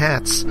great-looking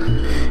hats.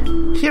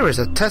 Here is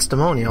a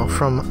testimonial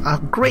from a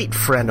great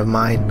friend of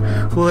mine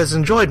who has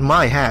enjoyed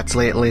my hats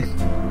lately.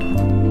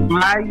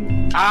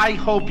 I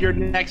hope your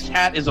next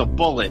hat is a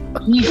bullet.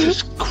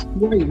 Jesus Christ,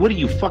 what are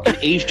you, fucking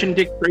Asian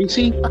Dick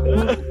Tracy?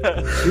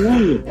 What's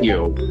wrong with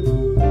you?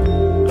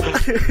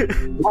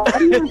 Why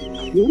do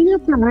you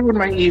have to ruin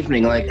my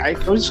evening? Like, I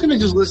was just gonna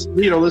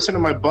listen to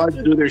my buds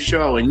do their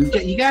show, and you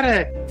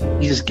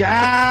just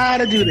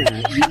gotta do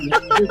that. You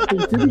do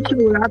the show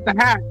without the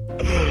hat.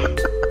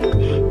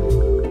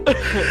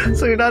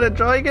 So you're not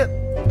enjoying it?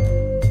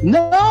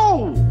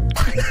 No.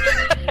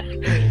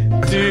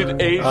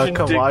 Dude, Asian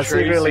come Dick on,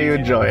 Tracy. secretly you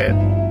enjoy it.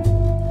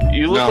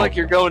 You look like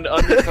you're going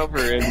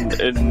undercover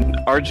in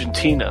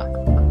Argentina,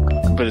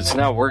 but it's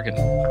not working.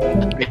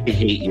 I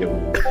hate you.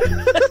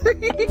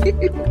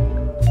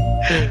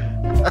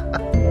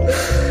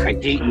 I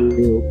hate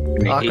you.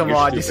 Oh, come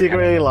on, you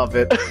secretly love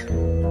it.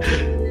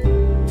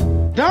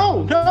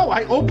 No,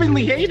 I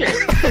openly hate it.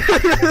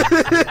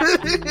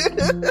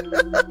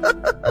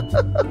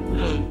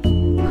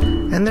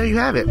 And there you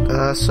have it.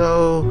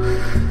 So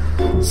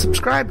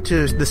subscribe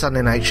to the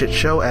Sunday Night Shit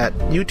Show at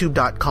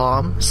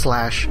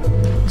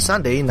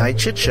youtube.com/Sunday Night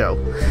Shit Show.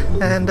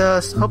 And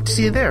hope to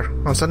see you there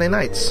on Sunday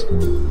nights.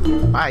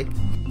 Bye.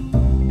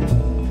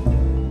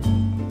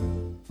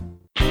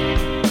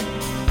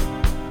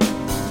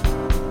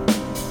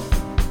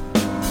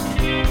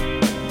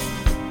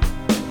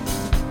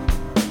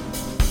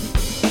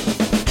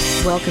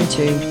 Welcome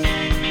to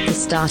The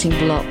Starting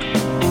Block.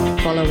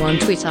 Follow on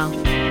Twitter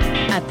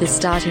at The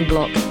Starting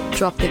Block.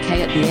 Drop the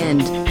K at the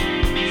end.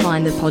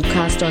 Find the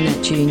podcast on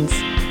iTunes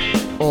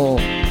or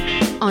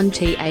on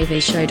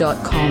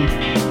tavshow.com.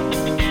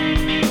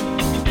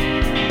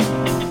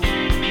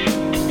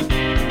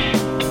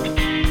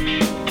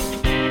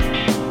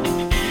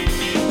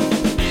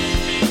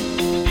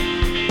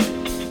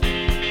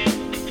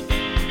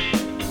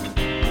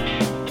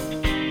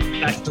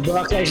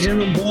 Block, ladies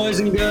and gentlemen, boys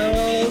and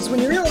girls. When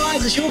you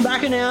realise the show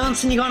back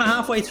announced and you're kind of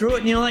halfway through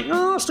it and you're like,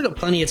 oh, I've still got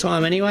plenty of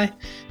time anyway.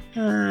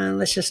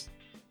 Let's just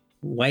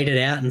wait it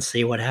out and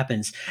see what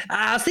happens.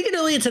 I was thinking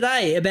earlier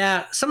today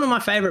about some of my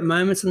favourite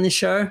moments on this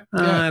show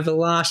over the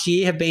last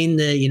year have been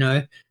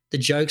the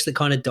jokes that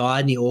kind of died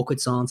and the awkward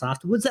silence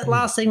afterwards. That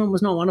last segment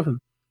was not one of them.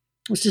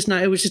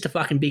 It was just a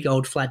fucking big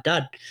old flat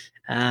dud.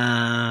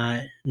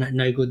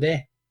 No good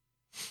there.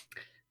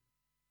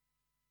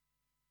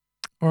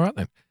 All right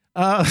then.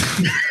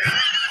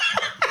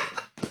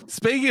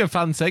 Speaking of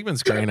fun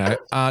segments,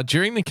 Greeno,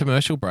 during the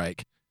commercial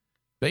break,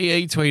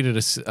 BE tweeted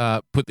us,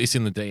 put this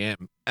in the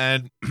DM,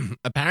 and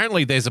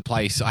apparently there's a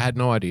place, I had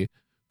no idea,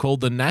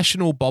 called the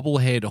National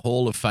Bobblehead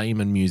Hall of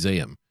Fame and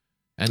Museum.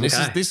 And this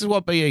is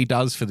what BE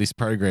does for this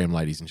program,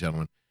 ladies and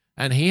gentlemen.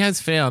 And he has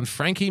found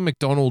Frankie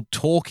McDonald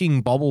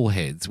talking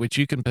bobbleheads, which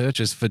you can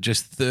purchase for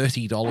just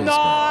 $30.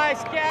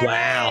 Nice, Gary.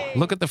 Wow.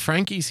 Look at the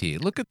Frankies here.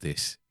 Look at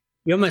this.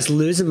 You're almost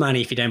losing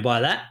money if you don't buy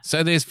that.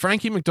 So there's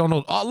Frankie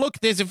McDonald. Oh, look,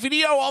 there's a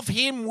video of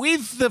him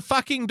with the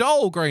fucking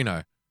doll,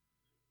 Greeno.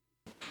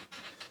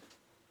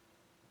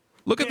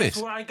 Look at this.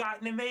 Guess what I got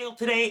in the mail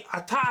today?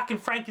 A talking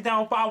Frankie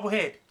down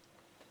bobblehead.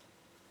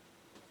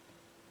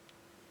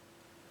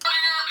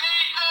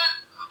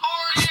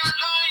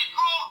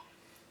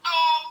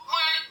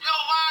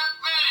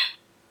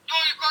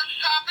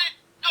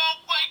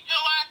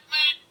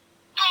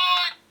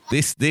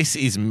 This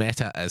is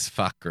meta as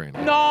fuck, Green.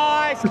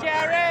 Nice,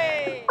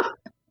 Gary!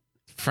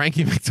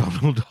 Frankie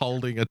McDonald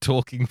holding a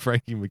talking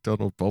Frankie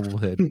McDonald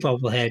bobblehead.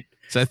 Bobblehead.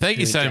 So thank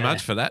you so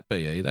much for that,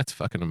 BE. That's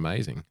fucking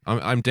amazing.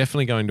 I'm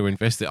definitely going to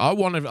invest it. I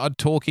want a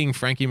talking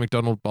Frankie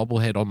McDonald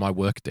bobblehead on my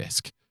work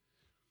desk.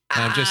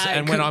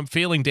 And when I'm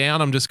feeling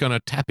down, I'm just going to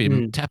tap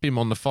him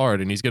on the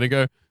forehead, and he's going to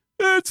go,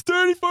 "It's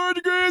 34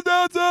 degrees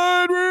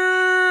outside,"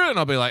 and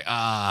I'll be like,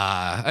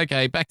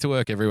 okay, back to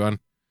work, everyone.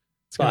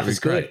 Life is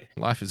good.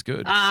 Life is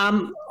good.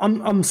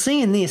 I'm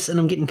seeing this and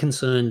I'm getting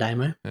concerned,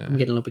 Damo. Yeah. I'm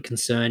getting a little bit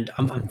concerned.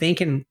 I'm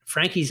thinking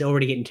Frankie's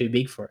already getting too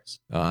big for us.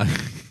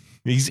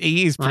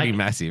 He is pretty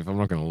massive. I'm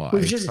not going to lie.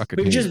 We've just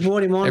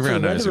brought him on for the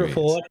weather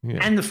report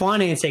and the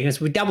finance segments.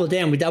 We doubled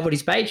down. We doubled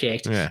his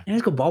paycheck. Yeah. And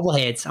he's got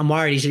bobbleheads. I'm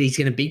worried he's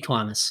going to big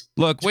time us.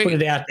 Look, put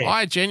it out there.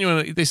 I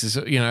genuinely, this is,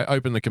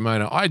 open the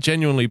kimono. I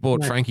genuinely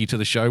brought Frankie to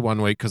the show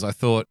one week because I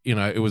thought,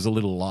 it was a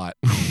little light.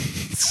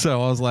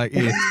 So I was like,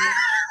 yeah.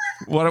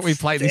 Why don't we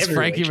play this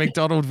Frankie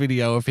McDonald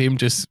video of him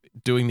just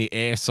doing the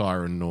air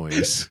siren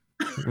noise?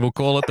 We'll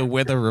call it the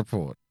weather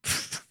report.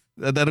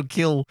 That'll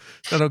kill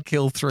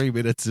 3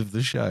 minutes of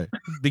the show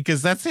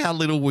because that's how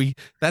little we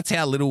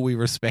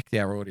respect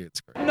our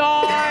audience.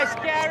 Nice,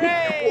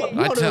 Gary.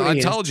 I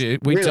told you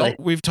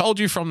we've told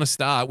you from the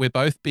start we're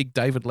both big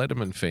David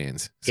Letterman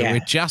fans, so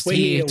we're just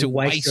here to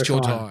waste your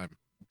time.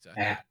 So.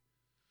 Yeah.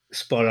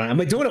 Spot on. And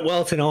we're doing it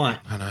well tonight.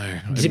 I know.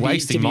 I'm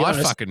wasting my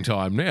fucking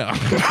time now.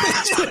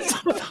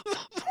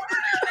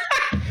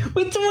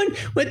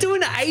 We're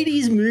doing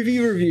 80s movie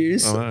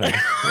reviews. I know.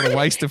 What a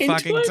waste of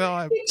fucking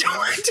time.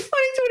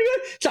 2021.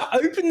 So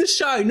open the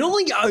show.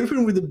 Normally you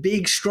open with a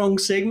big, strong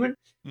segment.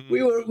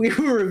 We were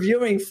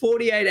reviewing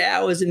 48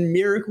 Hours in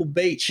Miracle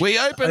Beach. We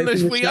opened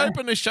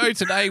the show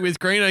today with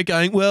Greeno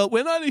going, well,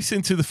 when I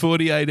listened to the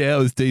 48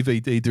 Hours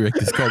DVD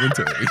director's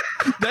commentary,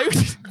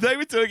 they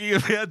were talking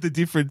about the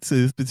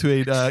differences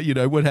between,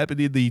 what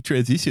happened in the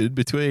transition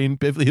between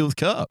Beverly Hills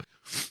Cop.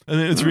 And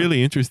it was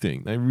really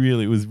interesting.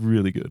 It was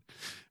really good.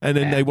 And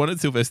then they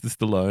wanted Sylvester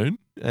Stallone,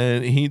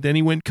 and he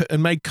went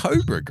and made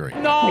Cobra, Green.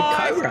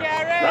 Cobra.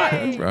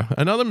 Right. Cobra.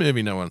 Another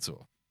movie no one saw.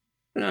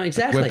 No,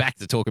 exactly. We're back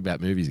to talk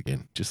about movies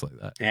again, just like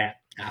that. Yeah,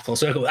 full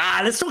circle.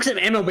 Let's talk some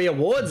MLB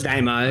awards,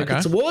 Damo. Okay.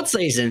 It's award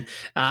season.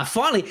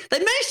 Finally, they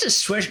managed to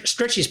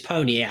stretch his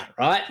pony out,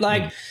 right?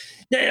 Like,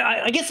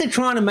 I guess they're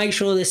trying to make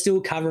sure they're still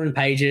covering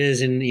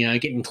pages and,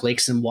 getting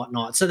clicks and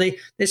whatnot. So they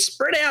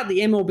spread out the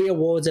MLB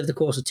awards over the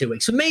course of 2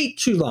 weeks. For me,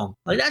 too long.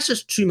 Like, that's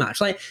just too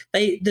much. Like,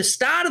 the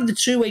start of the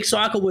 2-week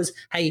cycle was,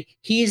 hey,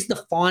 here's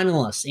the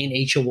finalists in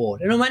each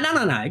award. And I'm like,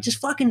 no, just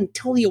fucking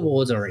tell the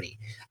awards already.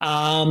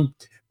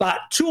 But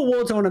 2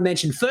 awards I want to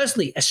mention.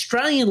 Firstly,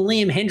 Australian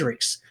Liam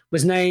Hendriks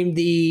was named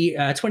the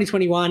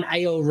 2021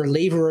 AL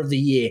Reliever of the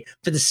Year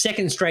for the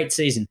 2nd straight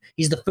season.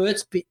 He's the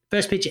first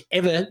pitcher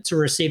ever to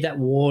receive that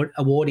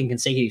award in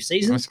consecutive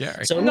seasons.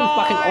 So a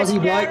fucking Aussie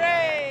bloke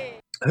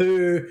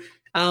who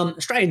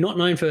Australia, not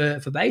known for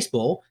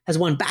baseball, has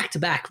won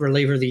back-to-back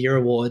Reliever of the Year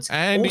awards.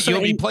 And also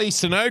you'll be pleased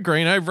to know,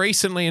 Greeno,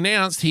 recently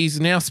announced he's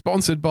now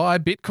sponsored by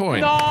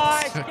Bitcoin.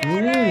 Nice,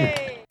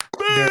 Very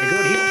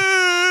good.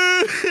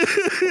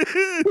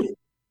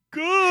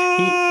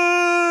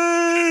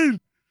 Good.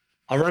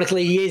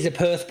 Ironically, he is a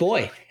Perth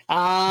boy.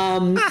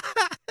 That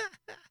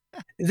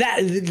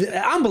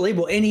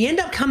unbelievable, and he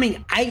ended up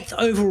coming 8th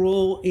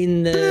overall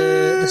in the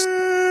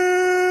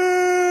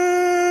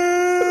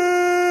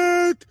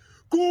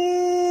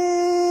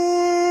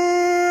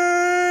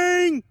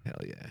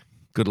Hell yeah!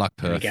 Good luck,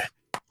 Perth.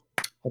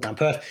 Well done,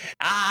 Perth.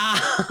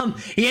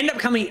 He ended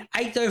up coming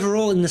 8th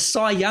overall in the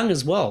Cy Young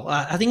as well.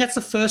 I think that's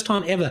the first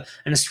time ever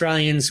an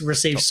Australian's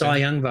received Cy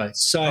Young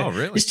votes. So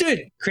this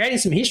dude creating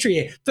some history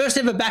here. First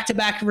ever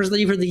back-to-back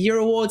Reliever of the Year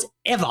awards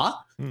ever,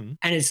 and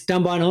it's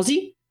done by an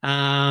Aussie.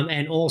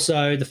 And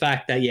also the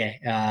fact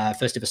that,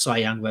 first ever Cy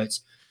Young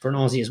votes for an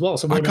Aussie as well.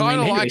 So I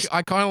kind of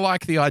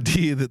like the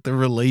idea that the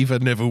reliever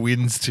never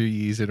wins 2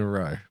 years in a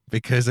row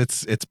because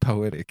it's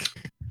poetic.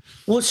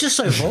 Well, it's just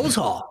so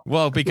volatile.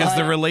 Well, because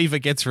the reliever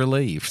gets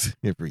relieved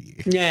every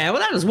year. Yeah, well,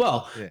 that as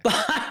well. Yeah. But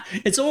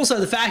it's also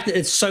the fact that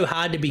it's so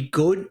hard to be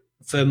good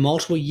for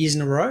multiple years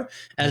in a row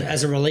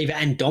as a reliever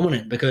and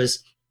dominant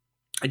because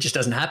it just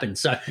doesn't happen.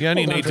 So you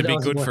only need to be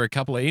good for a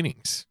couple of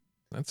innings.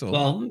 That's all.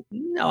 Well,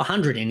 no,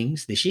 100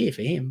 innings this year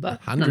for him, but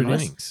 100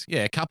 innings.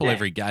 Yeah, a couple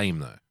every game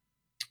though.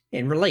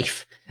 In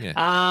relief. Yeah.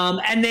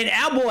 And then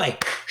our boy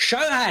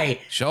Shohei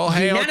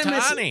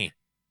Ohtani.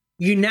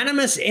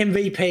 Unanimous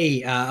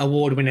MVP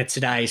award winner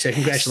today. So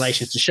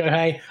congratulations to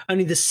Shohei.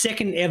 Only the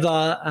second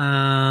ever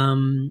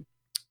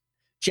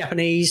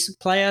Japanese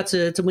player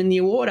to win the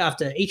award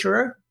after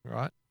Ichiro.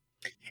 Right.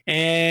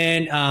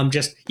 And I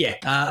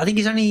think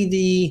he's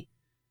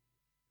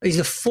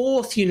the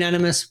fourth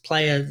unanimous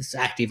player that's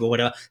active or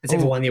whatever that's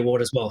ever won the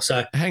award as well.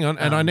 So hang on,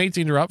 and I need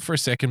to interrupt for a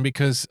second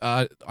because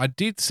I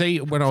did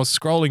see when I was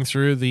scrolling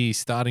through the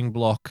starting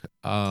block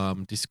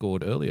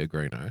Discord earlier,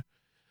 Greeno,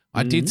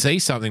 I did see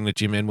something that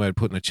Jim Enward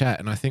put in the chat,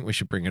 and I think we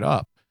should bring it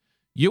up.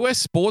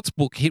 US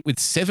Sportsbook hit with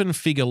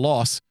 7-figure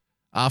loss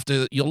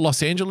after your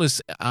Los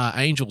Angeles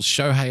Angels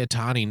Shohei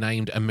Ohtani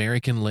named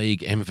American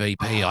League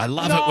MVP. I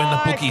love it when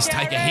the bookies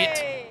take a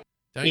hit.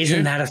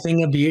 Isn't that a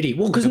thing of beauty?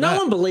 Well, because no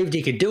one believed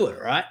he could do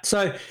it, right?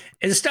 So at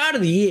the start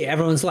of the year,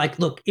 everyone's like,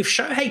 look, if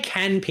Shohei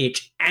can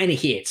pitch and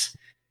hit,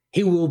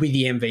 he will be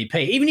the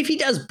MVP. Even if he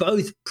does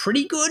both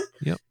pretty good,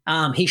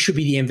 he should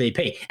be the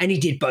MVP. And he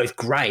did both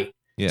great.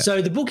 Yeah.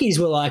 So the bookies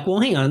were like, well,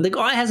 hang on, the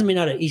guy hasn't been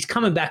able to, he's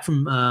coming back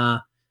from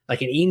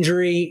like an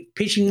injury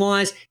pitching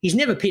wise. He's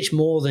never pitched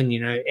more than,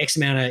 X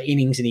amount of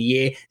innings in a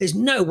year. There's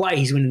no way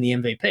he's winning the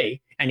MVP.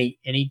 And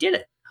he did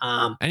it.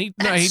 And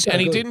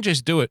he didn't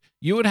just do it.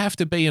 You would have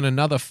to be in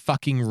another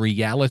fucking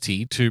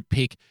reality to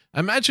pick.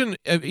 Imagine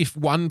if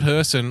one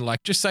person,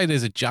 like, just say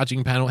there's a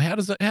judging panel. How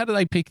do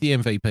they pick the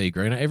MVP,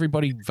 Greeno?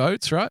 Everybody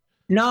votes, right?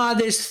 No,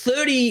 there's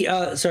 30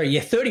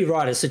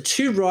 writers. So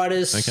 2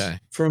 writers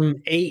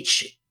from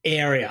each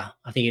area,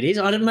 I think it is.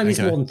 I don't know, maybe it's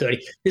more than 30.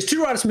 There's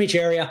 2 writers from each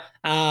area.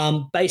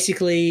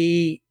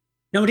 Basically,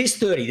 no, it is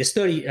 30. There's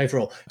 30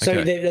 overall.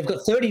 So they've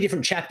got 30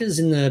 different chapters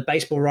in the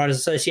Baseball Writers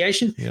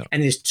Association,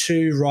 and there's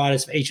 2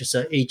 writers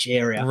for each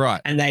area. Right.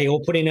 And they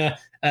all put in a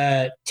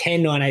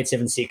 10, 9, 8,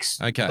 7, 6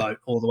 vote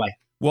all the way.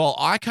 Well,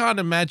 I can't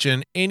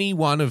imagine any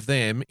one of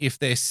them, if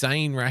they're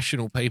sane,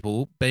 rational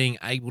people, being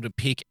able to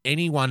pick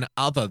anyone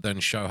other than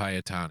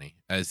Shohei Ohtani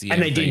as the MVP.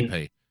 They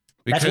didn't.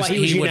 Because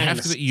he would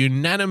have to be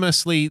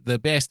unanimously the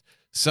best.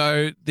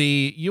 So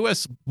the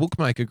US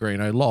bookmaker,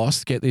 Greeno,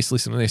 lost, get this,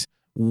 listen to this,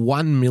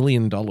 $1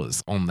 million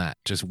on that.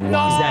 Just one.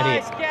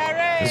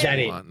 Is that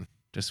it?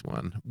 Just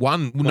one.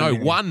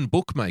 One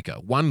bookmaker,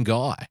 one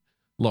guy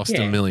lost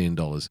 $1 million.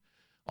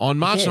 On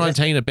March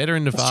 19, a bettor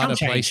in Nevada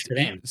placed.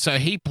 So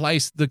he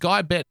placed, the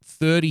guy bet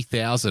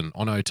 $30,000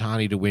 on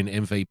Ohtani to win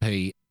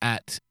MVP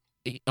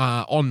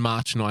on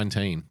March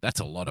 19. That's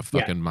a lot of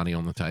fucking money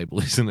on the table,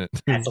 isn't it?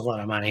 That's a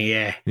lot of money,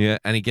 yeah. Yeah,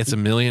 and he gets $1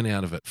 million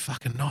out of it.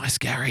 Fucking nice,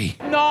 Gary.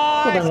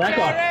 Nice, Gary.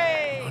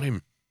 Got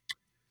him.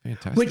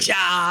 Fantastic. Which,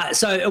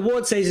 so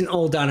award season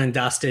all done and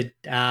dusted,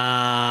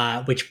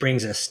 which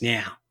brings us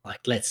now,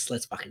 like, let's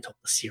fucking talk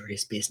the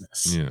serious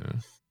business. Yeah.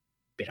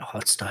 Bit of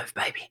hot stove,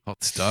 baby.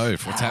 Hot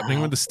stove. What's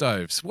happening with the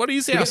stoves? What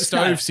is our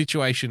stove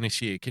situation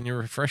this year? Can you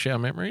refresh our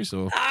memories?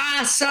 Or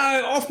so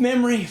off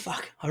memory,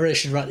 I really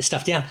should write this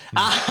stuff down.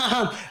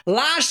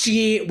 Last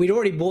year we'd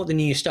already bought the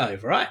new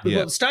stove, right? We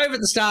bought the stove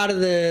at the start of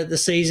the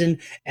season,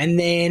 and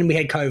then we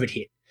had COVID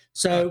hit.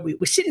 So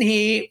we're sitting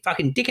here,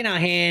 fucking dick in our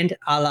hand,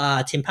 a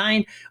la Tim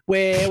Payne,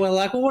 where we're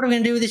like, well, what are we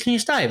going to do with this new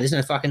stove? There's no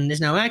action. Do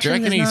you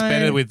reckon he's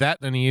better with that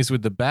than he is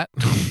with the bat?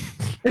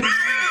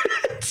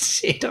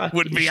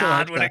 Would be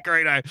hard, would it,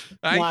 Greeno?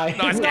 Hey?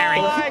 Nice, Gary.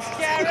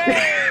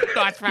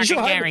 Nice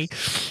fucking Gary.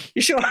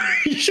 You sure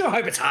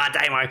hope it's hard,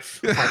 Damo.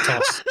 Hot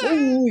toss.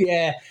 Ooh,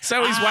 yeah.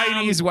 So he's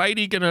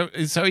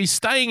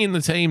staying in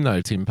the team though,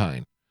 Tim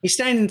Payne. He's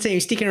staying in the team,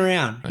 he's sticking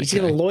around. He's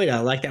going to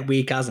loiter like that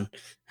weird cousin.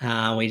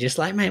 We're just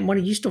like, man, what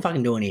are you still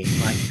fucking doing here?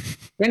 Like,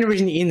 the only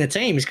reason you're in the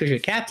team is because you're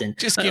a captain.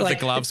 Just give the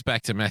gloves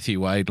back to Matthew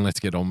Wade and let's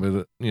get on with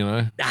it, you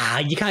know?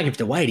 You can't give it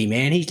to Wadey,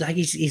 man.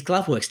 His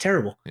glove work's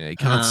terrible. Yeah, he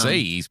can't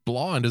see. He's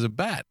blind as a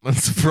bat.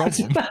 That's the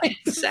problem.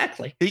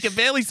 Exactly. He can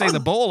barely see the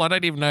ball. I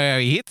don't even know how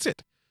he hits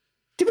it.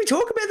 Did we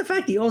talk about the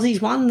fact the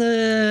Aussies won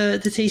the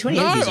T20?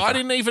 No, I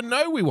didn't even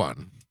know we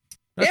won.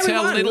 That's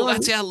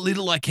how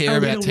little I care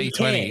about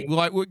T20.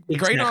 Like,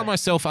 Greeno and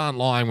myself aren't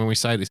lying when we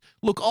say this.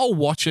 Look, I'll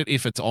watch it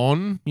if it's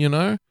on, you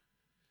know,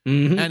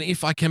 and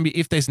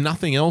if there's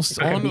nothing else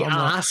on, I'm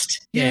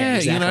asked. Yeah,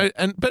 exactly. You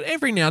know, but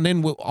every now and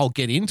then I'll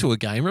get into a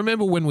game.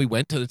 Remember when we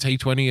went to the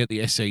T20 at the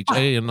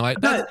SCG and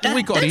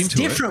we got into it. That's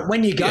different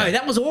when you go. Yeah.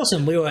 That was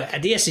awesome. We were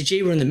at the SCG.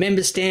 We were in the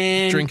member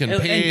stand, drinking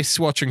piss,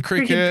 watching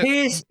cricket.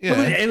 Yeah.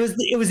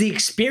 It was the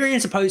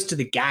experience opposed to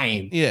the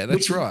game. Yeah,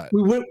 that's right.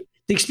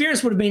 The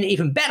experience would have been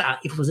even better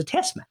if it was a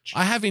test match.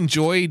 I have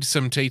enjoyed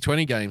some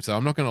T20 games, though.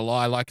 I'm not going to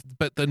lie.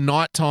 But the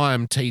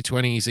nighttime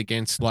T20s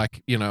against,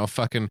 a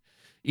fucking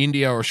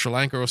India or Sri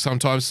Lanka, or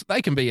sometimes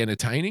they can be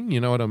entertaining.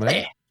 You know what I mean?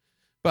 Yeah.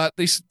 But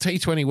this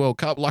T20 World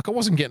Cup, like I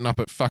wasn't getting up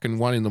at fucking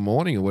 1 a.m.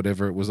 or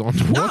whatever it was on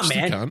to watch the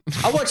cunt.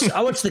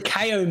 I watched the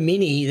KO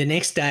Mini the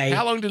next day.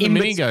 How long did the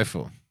Mini go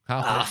for?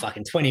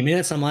 Fucking 20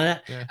 minutes, something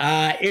like that.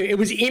 Yeah. It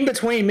was in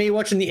between me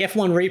watching the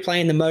F1 replay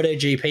and the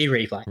MotoGP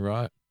replay.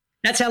 Right.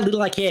 That's how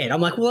little I cared.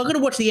 I'm like, well, I've got to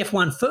watch the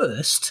F1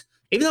 first,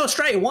 even though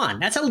Australia won.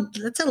 That's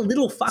how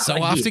little fuck.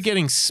 So after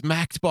getting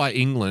smacked by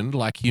England,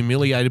 like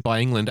humiliated by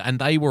England, and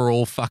they were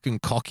all fucking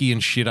cocky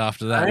and shit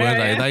after that, weren't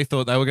they? They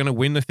thought they were going to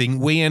win the thing.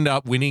 We end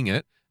up winning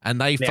it,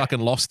 and they fucking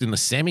lost in the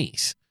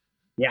semis.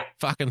 Yeah.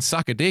 Fucking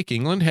suck a dick,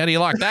 England. How do you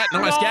like that?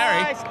 Nice,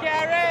 Gary.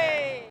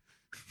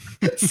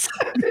 Nice,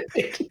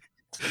 Gary.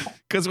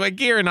 Because we're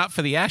gearing up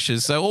for the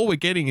Ashes, so all we're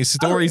getting is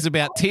stories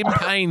about Tim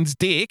Payne's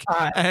dick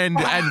and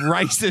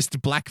racist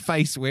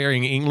blackface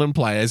wearing England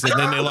players, and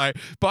then they're like,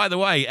 by the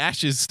way,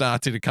 Ashes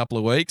starts in a couple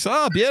of weeks.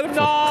 Oh, beautiful.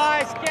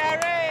 Nice,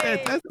 Gary.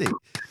 Fantastic.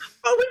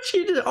 I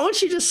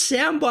want you to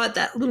soundbite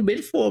that little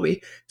bit for me.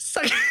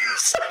 Suck a dick,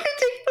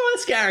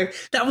 nice, Gary.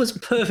 That was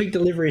perfect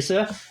delivery,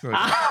 sir.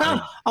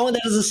 I want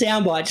that as a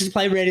soundbite. Just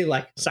play ready,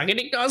 like, suck a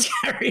dick, nice,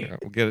 Gary. Right,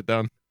 we'll get it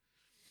done.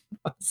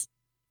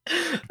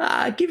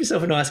 Give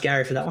yourself a nice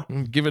Gary for that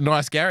one. Give a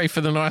nice Gary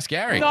for the nice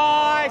Gary.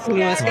 Nice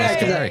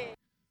Gary.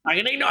 I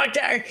can ignite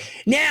Gary.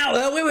 Now,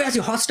 where were we at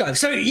your hot stove?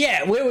 So,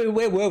 yeah, where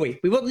were we?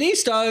 We bought the new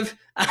stove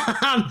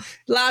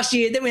last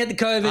year. Then we had the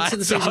COVID. So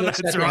the season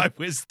that's right.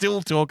 We're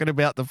still talking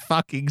about the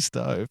fucking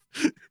stove.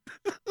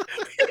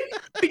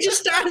 We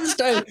just started the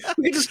stove.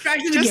 We get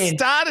distracted again. Just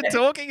started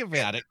talking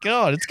about it.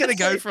 God, it's going to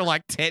go for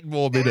like 10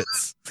 more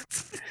minutes.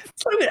 It's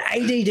like we've got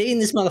ADD in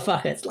this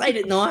motherfucker. It's late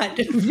at night.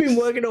 We've been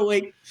working all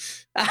week.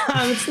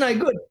 It's no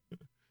good.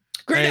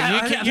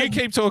 Hey, you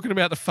keep talking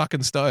about the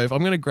fucking stove. I'm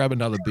going to grab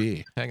another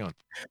beer. Hang on.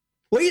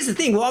 Well, here's the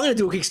thing. Well, I'm going to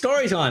do a quick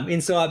story time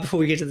inside before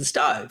we get to the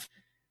stove.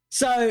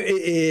 So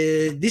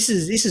this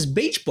is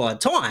beach bod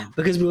time,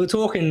 because we were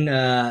talking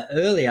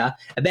earlier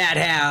about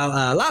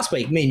how last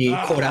week me and you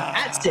caught up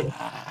at 7.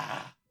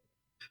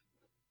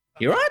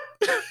 You right?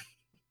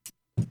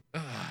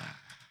 All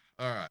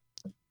right.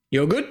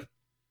 You're good?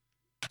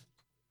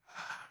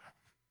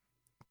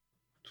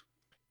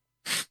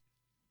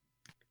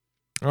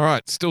 All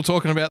right. Still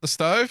talking about the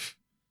stove?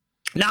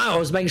 No, I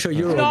was making sure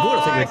you were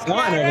all good. I think we're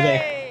fine over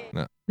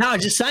there. No,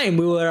 just saying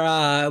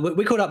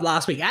we caught up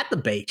last week at the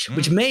beach,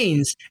 which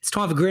means it's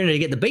time for Greener to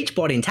get the beach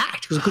bod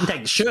intact because we couldn't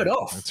take the shirt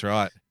off. That's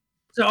right.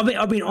 So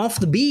I've been off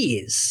the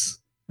beers.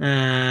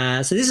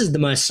 So this is the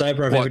most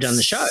sober I've ever done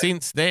the show.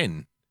 Since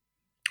then?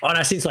 Oh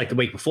no, since like the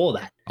week before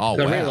that. Oh,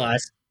 wow. I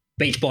realised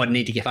beach bod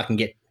need to get back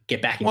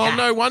intact. Well,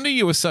 no wonder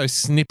you were so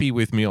snippy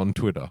with me on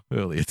Twitter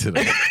earlier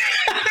today.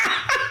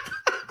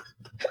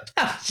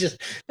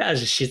 That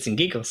was just shits and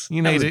giggles.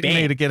 You need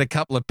to get a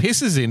couple of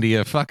pisses into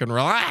you. Fucking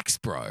relax,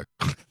 bro.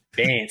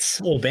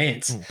 Bants. All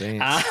bants.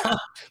 Bants.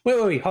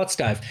 Where were we? Hot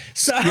stove.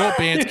 So your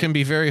bants can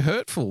be very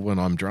hurtful when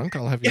I'm drunk.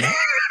 I'll have you know.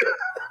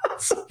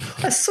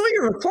 I saw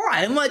your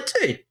reply. I'm like,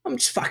 dude, I'm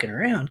just fucking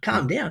around.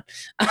 Calm down.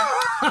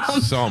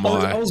 So am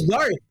I. I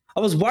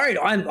was worried.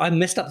 I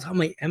messed up. I'm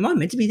like, am I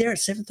meant to be there at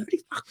 7:30?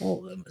 Fuck,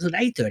 well, it was at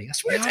 8:30. I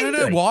swear it's 8:30. I don't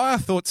know why I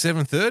thought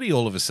 7:30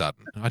 all of a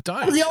sudden. I don't.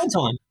 That was the old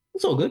time.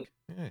 It's all good.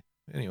 Yeah.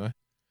 Anyway.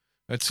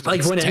 It's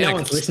like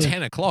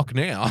 10 o'clock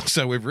now,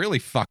 so we've really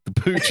fucked the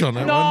pooch on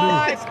that one.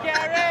 Nice,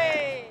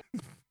 Gary!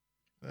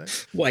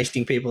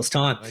 Wasting people's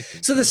time.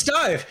 So the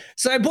stove.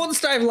 So I bought the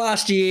stove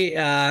last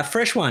year,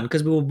 fresh one,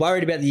 because we were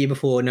worried about the year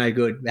before. No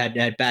good.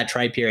 Had bad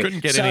trade period.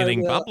 Couldn't get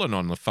anything bubbling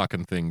on the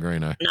fucking thing,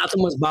 Greeno.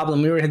 Nothing was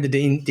bubbling. We already had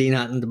the Dean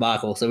Hutton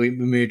debacle, so we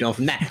moved on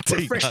from that.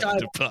 Fresh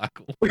stove.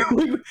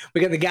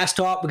 We got the gas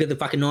top. We got the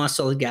fucking nice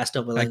solid gas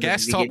top. A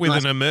gas top with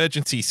an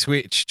emergency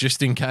switch,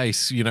 just in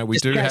case, we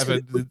do have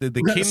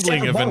the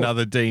kindling of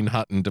another Dean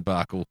Hutton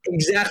debacle.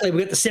 Exactly.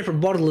 We got the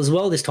separate bottle as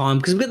well this time,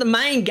 because we've got the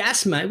main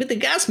gas main. We've got the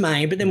gas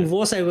main, but then we've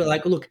also got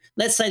like, look,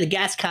 let's say the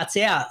gas cuts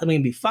out, then we're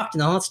going to be fucked in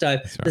the hot stove.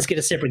 Right. Let's get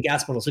a separate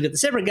gas bottle. So we got the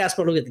separate gas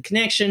bottle, we got the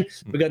connection,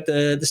 we got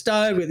the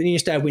stove, we got the new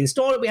stove. We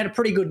installed it. We had a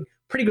pretty good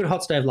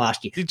hot stove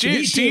last year. Do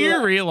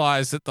you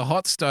realize that the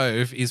hot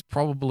stove is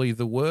probably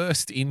the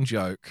worst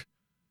in-joke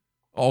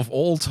of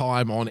all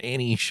time on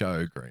any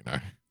show,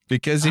 Greeno?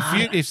 Because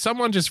if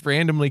someone just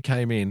randomly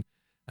came in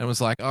and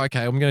was like, oh,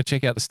 okay, I'm going to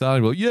check out the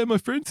stove. Well, yeah, my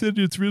friend said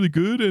it's really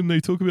good and they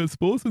talk about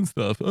sports and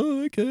stuff.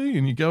 Oh, okay.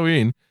 And you go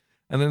in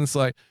and then it's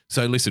like,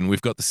 so listen,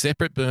 we've got the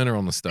separate burner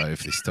on the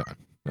stove this time,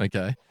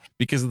 okay?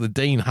 Because of the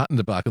Dean Hutton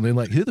debacle. And they're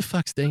like, who the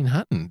fuck's Dean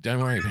Hutton? Don't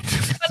worry.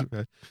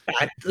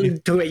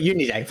 Talk about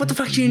Uni Day. What the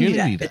fuck's Uni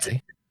Day?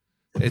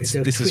 This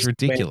is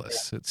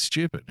ridiculous. It's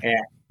stupid.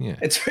 Yeah.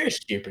 It's very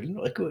stupid.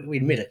 Like, we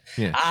admit it.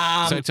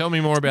 Yeah. So tell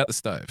me more about the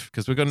stove,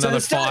 because we've got another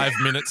 5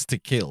 minutes to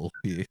kill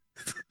here.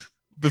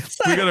 We've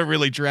got to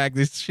really drag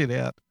this shit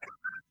out.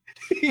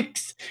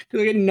 Because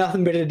we got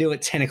nothing better to do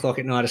at 10 o'clock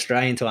at night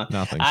Australian time.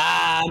 Nothing.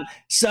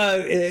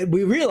 So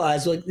we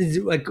realised, like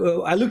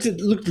I looked at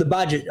the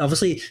budget.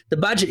 Obviously, the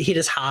budget hit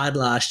us hard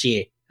last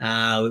year.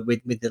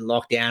 with the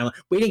lockdown.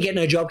 We didn't get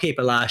no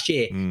JobKeeper last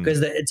year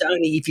because it's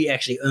only if you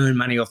actually earn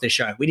money off the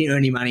show. We didn't earn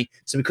any money,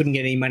 so we couldn't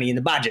get any money in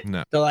the budget.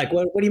 No. They're like,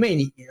 what do you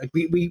mean? Like,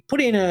 we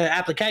put in an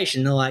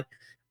application. They're like,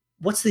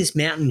 what's this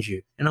Mountain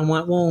Dew? And I'm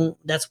like, well,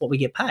 that's what we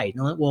get paid.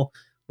 And they're like, well,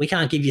 we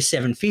can't give you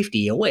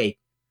 $7.50 a week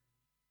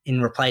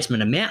in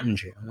replacement of Mountain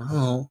Dew. I'm like,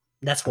 oh,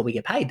 that's what we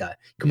get paid though.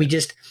 Can we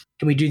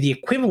do the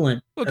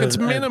equivalent? Look, it's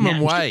minimum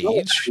wage.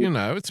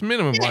 It's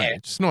minimum wage.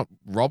 It's not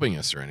robbing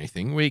us or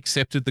anything. We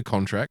accepted the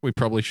contract. We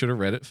probably should have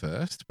read it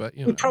first, but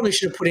we probably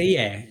should have put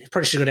it.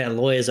 Probably should have got our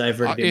lawyers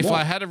over it a bit if more.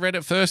 I had read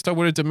it first, I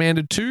would have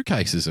demanded 2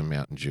 cases of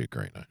Mountain Dew,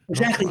 Greeno.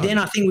 Exactly. Then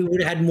I think we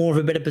would have had more of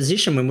a better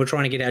position when we're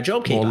trying to get our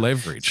JobKeeper. More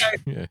leverage.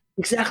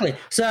 Exactly.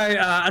 So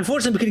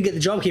unfortunately, we couldn't get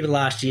the JobKeeper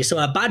last year, so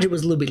our budget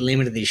was a little bit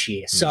limited this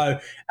year. So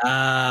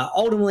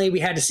ultimately, we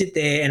had to sit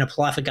there and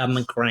apply for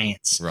government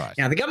grants. Right.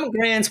 Now, the government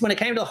grants, when it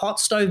came to the hot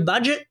stove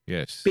budget,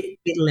 bit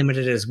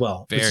limited as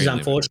well, which is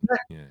unfortunate.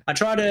 Yeah. I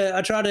try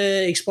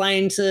to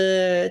explain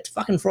to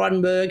fucking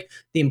Frydenberg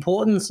the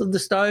importance of the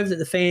stove, that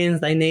the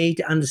fans, they need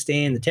to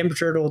understand the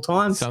temperature at all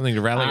times. Something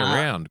to rally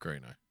around,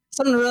 Greeno.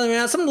 Something to rally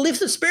around, something to lift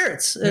the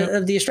spirits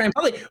of the Australian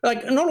public.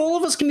 Like, not all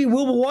of us can be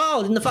Wilbur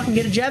Wilde in the fucking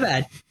Get a Jab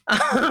ad.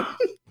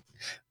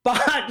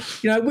 But,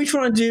 we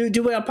try and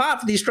do our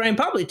part for the Australian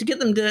public to get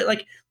them to,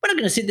 like, we're not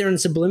going to sit there and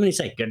subliminally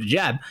say, get a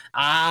jab.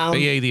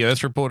 BE, the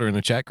Earth reporter in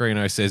the chat,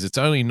 Greeno, says, it's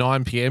only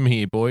 9 p.m.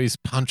 here, boys.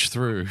 Punch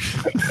through.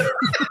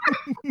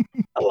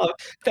 I love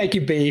it. Thank you,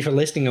 BE, for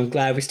listening. I'm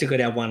glad we still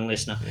got our one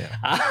listener.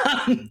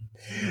 Yeah.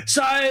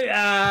 So,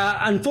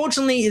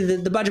 unfortunately,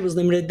 the budget was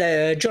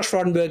limited. Josh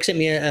Frydenberg sent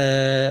me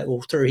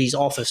through his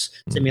office,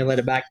 sent me a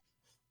letter back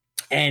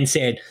and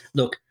said,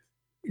 look,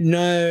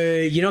 no,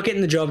 you're not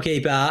getting the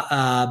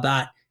JobKeeper,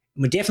 but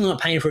we're definitely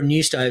not paying for a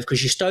new stove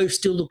because your stove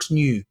still looks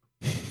new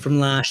from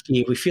last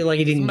year. We feel like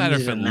it didn't matter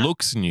if it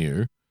looks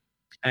new.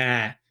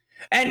 And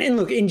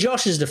look, in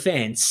Josh's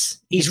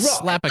defense, he's right.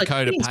 Slap a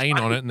coat of paint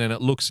on it and then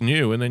it looks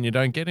new and then you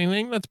don't get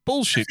anything. That's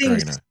bullshit,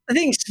 Greeno. I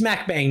think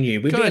smack bang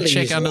new. We've got to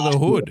check under the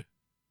hood.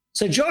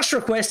 So Josh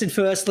requested,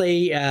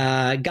 firstly,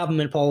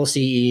 government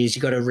policy is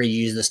you got to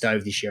reuse the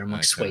stove this year. I'm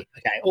like, sweet,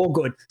 okay, all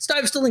good.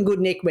 Stove's still in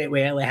good nick.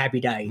 We're happy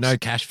days. No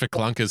cash for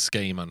clunkers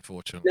scheme,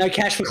 unfortunately. No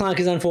cash for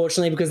clunkers,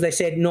 unfortunately, because they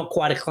said not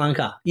quite a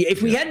clunker.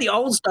 If we had the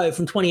old stove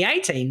from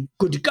 2018,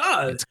 good to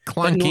go. It's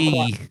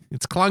clunky.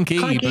 It's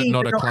clunky, but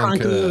not a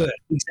clunker.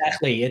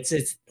 Exactly.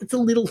 It's the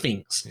little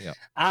things.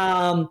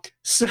 Yeah.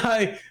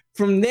 So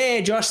from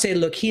there, Josh said,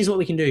 look, here's what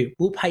we can do.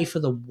 We'll pay for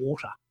the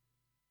water.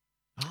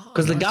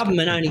 Because the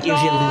government only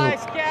gives you a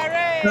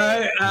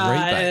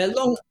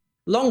little.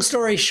 Long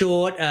story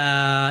short,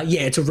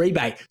 it's a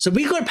rebate. So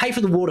we've got to pay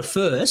for the water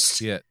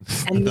first. Yeah,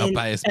 and they'll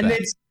pay us back.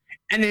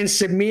 Then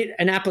submit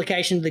an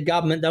application to the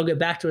government. They'll get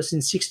back to us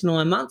in 6 to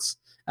 9 months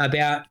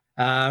about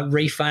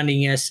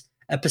refunding us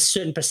a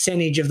certain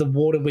percentage of the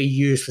water we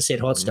use for said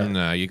hot stove.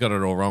 No, you got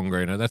it all wrong,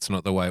 Greeno. That's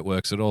not the way it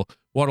works at all.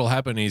 What will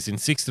happen is in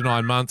 6 to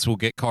 9 months, we'll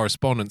get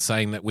correspondence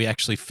saying that we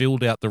actually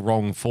filled out the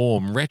wrong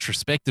form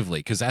retrospectively,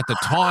 because at the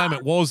time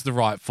it was the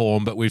right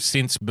form, but we've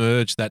since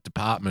merged that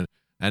department,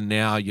 and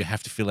now you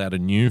have to fill out a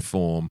new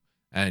form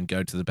and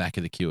go to the back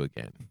of the queue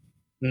again.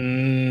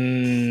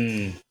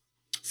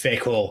 Fair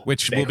call.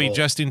 Which will be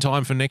just in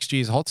time for next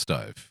year's hot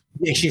stove.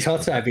 Next year's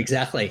hot stove,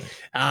 exactly.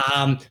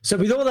 So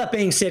with all that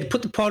being said,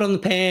 put the pot on the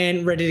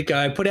pan, ready to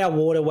go, put our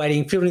water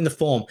waiting, fill in the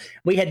form.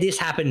 We had this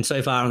happen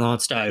so far on the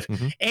hot stove.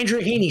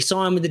 Andrew Heaney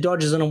signed with the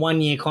Dodgers on a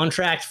 1-year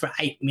contract for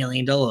 $8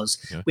 million.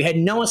 Yeah. We had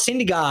Noah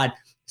Syndergaard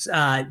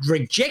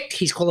reject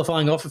his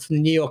qualifying offer from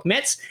the New York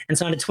Mets and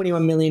signed a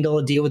 $21 million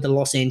deal with the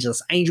Los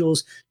Angeles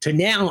Angels to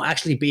now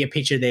actually be a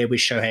pitcher there with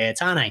Shohei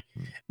Ohtani.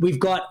 We've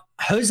got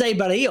Jose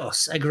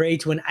Barrios agreed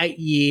to an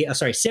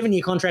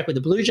 7-year contract with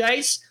the Blue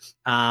Jays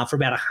for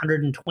about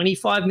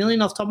 $125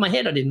 million off the top of my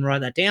head. I didn't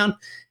write that down.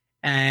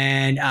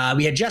 And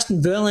we had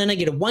Justin Verlander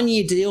get a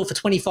 1-year deal for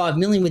 $25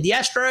 million with the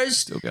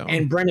Astros,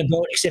 and Brendan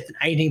Belt accept an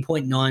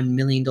 $18.9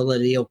 million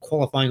deal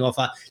qualifying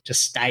offer to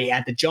stay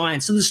at the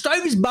Giants. So the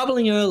stove is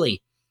bubbling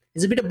early.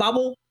 There's a bit of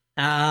bubble.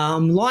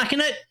 I'm liking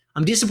it.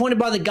 I'm disappointed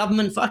by the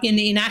government fucking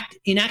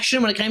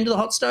inaction when it came to the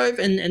hot stove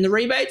and the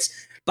rebates,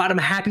 but I'm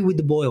happy with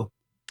the boil.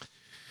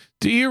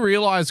 Do you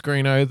realize,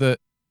 Greeno, that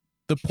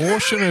the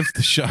portion of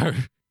the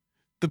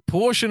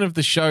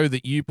show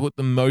that you put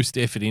the most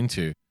effort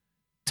into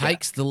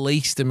takes the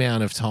least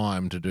amount of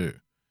time to do?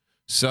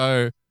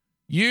 So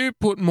you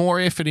put more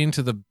effort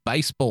into the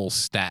baseball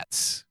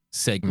stats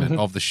segment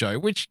of the show,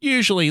 which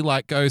usually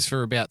goes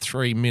for about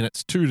 3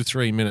 minutes, 2 to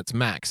 3 minutes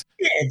max.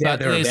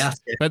 Yeah,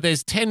 but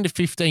there's 10 to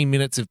 15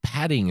 minutes of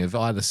padding of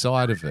either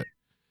side of it.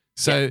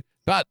 So,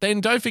 but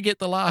then don't forget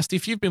the last,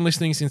 if you've been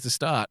listening since the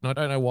start, and I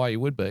don't know why you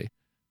would be,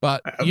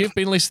 but you've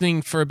been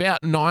listening for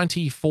about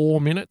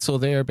 94 minutes or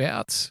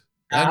thereabouts.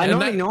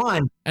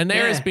 99. And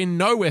there has been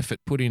no effort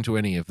put into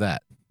any of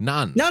that.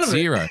 None of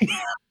zero. It.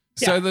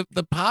 So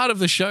the part of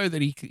the show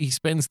that he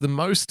spends the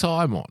most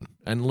time on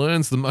and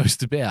learns the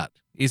most about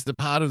is the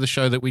part of the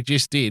show that we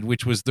just did,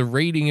 which was the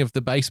reading of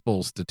the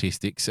baseball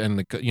statistics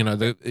and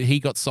he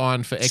got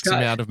signed for X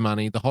amount of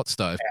money, the hot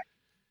stove.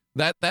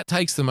 That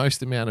takes the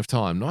most amount of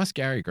time. Nice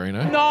Gary,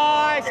 Greeno.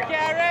 Nice,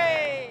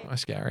 Gary!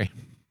 Nice Gary.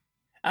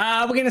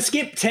 We're going to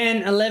skip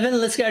 10, 11.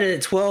 Let's go to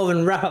 12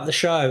 and wrap up the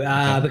show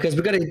because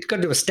we've got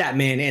to do a stat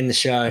man to end the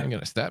show. I'm going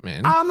to stat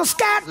man. I'm a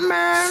stat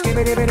man.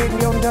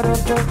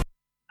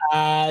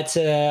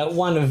 To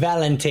one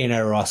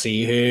Valentino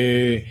Rossi,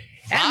 who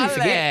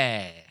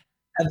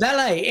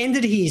Valet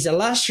ended his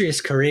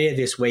illustrious career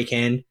this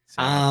weekend.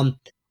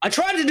 I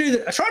tried to do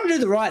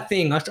the right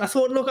thing. I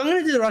thought, look, I'm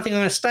going to do the right thing. I'm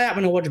going to stay up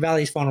and watch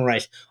Valet's final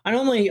race.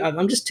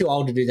 I'm just too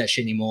old to do that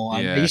shit anymore.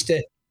 I used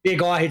to be a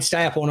guy who'd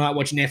stay up all night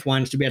watching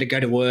F1 to be able to go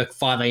to work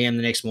 5 a.m.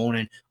 the next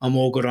morning. I'm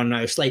all good on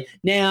no sleep.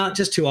 Now,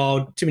 just too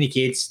old, too many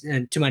kids,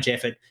 and too much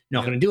effort.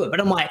 Not going to do it.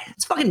 But I'm like,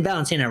 it's fucking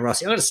Valentino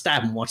Rossi. I've got to stay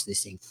up and watch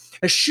this thing.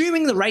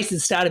 Assuming the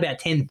races start about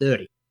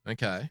 10:30.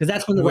 Okay. Because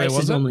that's when the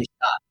races normally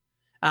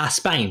start.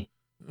 Spain.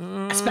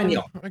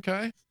 Espanol.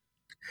 Okay.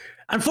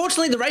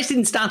 Unfortunately, the race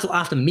didn't start until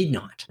after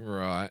midnight.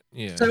 Right.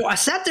 Yeah. So I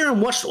sat there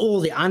and watched all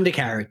the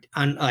undercarriage,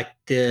 like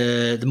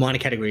the minor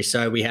categories.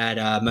 So we had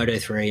Moto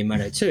 3 and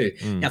Moto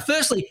 2. Now,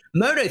 firstly,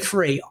 Moto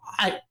 3,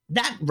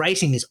 that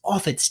racing is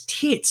off its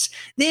tits.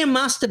 There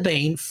must have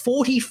been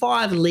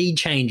 45 lead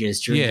changes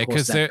during the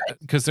course of that race.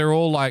 Because they're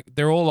all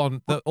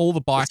on all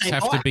the bikes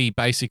have to be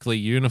basically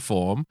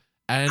uniform.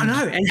 And, I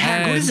know, and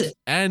how good is it?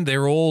 And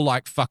they're all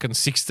like fucking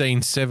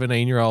 16,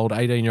 17-year-old,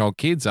 18-year-old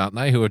kids, aren't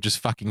they, who are just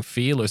fucking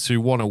fearless, who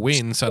want to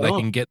win so they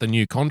can get the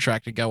new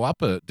contract to go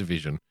up a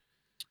division.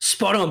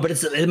 Spot on, but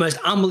it's the most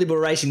unbelievable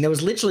racing. There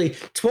was literally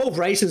 12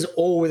 races,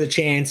 all with a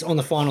chance on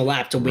the final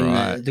lap to win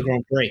the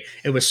Grand Prix.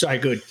 It was so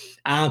good.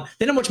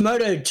 Then I watched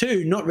Moto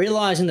 2, not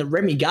realising that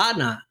Remy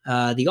Gardner,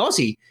 the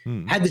Aussie,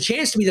 had the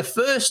chance to be the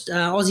first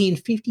Aussie in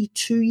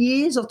 52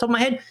 years, off the top of my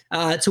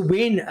head, to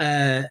win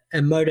a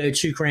Moto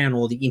 2 crown,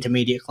 or the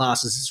intermediate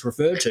class as it's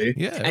referred to.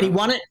 Yeah. And he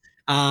won it.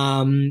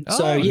 Nice,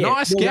 Gary.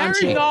 Nice,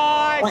 Gary.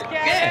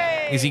 Yeah.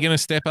 Is he going to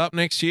step up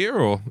next year,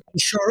 or? He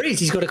sure is.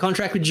 He's got a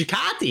contract with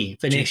Ducati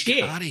for next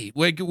year.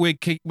 We're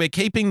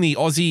keeping the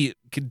Aussie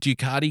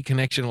Ducati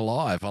connection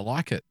alive. I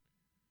like it.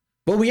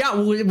 Well, we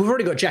are. We've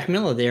already got Jack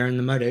Miller there in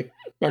the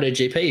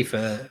MotoGP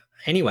for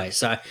anyway.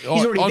 So he's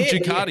already on there,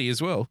 Ducati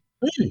as well.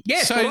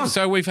 Yeah.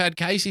 So we've had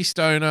Casey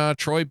Stoner,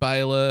 Troy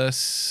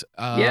Bayliss,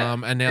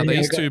 and now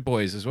these two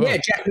boys as well. Yeah,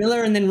 Jack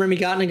Miller and then Remy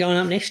Gardner going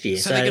up next year.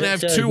 So they're going to have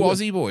two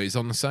Aussie boys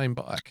on the same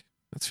bike.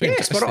 That's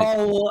fantastic. Yes, but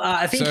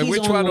I think so he's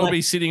which one will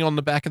be sitting on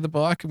the back of the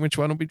bike and which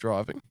one will be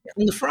driving?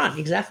 On the front,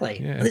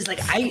 exactly. Yeah. There's like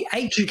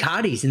eight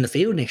Ducatis in the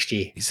field next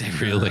year. Is there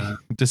really?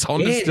 Does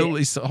Honda still?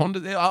 Is Honda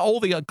there? Are all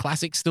the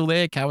classics still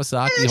there?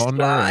 Kawasaki,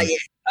 Honda.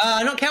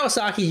 Not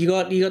Kawasaki. You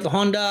got the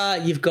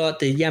Honda. You've got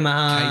the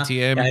Yamaha.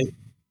 KTM.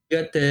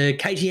 You got the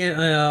KTM.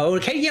 Or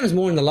KTM is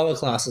more in the lower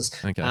classes.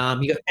 Okay.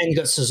 You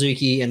got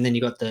Suzuki, and then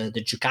you got the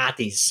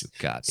Ducatis.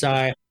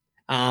 So.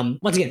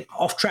 Once again,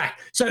 off track.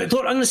 So I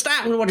thought, I'm going to start.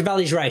 I'm going to watch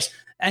Valley's race.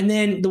 And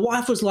then the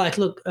wife was like,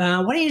 look,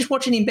 why don't you just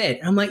watch it in bed?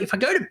 And I'm like, if I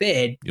go to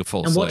bed and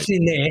watch it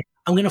in there,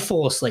 I'm going to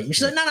fall asleep. And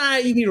she's like, no,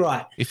 you'll be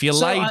right. If you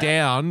lay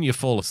down, you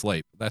fall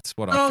asleep. That's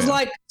what I found. was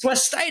like, so I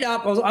stayed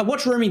up. I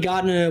watched Remy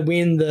Gardner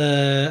win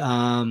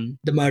the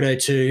Moto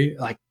 2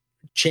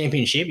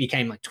 championship. He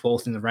came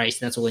 12th in the race,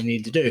 and that's all he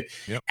needed to do.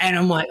 Yep. And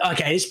I'm like,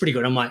 okay, this is pretty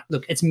good. I'm like,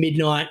 look, it's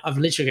midnight. I've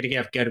literally got to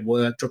get up, go to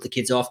work, drop the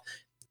kids off.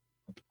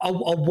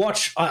 I'll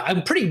watch.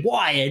 I'm pretty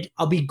wired.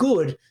 I'll be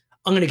good.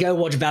 I'm going to go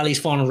watch Valley's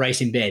final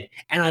race in bed.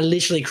 And I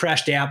literally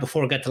crashed out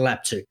before I got to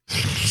lap 2.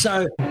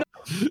 So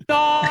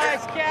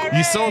nice, Gary.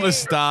 You saw the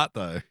start,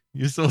 though.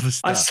 You saw the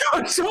start.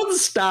 I saw the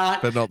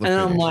start, but not the and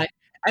finish. I'm like,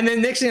 and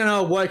then next thing I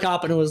know, I woke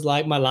up and it was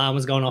like my alarm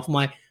was going off. I'm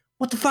like,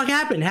 what the fuck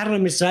happened? How did I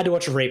miss it? I had to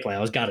watch a replay. I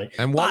was gutted.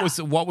 And what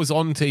was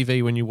on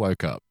TV when you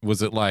woke up?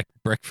 Was it like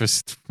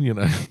breakfast?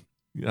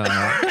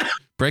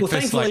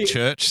 Breakfast like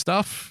church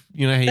stuff?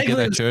 You know how you get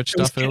that church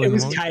stuff early in the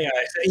morning? It was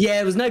chaos.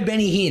 Yeah, it was no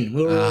Benny Hinn.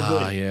 We were all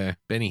good. Ah, yeah.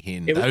 Benny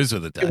Hinn. Those were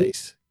the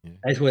days.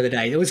 Those were the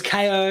days. It was KO,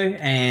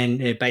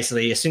 and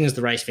basically as soon as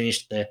the race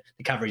finished, the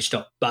coverage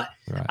stopped. But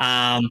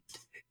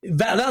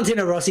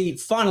Valentino Rossi,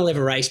 final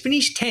ever race,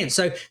 finished 10th.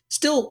 So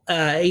still,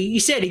 he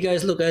said, he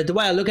goes, look, the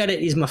way I look at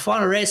it is my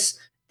final race.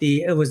 I'm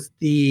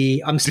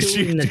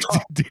still in the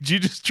top. Did you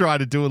just try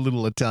to do a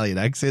little Italian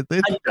accent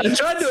then? I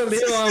tried to do a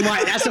little. I'm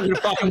like, that's not going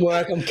to fucking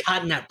work. I'm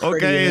cutting that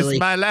pretty early. It's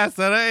my last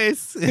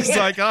race. It's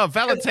like,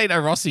 Valentino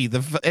Rossi,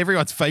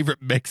 everyone's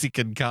favorite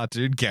Mexican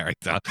cartoon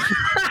character.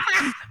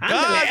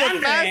 I'm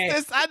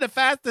the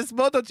fastest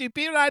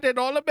MotoGP rider in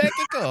all of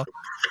Mexico.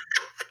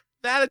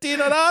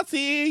 Valentino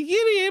Rossi.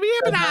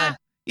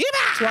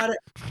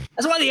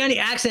 That's why the only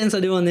accents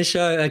I do on this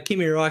show are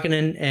Kimi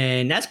Räikkönen,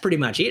 and that's pretty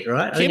much it,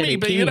 right? Kimi,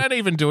 but you don't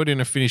even do it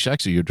in a Finnish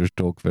accent. You just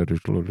talk very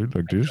slowly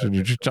like this, and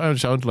you just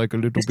sound like a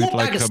little bit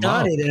like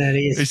Kamal.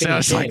 It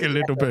sounds like a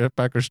little bit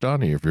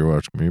Pakistani, if you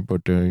ask me.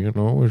 But it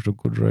was a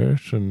good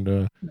race,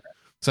 and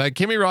so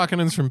Kimi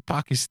Räikkönen's from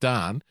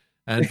Pakistan,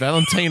 and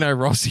Valentino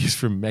Rossi is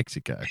from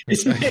Mexico.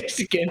 It's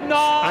Mexican.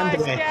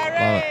 Nice,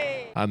 Gary.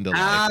 But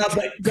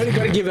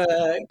gotta give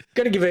a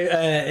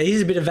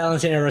here's a bit of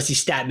Valentino Rossi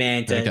stat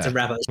man to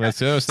wrap up. I'm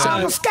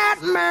a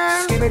stat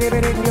man.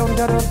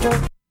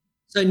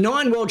 So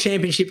 9 world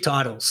championship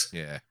titles.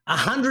 Yeah.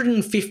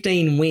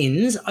 115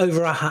 wins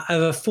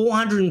over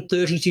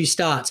 432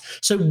 starts.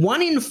 So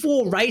 1 in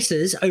 4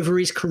 races over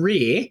his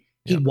career,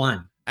 he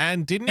won.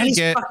 And didn't he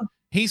get...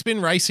 He's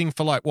been racing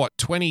for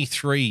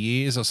 23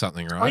 years or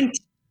something, right?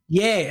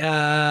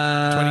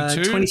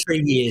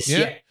 23 years.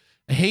 Yeah.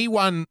 He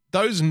won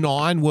those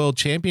 9 world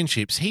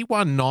championships. He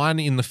won 9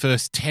 in the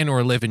first 10 or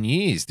 11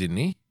 years, didn't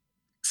he?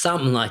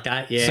 Something like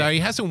that, yeah. So he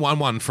hasn't won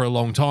one for a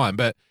long time,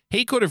 but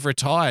he could have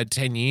retired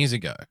 10 years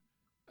ago.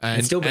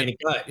 And still been a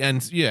go.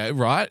 And yeah,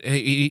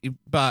 right.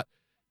 But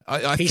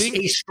I think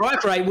his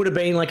strike rate would have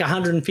been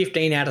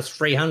 115 out of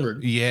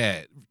 300.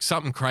 Yeah,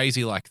 something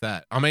crazy like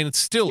that. I mean, it's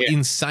still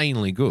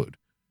insanely good.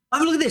 Oh,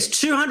 look at this,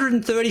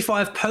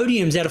 235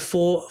 podiums out of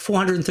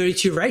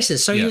 432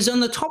 races. So he was on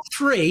the top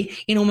 3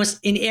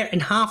 in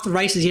half the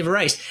races he ever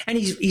raced. And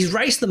he's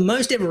raced the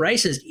most ever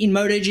races in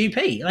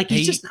MotoGP.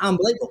 He's just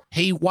unbelievable.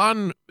 He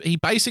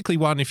basically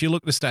won, if you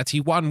look at the stats, he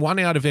won 1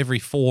 out of every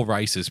 4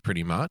 races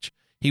pretty much.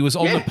 He was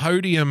on the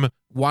podium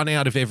 1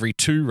 out of every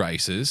 2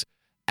 races.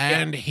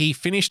 And he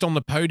finished on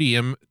the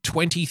podium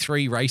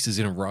 23 races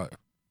in a row.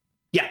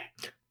 Yeah.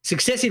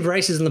 Successive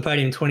races on the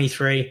podium,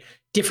 23.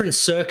 Different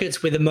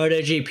circuits with a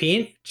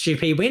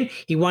MotoGP win.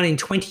 He won in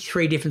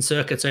 23 different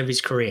circuits over his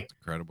career.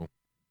 Incredible.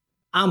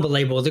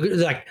 Unbelievable.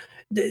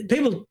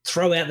 People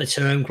throw out the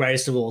term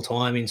greatest of all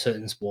time in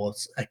certain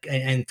sports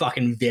and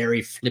fucking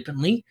very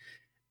flippantly.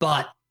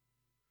 But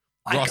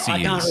I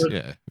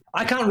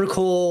can't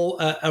recall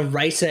a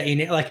racer in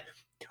it.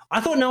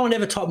 I thought no one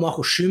ever topped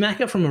Michael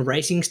Schumacher from a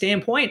racing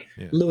standpoint.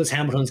 Yeah. Lewis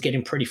Hamilton's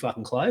getting pretty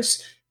fucking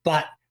close.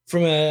 But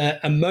from a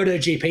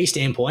MotoGP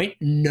standpoint,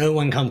 no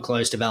one come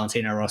close to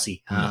Valentino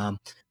Rossi.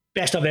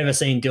 Best I've ever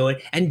seen do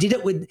it, and did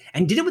it with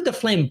the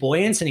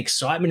flamboyance and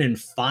excitement and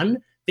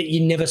fun that you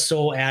never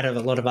saw out of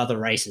a lot of other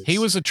races. He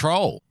was a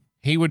troll.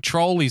 He would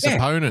troll his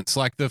opponents,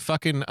 like the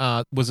fucking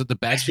was it the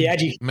Max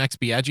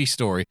Biaggi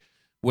story,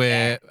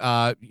 where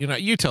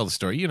you tell the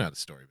story. You know the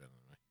story.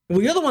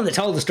 Well, you're the one that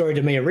told the story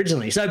to me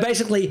originally. So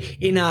basically,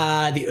 in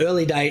the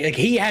early days,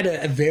 he had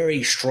a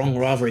very strong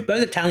rivalry.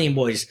 Both Italian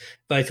boys,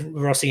 both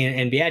Rossi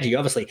and Biaggi,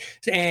 obviously,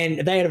 and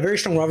they had a very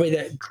strong rivalry.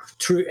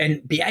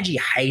 And Biaggi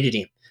hated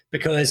him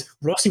because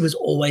Rossi was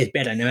always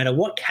better, no matter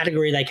what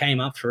category they came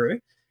up through.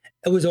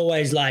 It was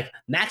always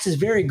Max is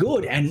very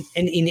good, and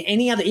in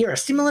any other era,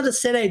 similar to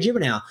Sede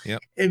Gibernau,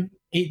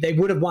 they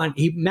would have won.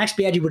 Max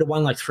Biaggi would have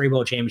won 3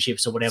 world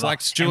championships or whatever. It's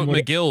like Stuart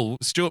McGill.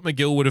 Stuart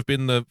McGill would have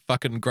been the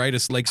fucking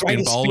greatest leg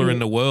spin bowler in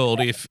the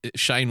world if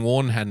Shane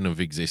Warne hadn't have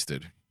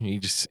existed. He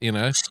just,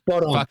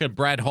 spot on. Fucking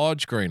Brad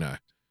Hodge, Greeno.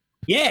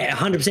 Yeah,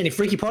 100%. If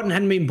Ricky Potton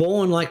hadn't been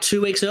born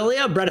 2 weeks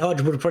earlier, Brad Hodge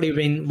would have probably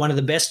been one of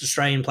the best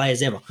Australian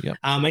players ever. Yep.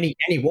 And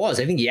he was.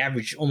 I think he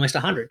averaged almost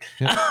 100.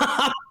 Yep.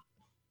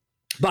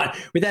 But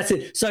with that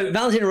said, so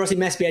Valentino Rossi and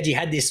Max Biaggi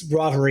had this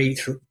rivalry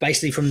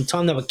basically from the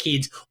time they were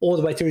kids all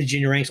the way through the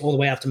junior ranks, all the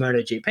way up to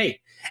MotoGP.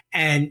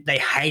 And they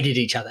hated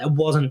each other. It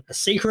wasn't a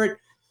secret,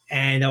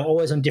 and they were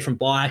always on different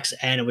bikes,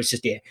 and it was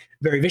just,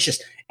 very vicious.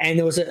 And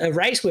there was a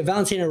race where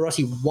Valentino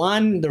Rossi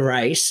won the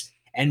race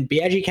and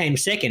Biaggi came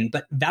second,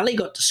 but Valley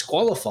got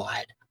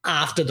disqualified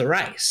after the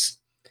race.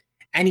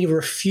 And he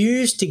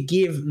refused to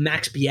give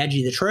Max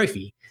Biaggi the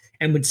trophy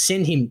and would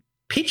send him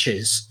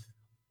pictures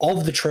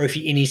of the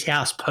trophy in his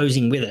house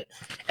posing with it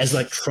as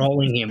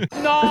trolling him.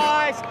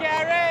 Nice,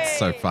 Gary!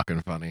 So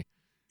fucking funny.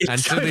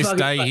 It's to this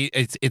day,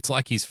 it's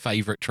like his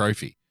favorite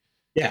trophy.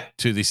 Yeah.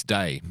 To this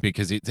day,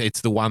 because it's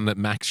the one that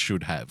Max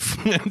should have.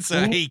 And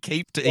so he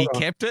kept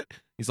it.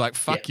 He's like,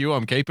 fuck you,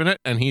 I'm keeping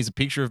it. And here's a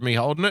picture of me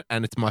holding it,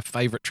 and it's my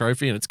favorite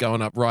trophy, and it's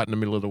going up right in the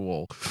middle of the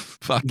wall.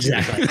 Fuck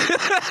exactly.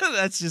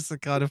 That's just the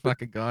kind of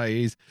fucking guy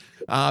he is.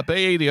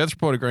 BE, the Earth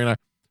Reporter, Greeno.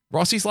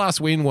 Rossi's last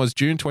win was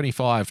June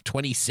 25,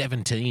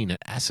 2017 at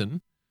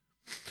Assen.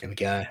 There we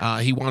go.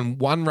 He won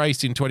 1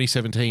 race in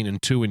 2017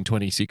 and 2 in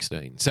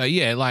 2016. So,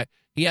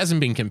 he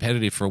hasn't been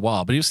competitive for a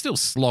while, but he was still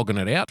slogging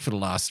it out for the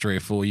last 3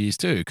 or 4 years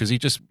too, because he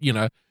just, he's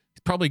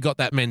probably got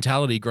that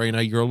mentality,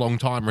 Greeno, you're a long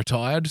time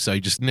retired, so he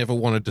just never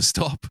wanted to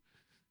stop.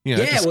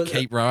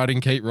 Keep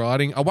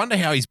riding. I wonder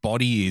how his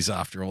body is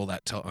after all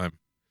that time.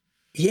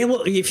 Yeah,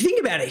 well, if you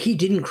think about it, he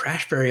didn't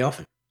crash very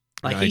often.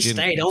 He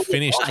stayed on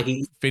the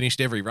bike.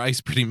 Finished every race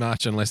pretty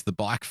much, unless the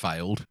bike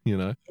failed.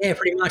 Yeah,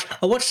 pretty much.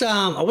 I watched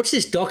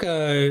this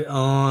doco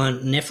on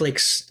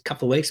Netflix a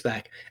couple of weeks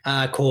back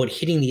called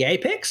 "Hitting the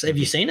Apex." Have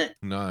you seen it?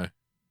 No.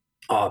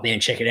 Oh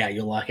man, check it out.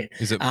 You'll like it.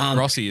 Is it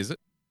Rossi? Is it?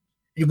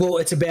 Well,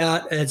 it's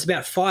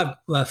about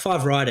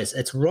five riders.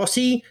 It's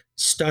Rossi,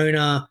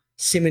 Stoner,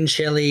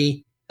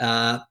 Simoncelli,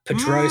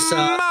 Pedrosa,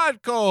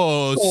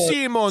 Marco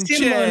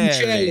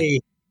Simoncelli.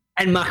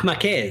 And Marc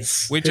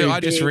Marquez. Which I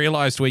just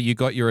realised where you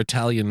got your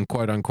Italian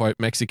quote-unquote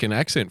Mexican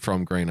accent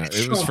from, Greeno.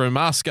 It was from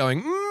us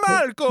going,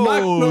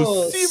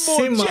 Marco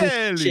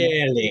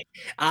Simoncelli.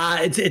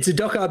 It's a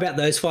doco about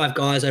those 5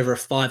 guys over a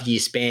 5-year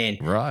span.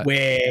 Right.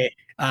 Where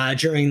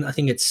during, I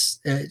think it's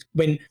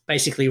when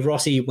basically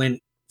Rossi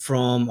went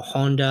from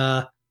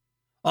Honda,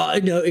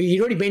 No, he'd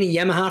already been in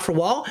Yamaha for a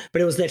while,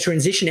 but it was that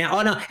transition out.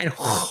 Oh, no, and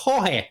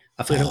Jorge.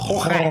 I forgot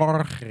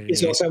Jorge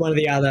is also one of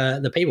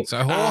the people.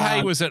 So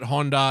Jorge was at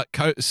Honda,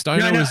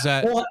 Stoner was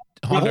at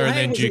Honda, and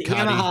then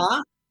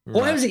Ducati.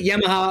 Jorge was at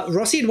Yamaha.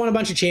 Rossi had won a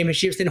bunch of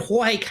championships. Then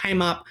Jorge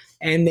came up,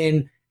 and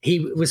then he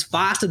was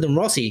faster than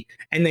Rossi.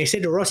 And they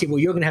said to Rossi, well,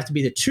 you're going to have to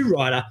be the 2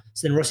 rider.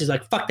 So then Rossi's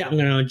like, fuck that, I'm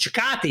going to go on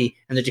Ducati.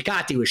 And the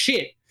Ducati was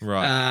shit.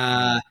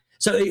 Right.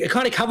 So it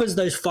kind of covers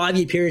those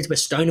 5-year periods where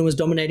Stoner was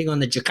dominating on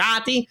the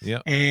Ducati.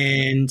 Yep.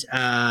 And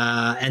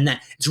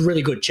that it's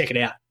really good. Check it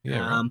out.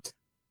 Yeah,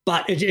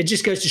 but it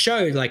just goes to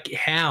show like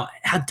how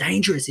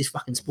dangerous this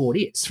fucking sport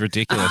is. It's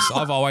ridiculous.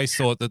 I've always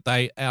thought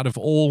that out of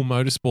all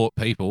motorsport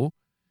people,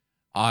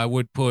 I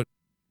would put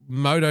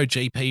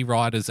MotoGP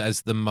riders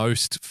as the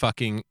most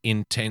fucking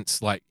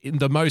intense, like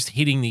the most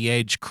hitting the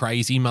edge,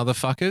 crazy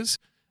motherfuckers.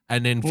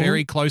 And then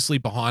very closely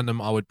behind them,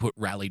 I would put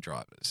rally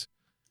drivers.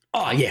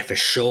 Oh, yeah, for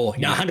sure.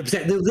 No,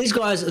 100%. These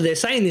guys, they're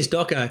saying this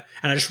doco,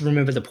 and I just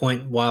remember the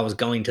point why I was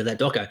going to that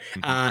doco.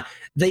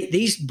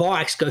 These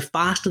bikes go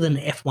faster than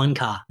an F1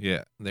 car.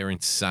 Yeah, they're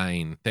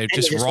insane. They're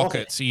just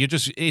rockets. So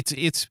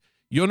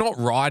you're not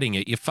riding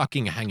it, you're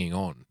fucking hanging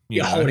on.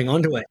 You're holding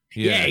on to it.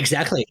 Yeah,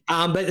 exactly.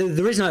 But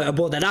the reason I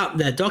brought that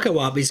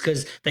doco up, is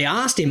because they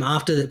asked him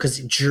because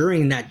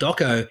during that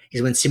doco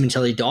is when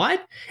Simoncelli died,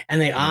 and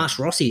they asked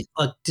Rossi,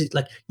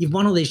 like, you've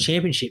won all these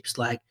championships,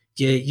 like,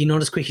 you're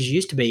not as quick as you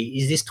used to be.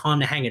 Is this time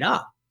to hang it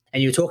up?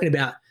 And you were talking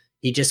about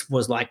he just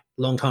was like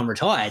long time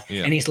retired.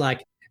 Yeah. And he's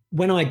like,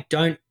 when I'm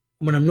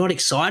not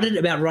excited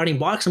about riding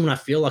bikes and when I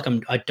feel like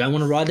I don't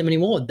want to ride them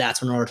anymore,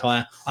 that's when I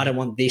retire. I don't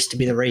want this to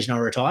be the reason I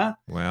retire.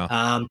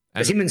 Wow.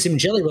 Because him and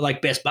Simoncelli were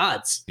like best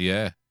buds.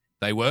 Yeah,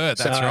 they were.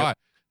 That's right.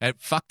 It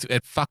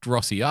fucked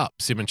Rossi up,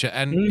 Simoncelli.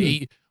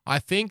 And I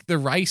think the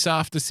race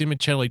after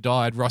Simoncelli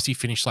died, Rossi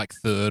finished like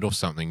 3rd or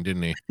something,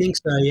 didn't he? I think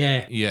so,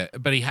 yeah. Yeah,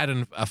 but he had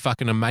a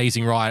fucking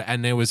amazing ride,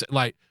 and there was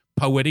like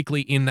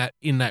poetically in that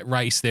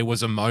race there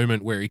was a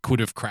moment where he could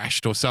have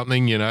crashed or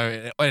something. You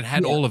know, it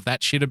had all of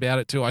that shit about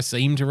it too. I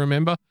seem to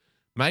remember.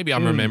 Maybe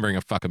I'm remembering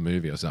a fucking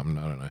movie or something.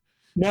 I don't know.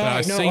 No,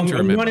 I'm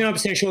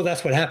 99% sure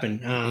that's what happened.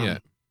 Yeah.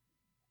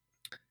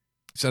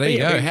 So there you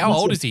go. How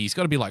old is he? He's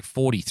got to be like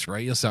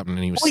 43 or something,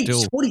 and he was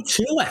still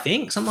 42, I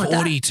think, something like that.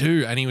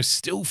 42, and he was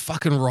still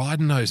fucking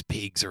riding those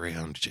pigs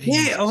around. Jeez.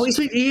 Yeah,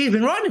 he's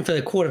been riding for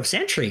a quarter of a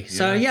century.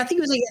 So I think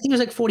it was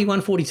like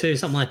 41, 42,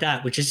 something like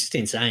that, which is just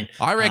insane.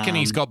 I reckon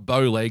he's got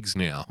bow legs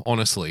now.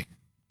 Honestly,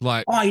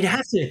 like you'd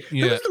have to.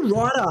 Yeah. Who was the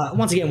rider?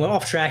 Once again, we're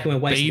off track and we're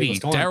wasting people's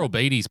time. Daryl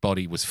Beatty's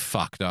body was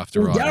fucked after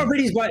riding. Daryl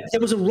Beatty's body.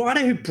 There was a rider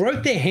who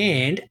broke their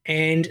hand,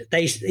 and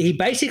he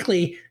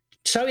basically,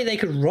 so they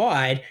could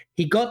ride,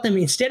 he got them,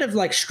 instead of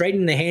like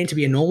straightening the hand to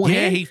be a normal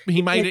hand. Yeah,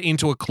 he made it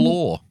into a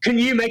claw. Can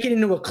you make it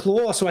into a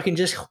claw so I can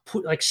just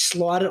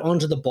slide it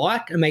onto the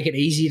bike and make it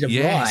easier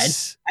to ride?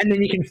 And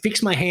then you can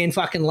fix my hand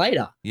fucking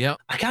later. Yeah.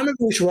 I can't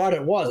remember which rider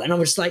it was. And I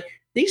was just like,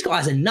 these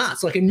guys are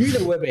nuts. Like, I knew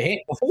they were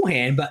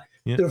beforehand, but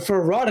for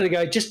a rider to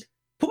go, just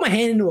put my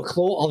hand into a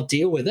claw, I'll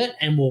deal with it,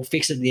 and we'll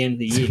fix it at the end of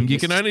the year. You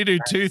can only do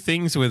 2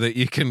 things with it.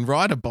 You can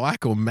ride a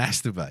bike or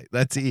masturbate.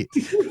 That's it.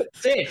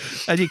 That's it.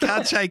 And you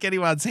can't shake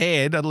anyone's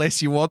hand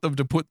unless you want them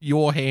to put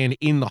your hand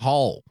in the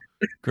hole.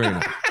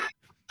 Great.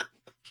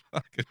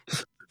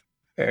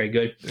 Very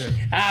good. We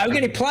got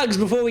any plugs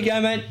before we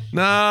go, mate?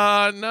 No.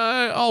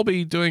 I'll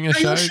be doing a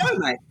show. Your show,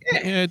 mate.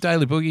 Yeah,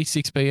 Daily Boogie,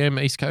 6 p.m.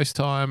 East Coast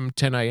time,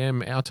 10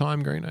 a.m. our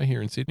time, Greeno,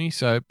 here in Sydney.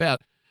 So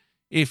about,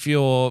 if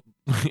you're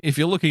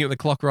looking at the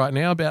clock right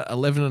now, about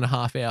 11 and a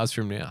half hours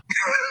from now.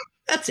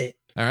 That's it.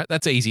 All right,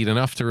 that's easy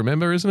enough to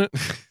remember, isn't it?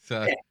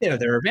 So, yeah,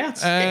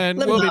 thereabouts. And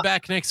we'll be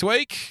back next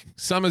week.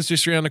 Summer's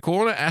just around the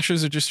corner.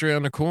 Ashes are just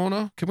around the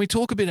corner. Can we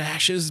talk a bit of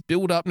Ashes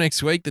build up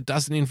next week that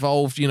doesn't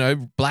involve,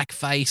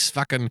 blackface,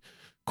 fucking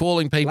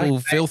calling people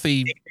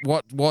filthy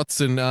what's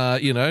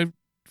and,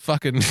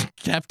 fucking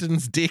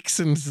captain's dicks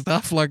and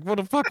stuff? Like, what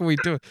the fuck are we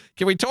doing?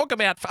 Can we talk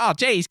about,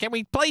 can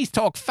we please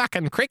talk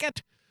fucking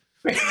cricket?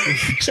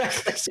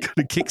 It's got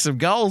to kick some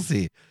goals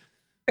here.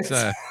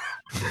 So,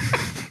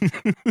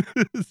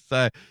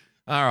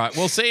 all right.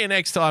 We'll see you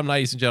next time,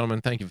 ladies and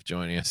gentlemen. Thank you for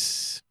joining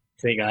us.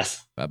 See you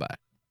guys. Bye-bye.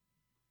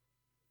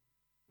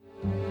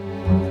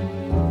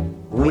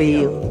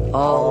 We'll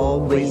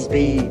always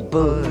be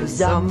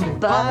bosom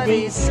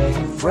buddies,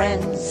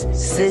 friends,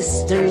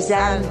 sisters,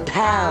 and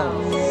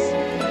pals.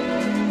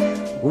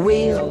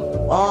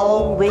 We'll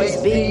always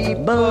be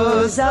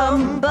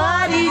bosom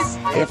buddies.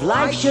 If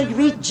life should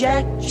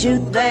reject you,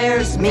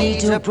 there's me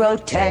to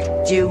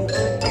protect you.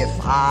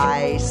 If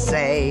I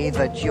say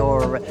that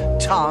your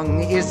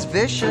tongue is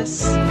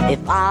vicious,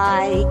 if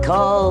I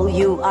call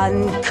you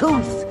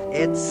uncouth,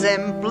 it's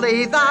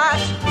simply that.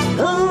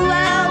 Who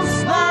else